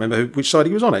 Barton? I can't remember which side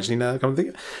he was on, actually. No, I can't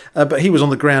think. But he was on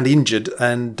the ground injured,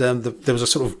 and there was a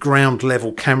sort of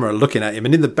ground-level camera looking at him.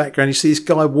 And in the background, you see this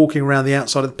guy walking around the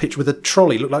outside of the pitch with a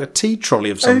trolley. Looked like a tea trolley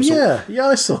of some sort. Yeah,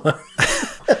 I saw that.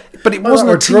 But it wasn't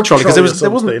a tea trolley, because there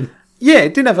wasn't... Yeah,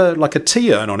 it didn't have a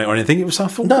tea urn on it or anything. It was, I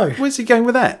thought, no. Where's he going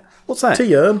with that? What's that?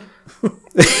 Tea urn?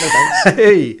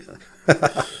 Hey.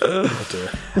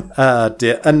 Oh,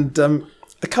 dear. And...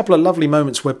 a couple of lovely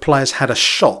moments where players had a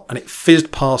shot and it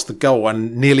fizzed past the goal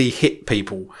and nearly hit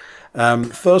people.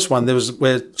 First one, there was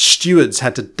where stewards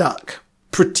had to duck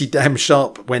pretty damn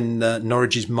sharp when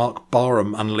Norwich's Mark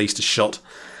Barham unleashed a shot.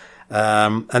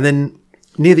 And then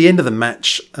near the end of the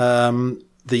match,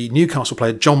 the Newcastle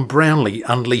player John Brownlee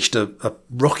unleashed a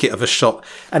rocket of a shot,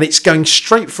 and it's going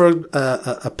straight for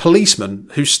a policeman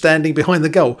who's standing behind the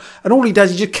goal. And all he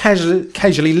does is just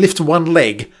casually lift one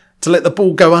leg to let the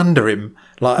ball go under him,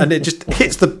 and it just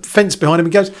hits the fence behind him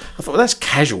and goes. I thought, well, that's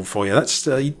casual for you. That's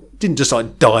he didn't just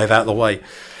dive out of the way.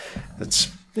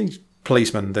 These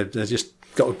policemen, they've just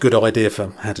got a good idea for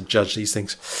how to judge these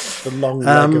things. The long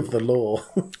leg of the law.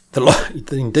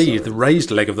 Indeed, the raised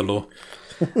leg of the law.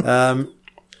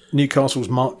 Newcastle's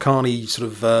Mark Carney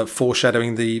sort of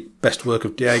foreshadowing the best work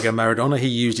of Diego Maradona. He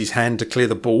used his hand to clear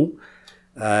the ball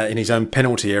in his own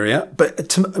penalty area.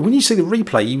 But when you see the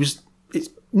replay, it's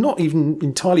not even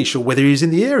entirely sure whether he was in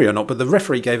the area or not, but the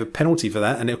referee gave a penalty for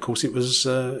that, and of course it was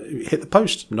it hit the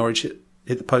post. Norwich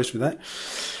hit the post with that.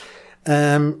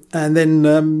 And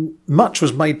then much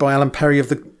was made by Alan Parry of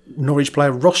the Norwich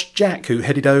player Ross Jack, who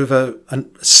headed over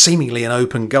seemingly an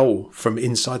open goal from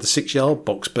inside the 6-yard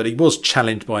box, but he was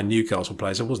challenged by a Newcastle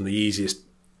player, so it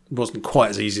wasn't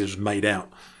quite as easy as it was made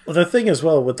out. Well, the thing as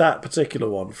well with that particular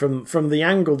one, from the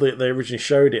angle that they originally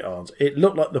showed it on, it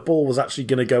looked like the ball was actually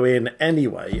going to go in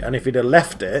anyway, and if he'd have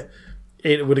left it,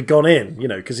 it would have gone in,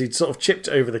 because he'd sort of chipped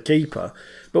it over the keeper.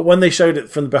 But when they showed it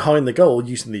from behind the goal,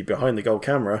 using the behind the goal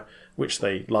camera, which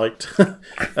they liked,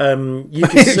 you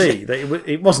could see that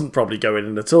it wasn't probably going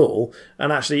in at all,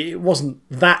 and actually it wasn't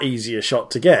that easy a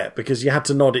shot to get because you had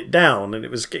to nod it down, and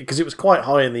it was because it was quite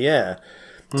high in the air.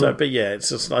 So, but yeah, it's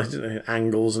just like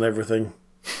angles and everything.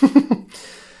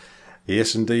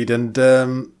 Yes, indeed.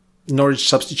 And Norwich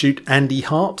substitute Andy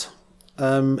Hart.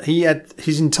 He had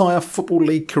his entire Football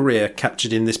League career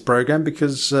captured in this programme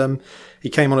because he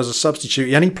came on as a substitute.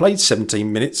 He only played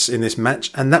 17 minutes in this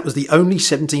match, and that was the only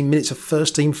 17 minutes of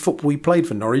first-team football he played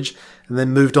for Norwich, and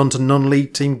then moved on to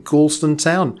non-league team Galston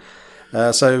Town.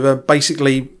 So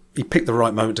basically, he picked the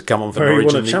right moment to come on for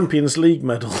Norwich. He won a Champions League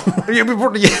medal.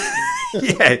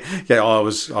 Yeah, I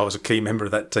was a key member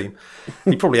of that team.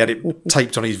 He probably had it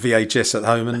taped on his VHS at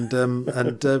home,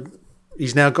 and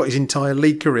he's now got his entire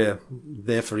league career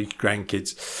there for his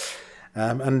grandkids.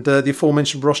 And the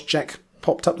aforementioned Ross Jack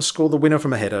popped up to score the winner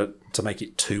from a header to make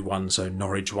it 2-1. So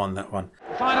Norwich won that one.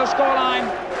 Final scoreline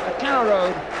at Carrow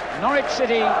Road: Norwich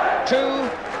City 2,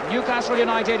 Newcastle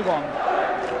United 1.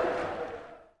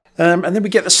 And then we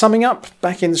get the summing up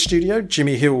back in the studio.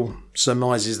 Jimmy Hill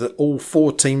surmises that all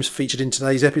 4 teams featured in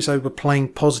today's episode were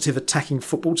playing positive attacking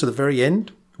football to the very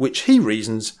end, which he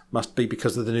reasons must be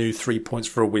because of the new 3 points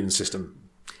for a win system.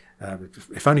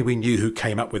 If only we knew who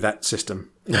came up with that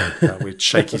system, we'd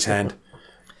shake his hand.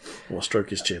 Or stroke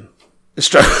his chin.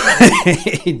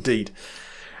 Indeed.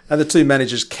 And the 2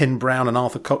 managers, Ken Brown and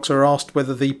Arthur Cox, are asked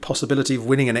whether the possibility of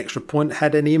winning an extra point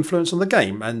had any influence on the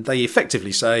game, and they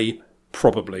effectively say,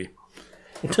 probably.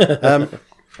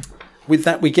 With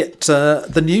that, we get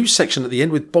the news section at the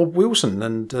end with Bob Wilson,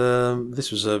 and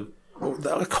this was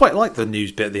I quite like the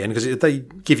news bit at the end because they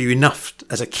give you enough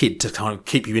as a kid to kind of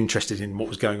keep you interested in what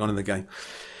was going on in the game.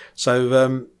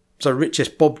 So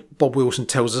Richest Bob Wilson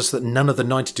tells us that none of the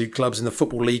 92 clubs in the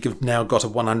Football League have now got a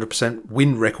 100%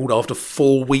 win record after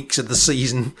 4 weeks of the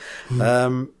season.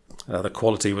 The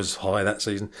quality was high that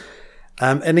season.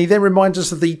 And he then reminds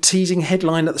us of the teasing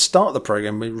headline at the start of the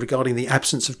programme regarding the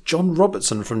absence of John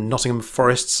Robertson from Nottingham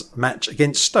Forest's match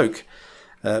against Stoke.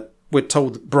 We're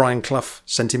told that Brian Clough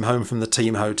sent him home from the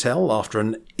team hotel after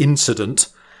an incident,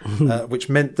 which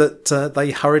meant that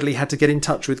they hurriedly had to get in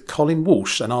touch with Colin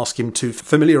Walsh and ask him to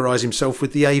familiarise himself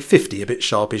with the A50 a bit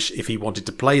sharpish if he wanted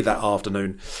to play that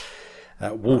afternoon.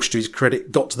 Walsh, to his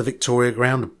credit, got to the Victoria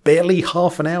Ground barely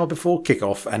half an hour before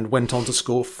kick-off and went on to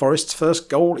score Forest's first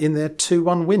goal in their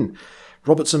 2-1 win.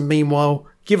 Robertson, meanwhile,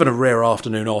 given a rare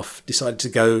afternoon off, decided to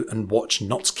go and watch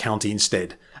Notts County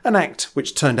instead, an act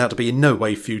which turned out to be in no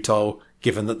way futile,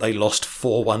 given that they lost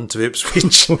 4-1 to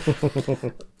Ipswich.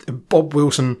 Bob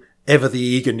Wilson, ever the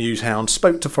eager newshound,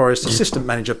 spoke to Forest assistant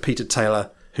manager Peter Taylor,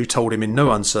 who told him in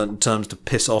no uncertain terms to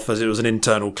piss off as it was an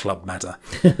internal club matter.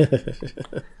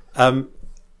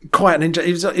 Quite an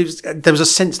there was a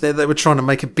sense there they were trying to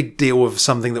make a big deal of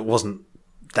something that wasn't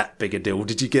that big a deal.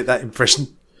 Did you get that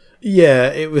impression? Yeah,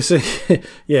 it was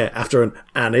after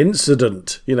an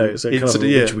incident, it's a kind of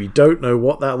which we don't know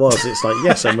what that was. It's like,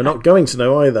 yes, and we're not going to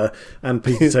know either. And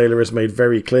Peter Taylor has made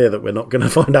very clear that we're not going to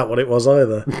find out what it was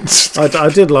either. I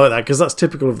did like that because that's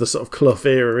typical of the sort of Clough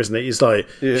era, isn't it? He's like,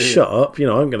 shut up,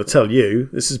 I'm going to tell you.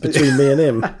 This is between me and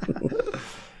him.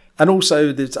 And also,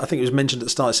 I think it was mentioned at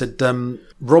the start, it said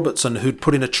Robertson, who'd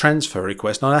put in a transfer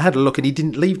request. Now, I had a look and he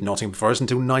didn't leave Nottingham Forest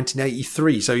until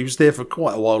 1983, so he was there for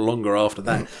quite a while longer after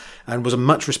that and was a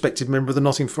much respected member of the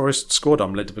Nottingham Forest squad.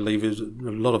 I'm led to believe a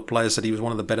lot of players said he was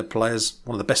one of the better players,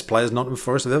 one of the best players Nottingham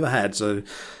Forest have ever had, so it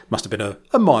must have been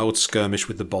a mild skirmish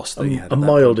with the boss that he had. A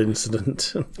mild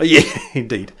incident. Yeah,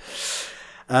 indeed.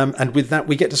 And with that,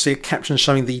 we get to see a caption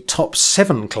showing the top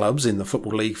 7 clubs in the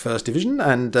Football League First Division.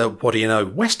 And what do you know?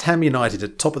 West Ham United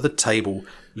at top of the table,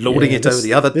 lording it over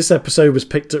the other. This episode was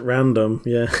picked at random,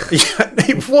 yeah. Yeah,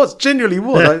 it was, genuinely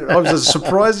was. I was as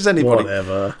surprised as anybody.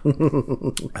 Whatever.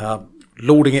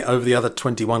 Lording it over the other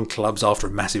 21 clubs after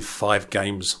a massive 5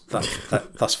 games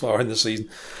thus far in the season.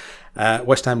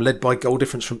 West Ham led by goal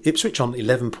difference from Ipswich on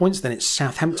 11 points. Then it's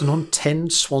Southampton on 10,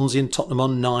 Swansea and Tottenham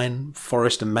on 9,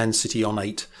 Forest and Man City on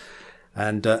 8.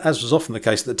 And as was often the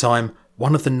case at the time,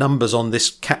 one of the numbers on this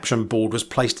caption board was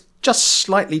placed just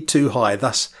slightly too high,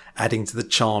 thus adding to the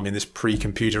charm in this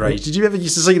pre-computer age. Did you ever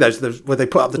used to see those where they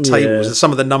put up the tables and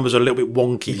some of the numbers are a little bit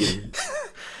wonky and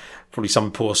probably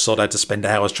some poor sod had to spend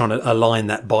hours trying to align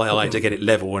that by eye to get it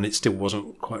level and it still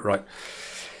wasn't quite right.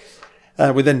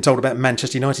 We're then told about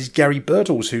Manchester United's Gary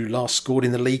Birtles, who last scored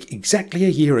in the league exactly a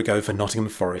year ago for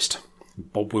Nottingham Forest.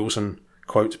 Bob Wilson,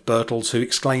 quote, Birtles, who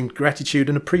exclaimed gratitude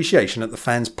and appreciation at the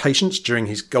fans' patience during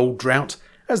his goal drought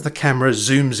as the camera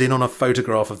zooms in on a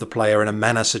photograph of the player in a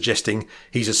manner suggesting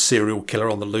he's a serial killer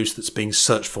on the loose that's being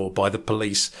searched for by the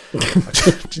police.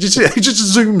 Did you see? He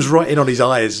just zooms right in on his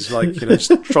eyes. It's like,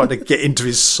 just trying to get into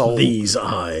his soul. These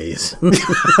eyes.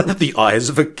 The eyes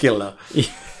of a killer.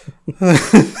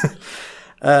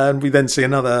 And we then see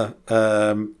another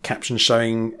caption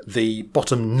showing the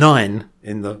bottom 9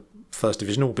 in the First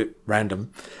Division, all a bit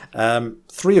random.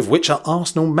 3 of which are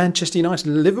Arsenal, Manchester United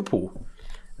and Liverpool.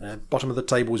 Bottom of the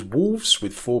table is Wolves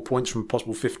with 4 points from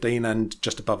possible 15, and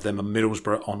just above them are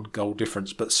Middlesbrough on goal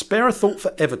difference. But spare a thought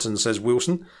for Everton, says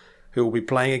Wilson, who will be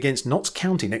playing against Notts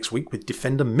County next week with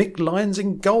defender Mick Lyons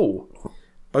in goal.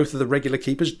 Both of the regular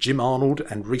keepers, Jim Arnold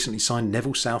and recently signed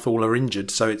Neville Southall, are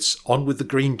injured, so it's on with the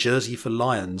green jersey for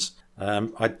Lyons.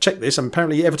 I checked this, and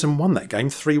apparently Everton won that game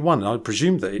 3-1. I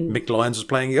presumed that Mick Lyons was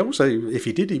playing goal, so if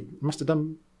he did, he must have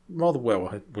done rather well,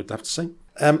 I would have to say.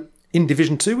 In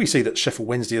Division 2, we see that Sheffield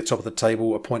Wednesday are top of the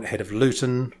table, a point ahead of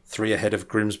Luton, 3 ahead of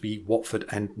Grimsby, Watford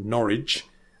and Norwich.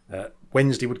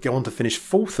 Wednesday would go on to finish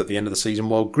 4th at the end of the season,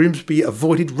 while Grimsby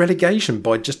avoided relegation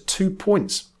by just 2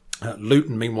 points.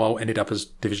 Luton, meanwhile, ended up as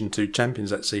Division 2 champions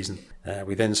that season.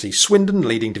 We then see Swindon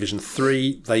leading Division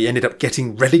 3. They ended up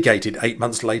getting relegated 8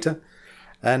 months later.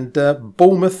 And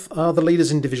Bournemouth are the leaders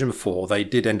in Division 4. They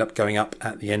did end up going up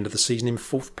at the end of the season in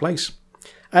 4th place.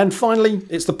 And finally,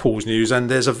 it's the pools news, and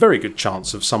there's a very good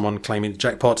chance of someone claiming the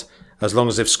jackpot as long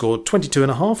as they've scored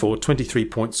 22.5 or 23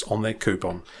 points on their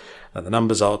coupon. The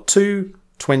numbers are 2,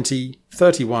 20,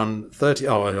 31, 30...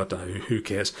 Oh, I don't know, who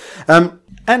cares?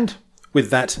 And with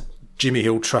that, Jimmy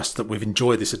Hill trusts that we've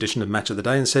enjoyed this edition of Match of the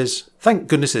Day and says, thank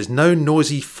goodness there's no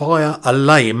noisy fire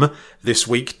alarm this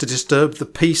week to disturb the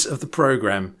peace of the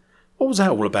programme. What was that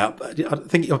all about?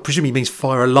 I presume he means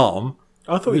fire alarm.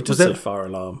 I thought he just said fire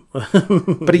alarm.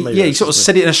 But he sort of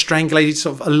said it in a strangulated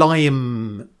sort of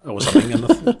alarm or something. And I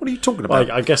thought, what are you talking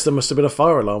about? I guess there must have been a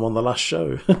fire alarm on the last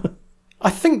show. I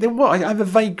think there was. I have a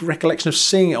vague recollection of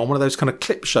seeing it on one of those kind of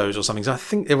clip shows or something. So I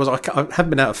think there was. I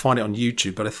haven't been able to find it on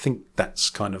YouTube, but I think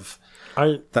that's kind of.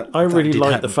 I really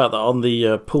like the fact that on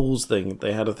the pools thing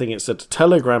they had a thing. It said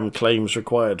Telegram claims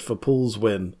required for pools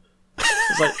win.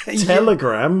 It's like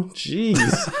Telegram,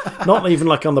 jeez, not even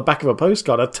like on the back of a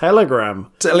postcard. A telegram.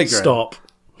 Stop.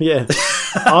 Yeah,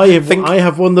 I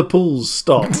have won the pools.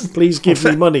 Stop. Please give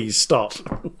me money. Stop.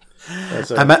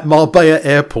 I'm at Marbella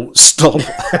Airport. Stop.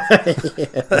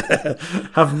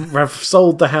 have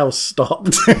sold the house. Stop.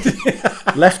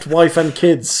 Left wife and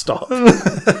kids. Stop.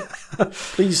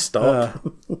 Please stop.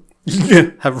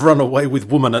 Have run away with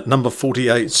woman at number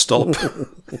 48. Stop.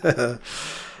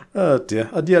 Oh dear.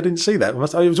 Yeah, I didn't see that. It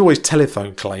was always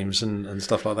telephone claims and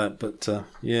stuff like that. But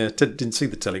didn't see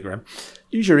the telegram.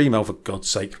 Use your email for God's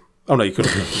sake. Oh no, you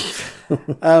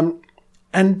couldn't.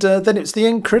 And then it's the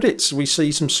end credits. We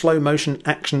see some slow motion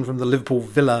action from the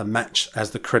Liverpool-Villa match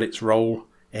as the credits roll,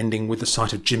 ending with the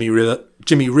sight of Jimmy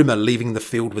Rimmer leaving the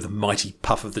field with a mighty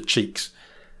puff of the cheeks.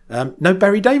 No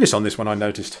Barry Davis on this one, I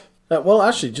noticed. Well,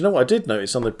 actually, do you know what I did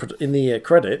notice in the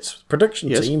credits? Production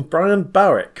team, Brian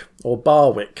Barwick, or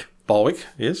Barwick. Barwick,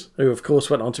 yes. Who, of course,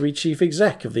 went on to be chief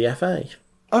exec of the FA.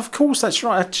 Of course, that's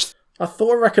right. I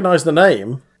thought I recognised the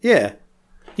name. Yeah.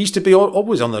 He used to be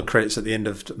always on the credits at the end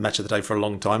of Match of the Day for a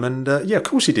long time, and of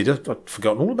course he did. I'd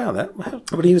forgotten all about that.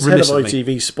 But he was head of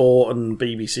ITV Sport and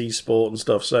BBC Sport and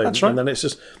stuff. So that's right. And then it's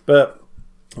just, but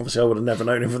obviously I would have never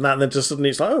known him from that. And then just suddenly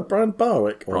it's like, Brian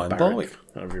Barwick, or Brian Barwick,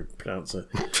 however you pronounce it.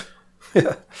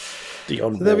 Yeah.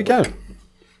 Dion. So there we go.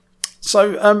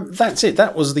 So that's it.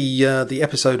 That was the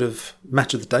episode of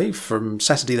Match of the Day from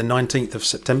Saturday, the 19th of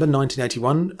September,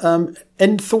 1981.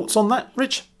 Any thoughts on that,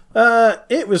 Rich?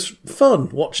 It was fun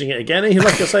watching it again.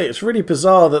 Like I say, it's really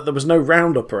bizarre that there was no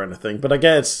roundup or anything. But I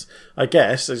guess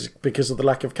it's because of the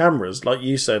lack of cameras. Like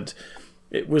you said,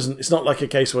 it's not like a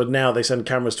case where now they send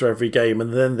cameras to every game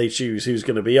and then they choose who's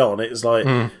going to be on. It's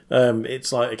like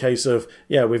it's like a case of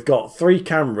we've got 3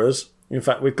 cameras. In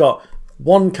fact, we've got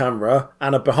 1 camera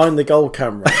and a behind the goal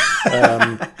camera.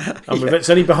 And it's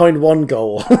only behind 1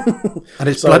 goal. And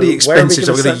it's bloody expensive,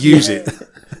 so we're going to use it.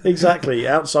 Exactly,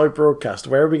 outside broadcast.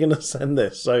 Where are we going to send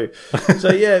this? So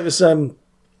it was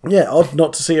odd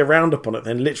not to see a roundup on it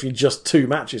then. Literally just 2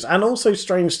 matches, and also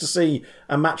strange to see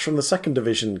a match from the second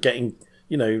division getting.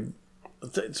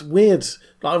 It's weird.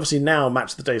 Like obviously now,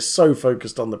 Match of the Day is so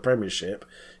focused on the Premiership.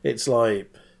 It's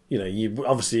like you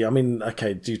obviously. I mean,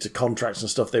 okay, due to contracts and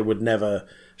stuff, they would never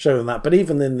show them that. But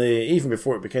even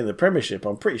before it became the Premiership,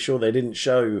 I'm pretty sure they didn't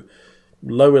show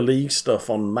lower league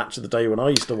stuff on Match of the Day when I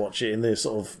used to watch it in the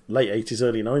sort of late 80s,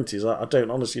 early 90s. I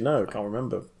don't honestly know. I can't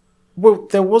remember. Well,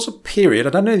 there was a period, I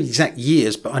don't know the exact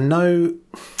years, but I know,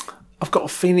 I've got a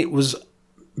feeling it was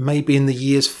maybe in the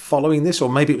years following this, or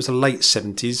maybe it was the late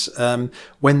 70s,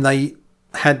 when they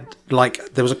had,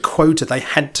 there was a quota, they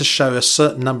had to show a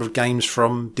certain number of games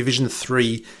from Division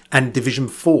 3 and Division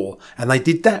 4, and they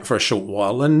did that for a short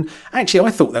while, and actually I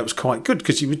thought that was quite good,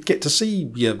 because you would get to see,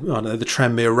 the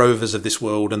Tranmere Rovers of this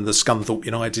world, and the Scunthorpe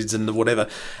Uniteds, and the whatever,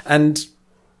 and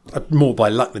more by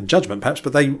luck than judgment perhaps,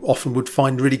 but they often would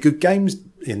find really good games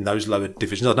in those lower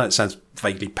divisions. I know it sounds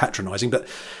vaguely patronising, but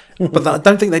I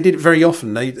don't think they did it very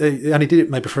often. They only did it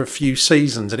maybe for a few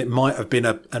seasons, and it might have been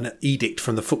an edict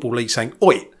from the Football League saying,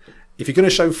 oi, if you're going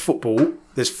to show football,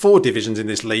 there's 4 divisions in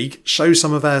this league, show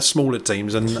some of our smaller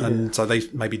teams, and so they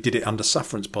maybe did it under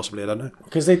sufferance possibly, I don't know.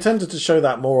 Because they tended to show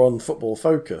that more on Football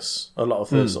Focus, a lot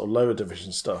of the sort of lower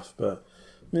division stuff, but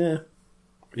yeah.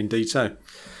 Indeed so.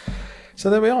 So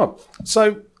there we are.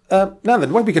 So now then, the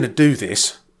way we're going to do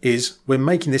this is we're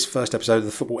making this first episode of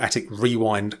the Football Attic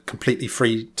Rewind completely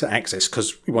free to access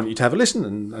because we want you to have a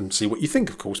listen and see what you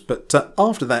think, of course. But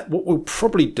after that, what we'll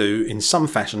probably do in some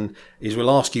fashion is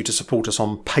we'll ask you to support us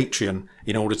on Patreon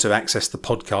in order to access the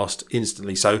podcast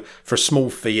instantly. So for a small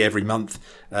fee every month,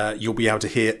 you'll be able to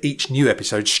hear each new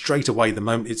episode straight away the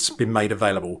moment it's been made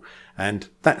available. And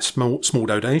that small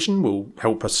donation will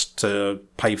help us to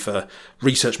pay for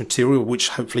research material, which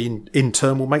hopefully in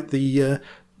turn will make the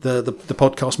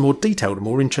podcast more detailed and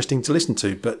more interesting to listen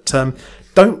to. But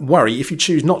don't worry, if you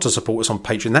choose not to support us on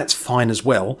Patreon, that's fine as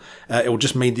well. It will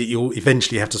just mean that you'll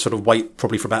eventually have to sort of wait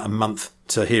probably for about a month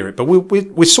to hear it. But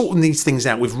we're sorting these things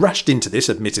out. We've rushed into this,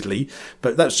 admittedly,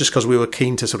 but that's just because we were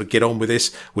keen to sort of get on with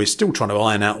this. We're still trying to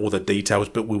iron out all the details,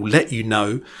 but we'll let you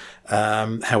know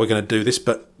how we're going to do this.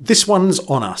 But this one's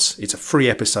on us. It's a free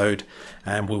episode,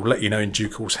 and we'll let you know in due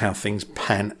course how things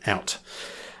pan out.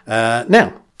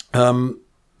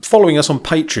 Following us on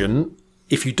Patreon,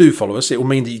 if you do follow us, it will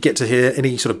mean that you get to hear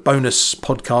any sort of bonus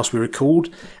podcast we record,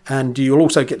 and you'll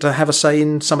also get to have a say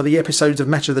in some of the episodes of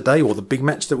Match of the Day or the big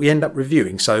match that we end up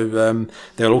reviewing. So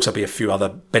there'll also be a few other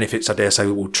benefits, I dare say,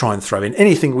 we'll try and throw in.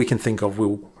 Anything we can think of,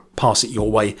 we'll pass it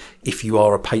your way if you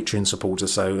are a Patreon supporter.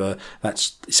 So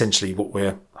that's essentially what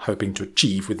we're hoping to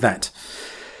achieve with that.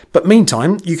 But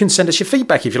meantime, you can send us your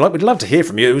feedback if you like. We'd love to hear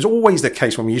from you. It was always the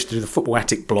case when we used to do the Football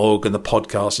Attic blog and the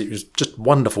podcast. It was just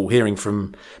wonderful hearing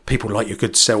from people like your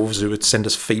good selves who would send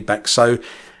us feedback. So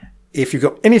if you've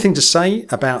got anything to say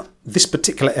about this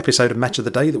particular episode of Match of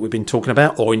the Day that we've been talking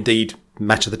about, or indeed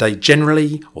Match of the Day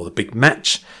generally, or the big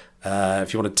match,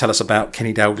 if you want to tell us about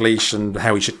Kenny Dalglish and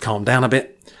how he should calm down a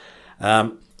bit.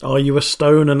 Are you a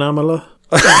stone enameller?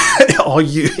 Are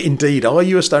you a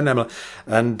stone enameller?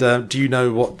 And do you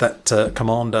know what that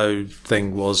commando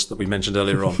thing was that we mentioned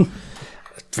earlier on?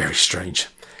 Very strange.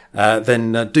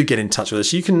 Then do get in touch with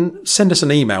us. You can send us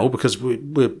an email because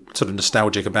we're sort of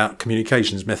nostalgic about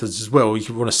communications methods as well. If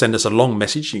you want to send us a long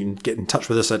message, you can get in touch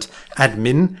with us at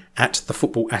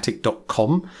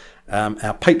admin@thefootballattic.com.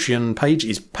 Our Patreon page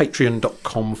is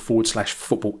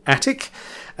patreon.com/footballattic.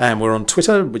 And we're on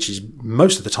Twitter, which is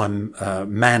most of the time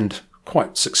manned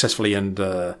quite successfully and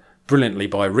brilliantly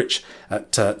by Rich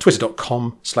at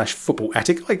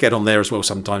twitter.com/footballattic. I get on there as well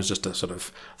sometimes just to sort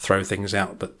of throw things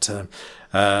out, but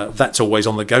that's always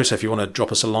on the go. So if you want to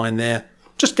drop us a line there,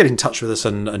 just get in touch with us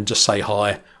and just say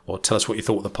hi or tell us what you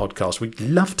thought of the podcast. We'd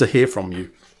love to hear from you.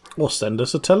 Or send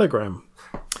us a telegram.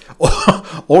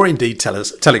 or indeed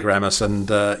telegram us, and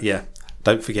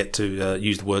don't forget to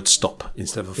use the word stop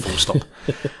instead of a full stop.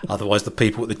 Otherwise the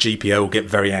people at the GPO will get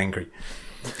very angry.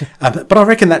 But I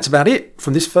reckon that's about it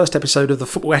from this first episode of the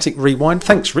Football Attic Rewind.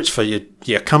 Thanks, Rich, for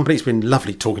your company. It's been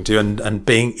lovely talking to you and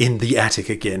being in the attic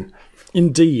again.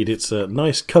 Indeed, it's a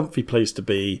nice, comfy place to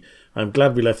be. I'm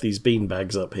glad we left these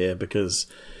beanbags up here because,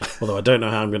 although I don't know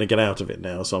how I'm going to get out of it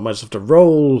now, so I might just have to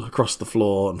roll across the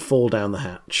floor and fall down the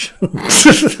hatch.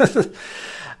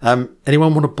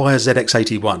 Anyone want to buy a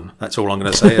ZX81? That's all I'm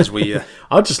going to say as we...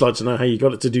 I'd just like to know how you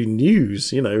got it to do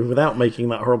news, without making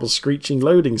that horrible screeching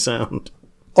loading sound.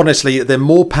 Honestly, they're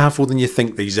more powerful than you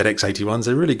think, these ZX81s.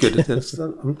 They're really good.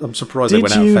 I'm surprised they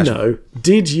went out of fashion.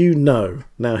 Did you know?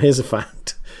 Now, here's a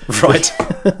fact. Right.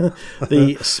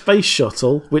 The space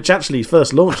shuttle, which actually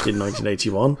first launched in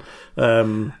 1981,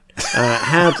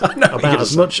 had about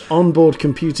as much onboard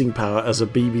computing power as a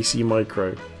BBC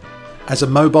Micro. As a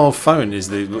mobile phone is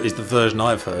the version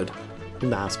I've heard.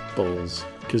 That's balls.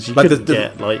 Because you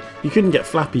couldn't get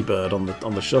Flappy Bird on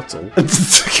the shuttle.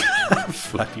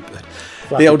 Flappy Bird.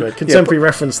 Flappy Bird. Contemporary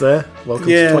reference there. Welcome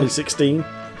to 2016.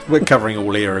 We're covering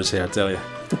all eras here, I tell you.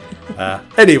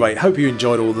 Anyway, hope you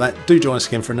enjoyed all that. Do join us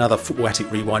again for another Football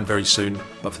Attic Rewind very soon.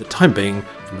 But for the time being,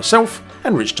 from myself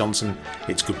and Rich Johnson,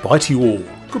 it's goodbye to you all.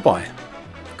 Goodbye.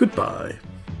 Goodbye.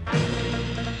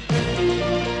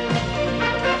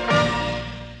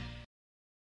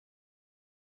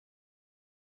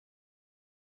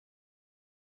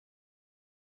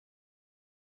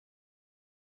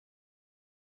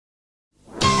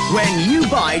 When you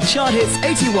buy Chart Hits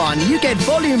 81, you get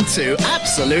Volume 2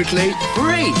 absolutely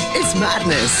free. It's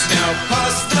madness. Now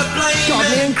pass the blame.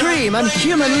 Godley and Cream and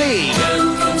Human League.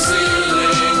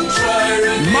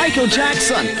 Michael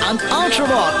Jackson and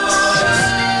Ultravox.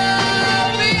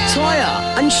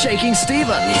 Toya and Shaking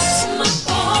Stevens.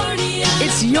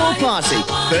 It's your party.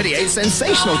 38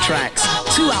 sensational tracks.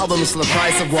 2 albums for the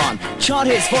price of 1. Chart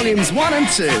Hits Volumes 1 and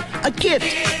 2. A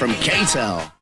gift from K-Tel.